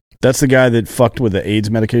out. That's the guy that fucked with the AIDS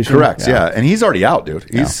medication? Correct, yeah. And he's already out, dude.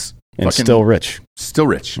 He's... And still rich.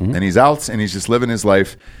 And he's out, and he's just living his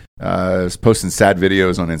life, posting sad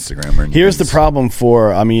videos on Instagram. Here's the problem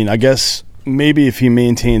I guess maybe if he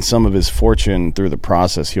maintains some of his fortune through the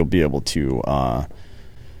process, he'll be able to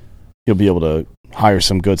hire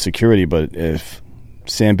some good security. But if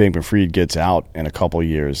Sam Bankman-Fried gets out in a couple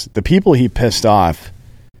years, the people he pissed off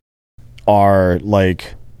are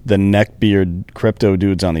like the neckbeard crypto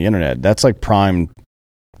dudes on the internet. That's like prime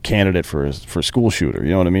candidate for school shooter. You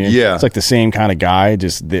know what I mean? Yeah. It's like the same kind of guy,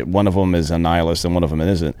 just that one of them is a nihilist and one of them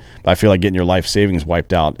isn't. But I feel like getting your life savings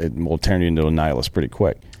wiped out, it will turn you into a nihilist pretty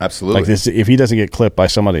quick. Absolutely. Like this, if he doesn't get clipped by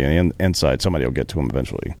somebody on the inside, somebody will get to him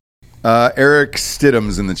eventually. Eric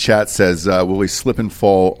Stidhams in the chat says, will he slip and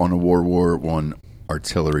fall on a World War I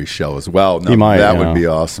artillery shell as well? No, he might, that would be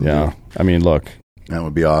awesome. Yeah. Dude. I mean, look. That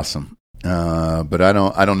would be awesome. But I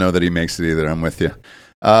don't know that he makes it either. I'm with you.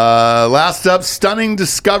 Last up, stunning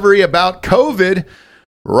discovery about COVID.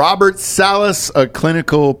 Robert Salas, a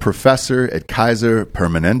clinical professor at Kaiser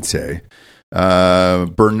Permanente.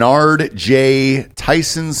 Bernard J.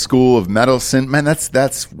 Tyson School of Medicine. Man,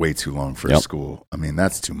 that's way too long for a school. I mean,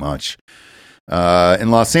 that's too much.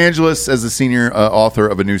 In Los Angeles, as the senior author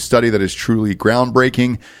of a new study that is truly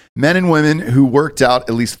groundbreaking, men and women who worked out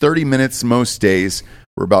at least 30 minutes most days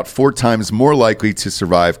were about 4 times more likely to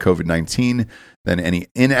survive COVID-19 than any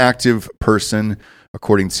inactive person,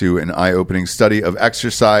 according to an eye-opening study of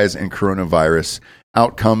exercise and coronavirus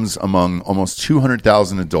outcomes among almost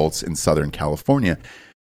 200,000 adults in Southern California.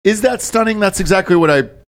 Is that stunning? That's exactly what I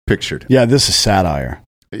pictured. Yeah, this is satire.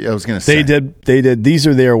 Yeah, I was going to say. They did. These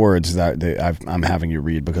are their words that I'm having you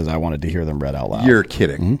read because I wanted to hear them read out loud. You're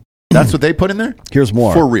kidding. That's what they put in there? Here's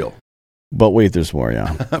more. For real. But wait, there's more,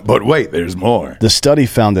 yeah. But wait, there's more. The study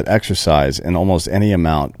found that exercise in almost any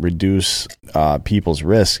amount reduce people's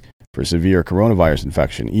risk for severe coronavirus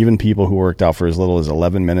infection. Even people who worked out for as little as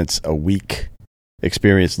 11 minutes a week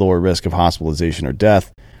experienced lower risk of hospitalization or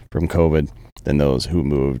death from COVID than those who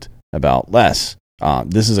moved about less.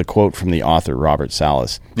 This is a quote from the author, Robert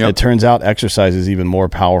Salas. Yep. It turns out exercise is even more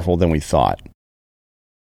powerful than we thought.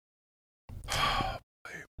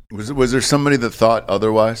 Was there somebody that thought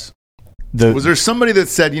otherwise? Was there somebody that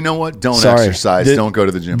said, you know what, don't exercise, don't go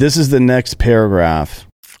to the gym? This is the next paragraph,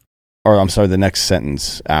 or I'm sorry, the next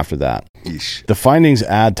sentence after that. Yeesh. The findings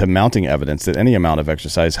add to mounting evidence that any amount of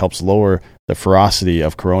exercise helps lower the ferocity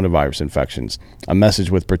of coronavirus infections, a message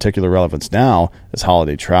with particular relevance now as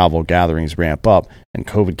holiday travel gatherings ramp up and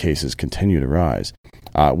COVID cases continue to rise.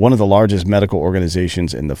 One of the largest medical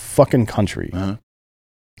organizations in the fucking country,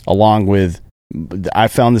 along with, I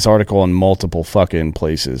found this article in multiple fucking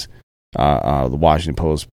places. The Washington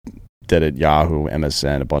Post did it, Yahoo,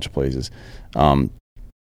 MSN, a bunch of places.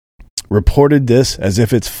 Reported this as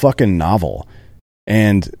if it's fucking novel.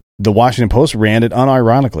 And the Washington Post ran it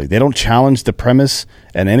unironically. They don't challenge the premise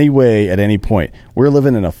in any way at any point. We're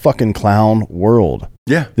living in a fucking clown world.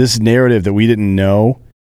 Yeah. This narrative that we didn't know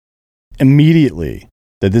immediately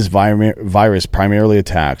that this virus primarily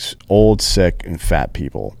attacks old, sick, and fat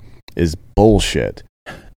people is bullshit.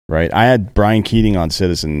 Right? I had Brian Keating on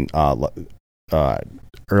Citizen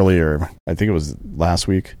earlier. I think it was last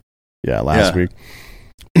week. Yeah, last week.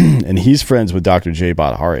 And he's friends with Dr. Jay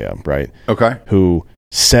Bhattacharya, right? Okay. Who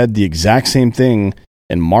said the exact same thing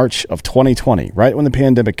in March of 2020, right when the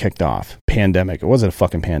pandemic kicked off. It wasn't a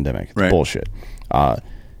fucking pandemic. It's bullshit. Right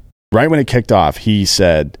when it kicked off, he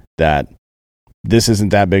said that this isn't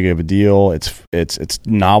that big of a deal. It's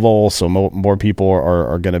novel, so more people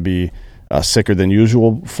are going to be sicker than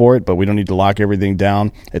usual for it, but we don't need to lock everything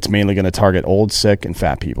down. It's mainly going to target old, sick, and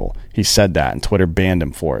fat people. He said that, and Twitter banned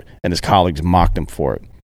him for it, and his colleagues mocked him for it.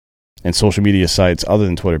 And social media sites other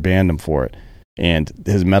than Twitter banned him for it, and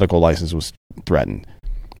his medical license was threatened.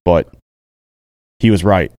 But he was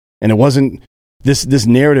right. And it wasn't this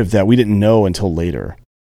narrative that we didn't know until later.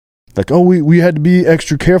 Like, oh, we had to be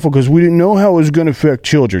extra careful because we didn't know how it was going to affect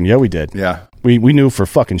children. Yeah, we did. Yeah. We knew for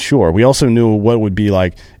fucking sure. We also knew what it would be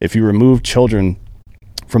like if you remove children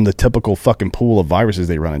from the typical fucking pool of viruses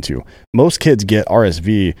they run into. Most kids get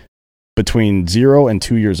RSV between 0 and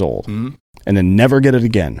 2 years old and then never get it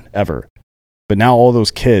again, ever. But now all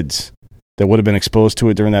those kids that would have been exposed to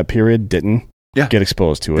it during that period didn't get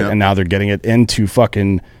exposed to it. And now they're getting it into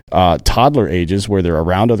fucking toddler ages where they're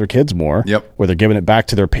around other kids more, where they're giving it back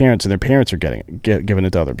to their parents and their parents are giving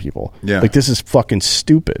it to other people. Like, this is fucking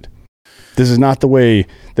stupid. This is not the way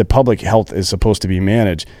that public health is supposed to be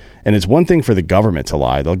managed. And it's one thing for the government to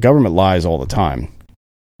lie. The government lies all the time.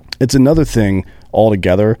 It's another thing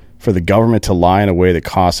altogether for the government to lie in a way that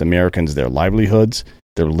costs Americans their livelihoods,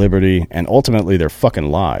 their liberty, and ultimately their fucking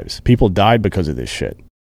lives. People died because of this shit,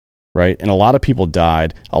 right? And a lot of people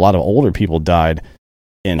died, a lot of older people died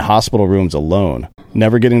in hospital rooms alone,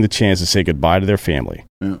 never getting the chance to say goodbye to their family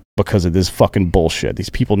because of this fucking bullshit. These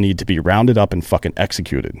people need to be rounded up and fucking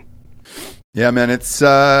executed. Yeah, man, it's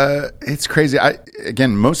crazy.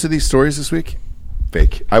 Again, most of these stories this week,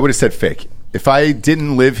 fake. I would have said fake. If I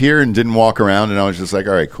didn't live here and didn't walk around and I was just like,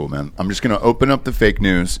 all right, cool, man, I'm just going to open up the fake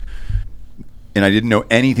news, and I didn't know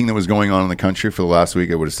anything that was going on in the country for the last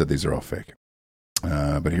week, I would have said these are all fake.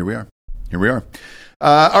 But here we are.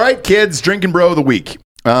 All right, kids, Drinkin' Bro of the Week.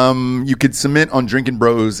 You could submit on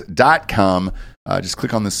drinkinbros.com. Just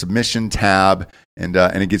click on the submission tab, and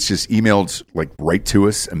it gets just emailed like right to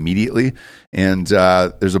us immediately. And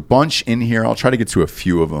there's a bunch in here. I'll try to get to a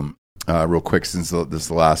few of them real quick since this is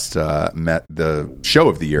the last the show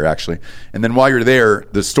of the year, actually. And then while you're there,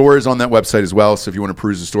 the store is on that website as well. So if you want to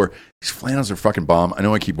peruse the store, these flannels are fucking bomb. I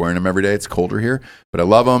know I keep wearing them every day. It's colder here, but I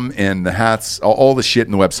love them. And the hats, all the shit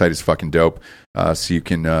in the website is fucking dope. So you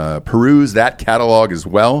can peruse that catalog as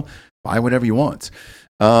well. Buy whatever you want.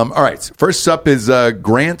 All right. First up is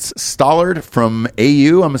Grant Stollard from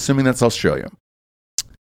AU. I'm assuming that's Australia.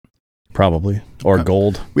 Probably. Or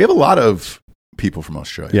Gold. We have a lot of people from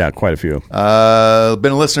Australia. Yeah, quite a few.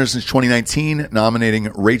 Been a listener since 2019,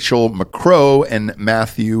 nominating Rachel McCrow and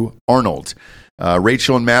Matthew Arnold.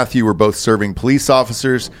 Rachel and Matthew were both serving police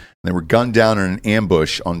officers. They were gunned down in an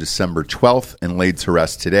ambush on December 12th and laid to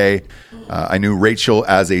rest today. I knew Rachel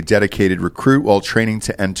as a dedicated recruit while training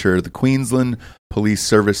to enter the Queensland Police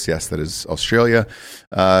Service. Yes, that is Australia.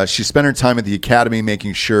 She spent her time at the academy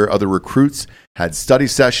making sure other recruits had study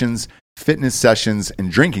sessions, fitness sessions,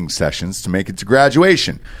 and drinking sessions to make it to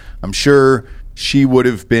graduation. I'm sure she would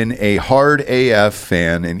have been a hard AF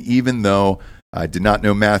fan, and even though I did not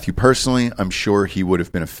know Matthew personally, I'm sure he would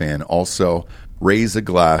have been a fan also. Raise a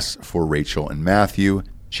glass for Rachel and Matthew.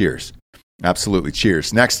 Cheers. Absolutely.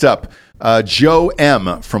 Cheers. Next up, Joe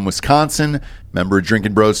M. from Wisconsin, member of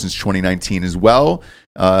Drinkin' Bros since 2019 as well,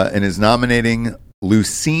 and is nominating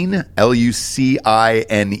Lucine,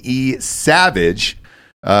 Lucine Savage.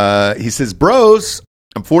 He says, bros,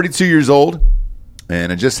 I'm 42 years old,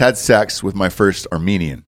 and I just had sex with my first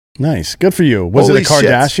Armenian. Nice. Good for you. Was Holy it a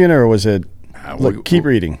Kardashian or was it... keep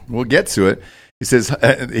reading. We'll get to it. He says,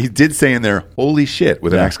 he did say in there, holy shit,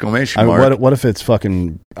 with an exclamation mark. What if it's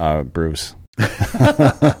fucking Bruce? He's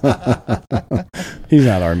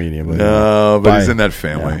not Armenian. No, but he's in that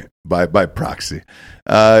family by proxy.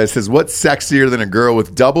 It says, what's sexier than a girl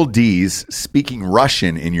with double D's speaking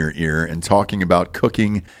Russian in your ear and talking about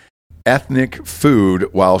cooking ethnic food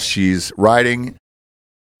while she's riding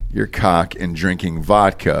your cock and drinking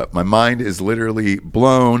vodka? My mind is literally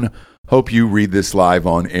blown. Hope you read this live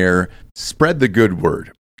on air. Spread the good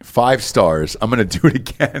word. 5 stars. I'm going to do it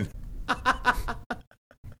again.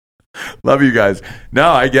 Love you guys. No,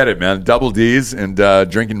 I get it, man. Double D's and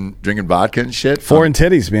drinking vodka and shit. Foreign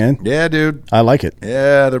titties, man. Yeah, dude. I like it.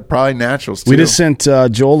 Yeah, they're probably naturals, too. We just sent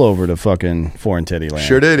Joel over to fucking foreign titty land.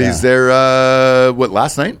 Sure did. Yeah. He's there,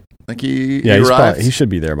 last night? I think he arrived. He should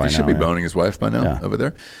be there by now. He should be boning his wife by now over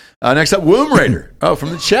there. Next up, Womb Raider. From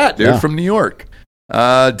the chat, dude, from New York.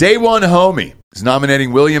 Day One Homie is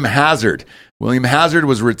nominating William Hazard. William Hazard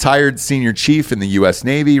was a retired senior chief in the U.S.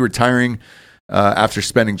 Navy, retiring after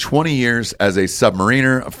spending 20 years as a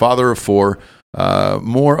submariner, a father of 4,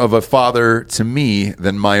 more of a father to me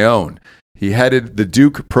than my own. He headed the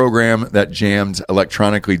Duke program that jammed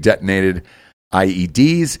electronically detonated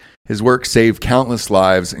IEDs. His work saved countless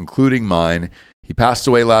lives, including mine. He passed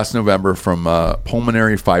away last November from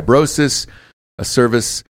pulmonary fibrosis, a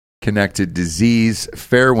service-connected disease.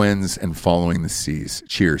 Fair winds and following the seas.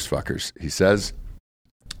 Cheers, fuckers, he says.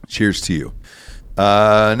 Cheers to you.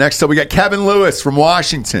 Next up, we got Kevin Lewis from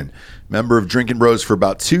Washington, member of Drinking Bros for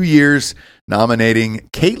about 2 years, nominating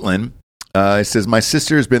Caitlin. He says, my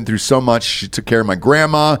sister has been through so much. She took care of my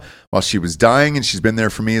grandma while she was dying, and she's been there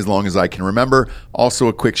for me as long as I can remember. Also,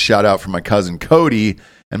 a quick shout out for my cousin Cody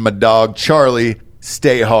and my dog Charlie.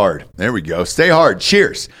 Stay hard. There we go. Stay hard.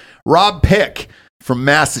 Cheers. Rob Pick from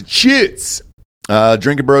Massachusetts,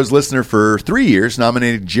 Drinking Bros listener for 3 years,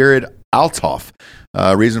 nominated Jared Altoff.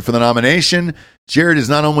 Reason for the nomination: Jared is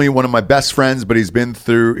not only one of my best friends, but he's been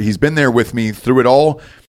there with me through it all,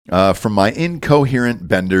 from my incoherent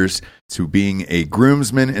benders to being a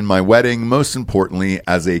groomsman in my wedding. Most importantly,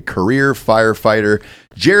 as a career firefighter,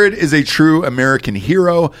 Jared is a true American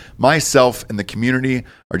hero. Myself and the community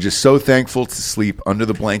are just so thankful to sleep under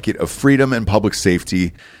the blanket of freedom and public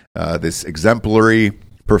safety this exemplary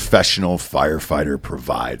professional firefighter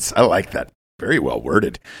provides. I like that. Very well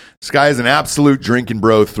worded. This guy is an absolute drinking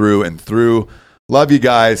bro through and through. Love you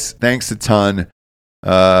guys. Thanks a ton.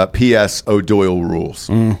 P.S. O'Doyle rules.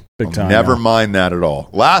 Big time. Never mind that at all.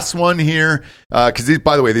 Last one here, because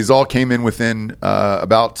by the way, these all came in within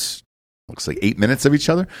about, looks like 8 minutes of each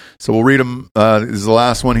other. So we'll read them. This is the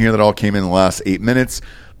last one here that all came in the last 8 minutes.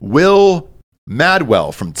 Will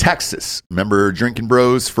Madwell from Texas, member Drinking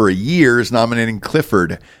Bros for a year, is nominating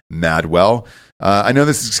Clifford Madwell. I know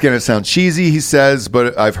this is going to sound cheesy, he says,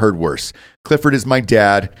 but I've heard worse. Clifford is my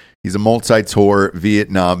dad. He's a multi-tour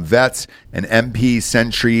Vietnam vet, an MP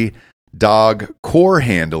Sentry dog corps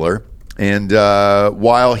handler. And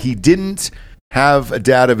while he didn't have a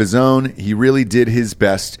dad of his own, he really did his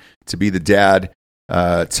best to be the dad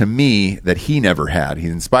to me that he never had. He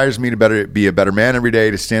inspires me to be a better man every day,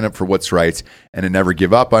 to stand up for what's right, and to never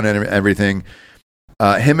give up on everything.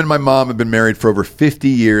 Him and my mom have been married for over 50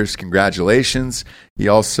 years. Congratulations. He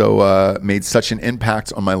also made such an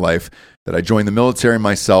impact on my life that I joined the military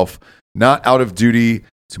myself, not out of duty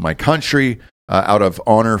to my country, out of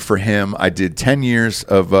honor for him. I did 10 years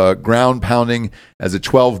of ground pounding as a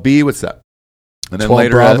 12B. What's that? And then 12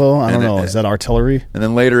 later, Bravo? I don't know. Is that artillery? And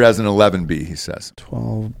then later as an 11B, he says.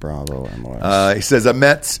 12 Bravo MOS. He says, I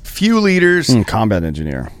met few leaders. Combat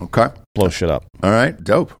engineer. Okay. Blow shit up. All right.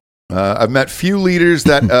 Dope. I've met few leaders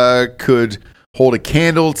that could hold a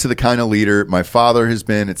candle to the kind of leader my father has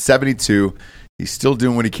been. At 72, he's still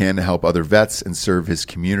doing what he can to help other vets and serve his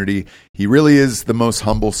community. He really is the most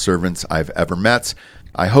humble servant I've ever met.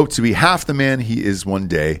 I hope to be half the man he is one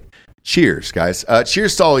day. Cheers, guys.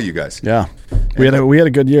 Cheers to all of you guys. Yeah. We had a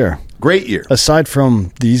good year. Great year. Aside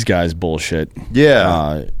from these guys' bullshit.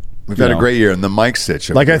 Yeah. We've had a great year. And the mic sitch.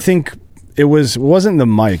 I think it wasn't the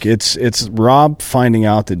mic. It's Rob finding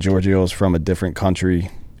out that Giorgio is from a different country.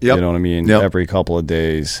 Yep. You know what I mean? Yep. Every couple of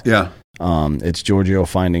days. Yeah. It's Giorgio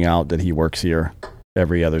finding out that he works here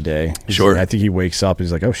every other day. Sure. I think he wakes up.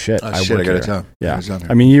 He's like, "Oh shit, I got a job." Yeah.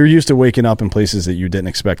 I mean, you're used to waking up in places that you didn't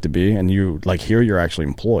expect to be, and you like here you're actually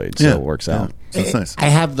employed, so it works out. So it's nice. I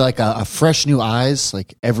have like a fresh new eyes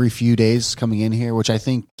like every few days coming in here, which I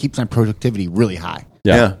think keeps my productivity really high.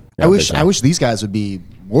 Yeah. I wish these guys would be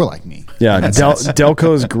more like me. Yeah.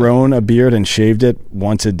 Delco's grown a beard and shaved it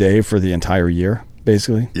once a day for the entire year,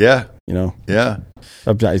 basically. Yeah. You know? Yeah.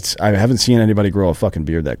 I haven't seen anybody grow a fucking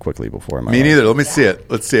beard that quickly before in my Me life. neither. Let me see it.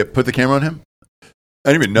 Let's see it. Put the camera on him. I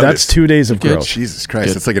didn't even know That's 2 days of growth. Jesus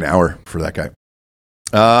Christ. That's like an hour for that guy.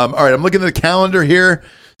 All right. I'm looking at the calendar here.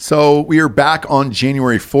 So we are back on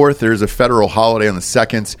January 4th. There's a federal holiday on the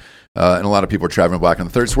 2nd, and a lot of people are traveling back on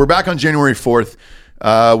the 3rd. So we're back on January 4th.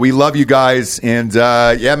 We love you guys. And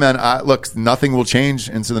yeah, man, look, nothing will change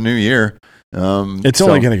into the new year. It's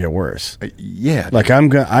only going to get worse. Yeah. Like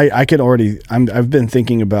I could already, I've been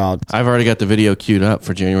thinking about. I've already got the video queued up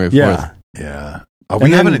for January 4th. Yeah. Are we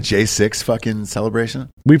having a J6 fucking celebration?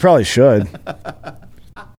 We probably should.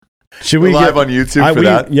 Should we live on YouTube for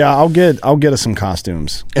that? Yeah, I'll get us some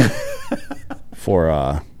costumes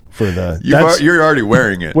for the. You're already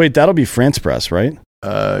wearing it. Wait, that'll be France Press, right?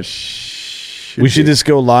 We should just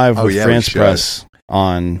go live with France Press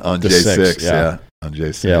on the J6. 6th. Yeah, on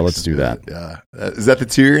J6. Yeah, let's do that. Yeah, is that the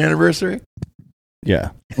 2-year anniversary?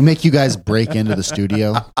 Yeah, we'll make you guys break into the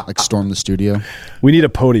studio, like storm the studio. We need a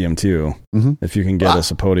podium too. Mm-hmm. If you can get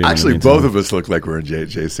us a podium. Actually, both of us look like we're in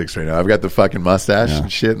J6 right now. I've got the fucking mustache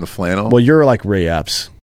and shit and the flannel. Well, you're like Ray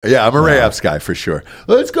Epps. Yeah, I'm a Ray Epps guy for sure.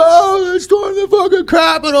 Let's go. Let's storm the fucking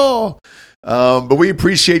Capitol. But we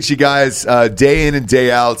appreciate you guys day in and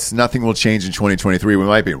day out. Nothing will change in 2023. We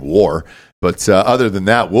might be in war, but other than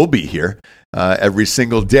that, we'll be here every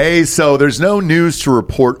single day. So there's no news to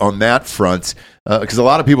report on that front because a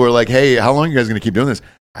lot of people are like, hey, how long are you guys going to keep doing this?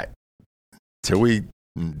 Till we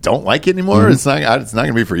don't like it anymore. Mm-hmm. It's not going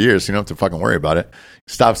to be for years. So you don't have to fucking worry about it.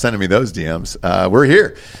 Stop sending me those DMs. We're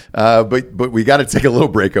here, but we got to take a little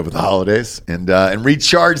break over the holidays and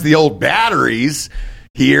recharge the old batteries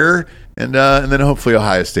here. And then hopefully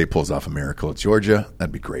Ohio State pulls off a miracle at Georgia.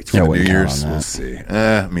 That'd be great for the New Year's. We'll see.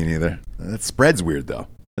 Me neither. That spread's weird though.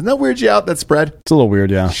 Doesn't that weird you out, that spread? It's a little weird,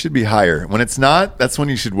 yeah. It should be higher. When it's not, that's when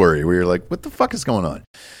you should worry, where you're like, what the fuck is going on?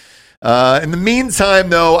 In the meantime,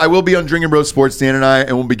 though, I will be on Drinking Bros Sports, Dan and I,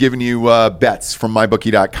 and we'll be giving you bets from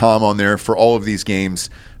mybookie.com on there for all of these games,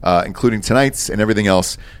 including tonight's and everything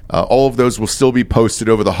else. All of those will still be posted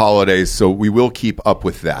over the holidays, so we will keep up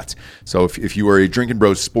with that. So if you are a Drinking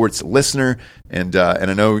Bros Sports listener, and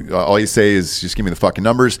I know all you say is just give me the fucking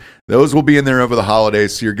numbers, those will be in there over the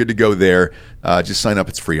holidays, so you're good to go there. Just sign up.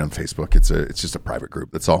 It's free on Facebook. It's just a private group.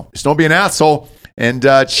 That's all. Just don't be an asshole. And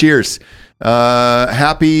cheers.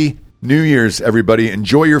 Happy New Year's, everybody.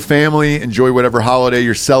 Enjoy your family. Enjoy whatever holiday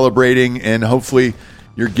you're celebrating. And hopefully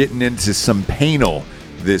you're getting into some panel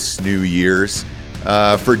this New Year's.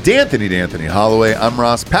 For D'Anthony Holloway, I'm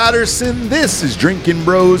Ross Patterson. This is Drinking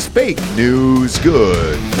Bros Fake News.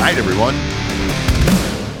 Good night, everyone.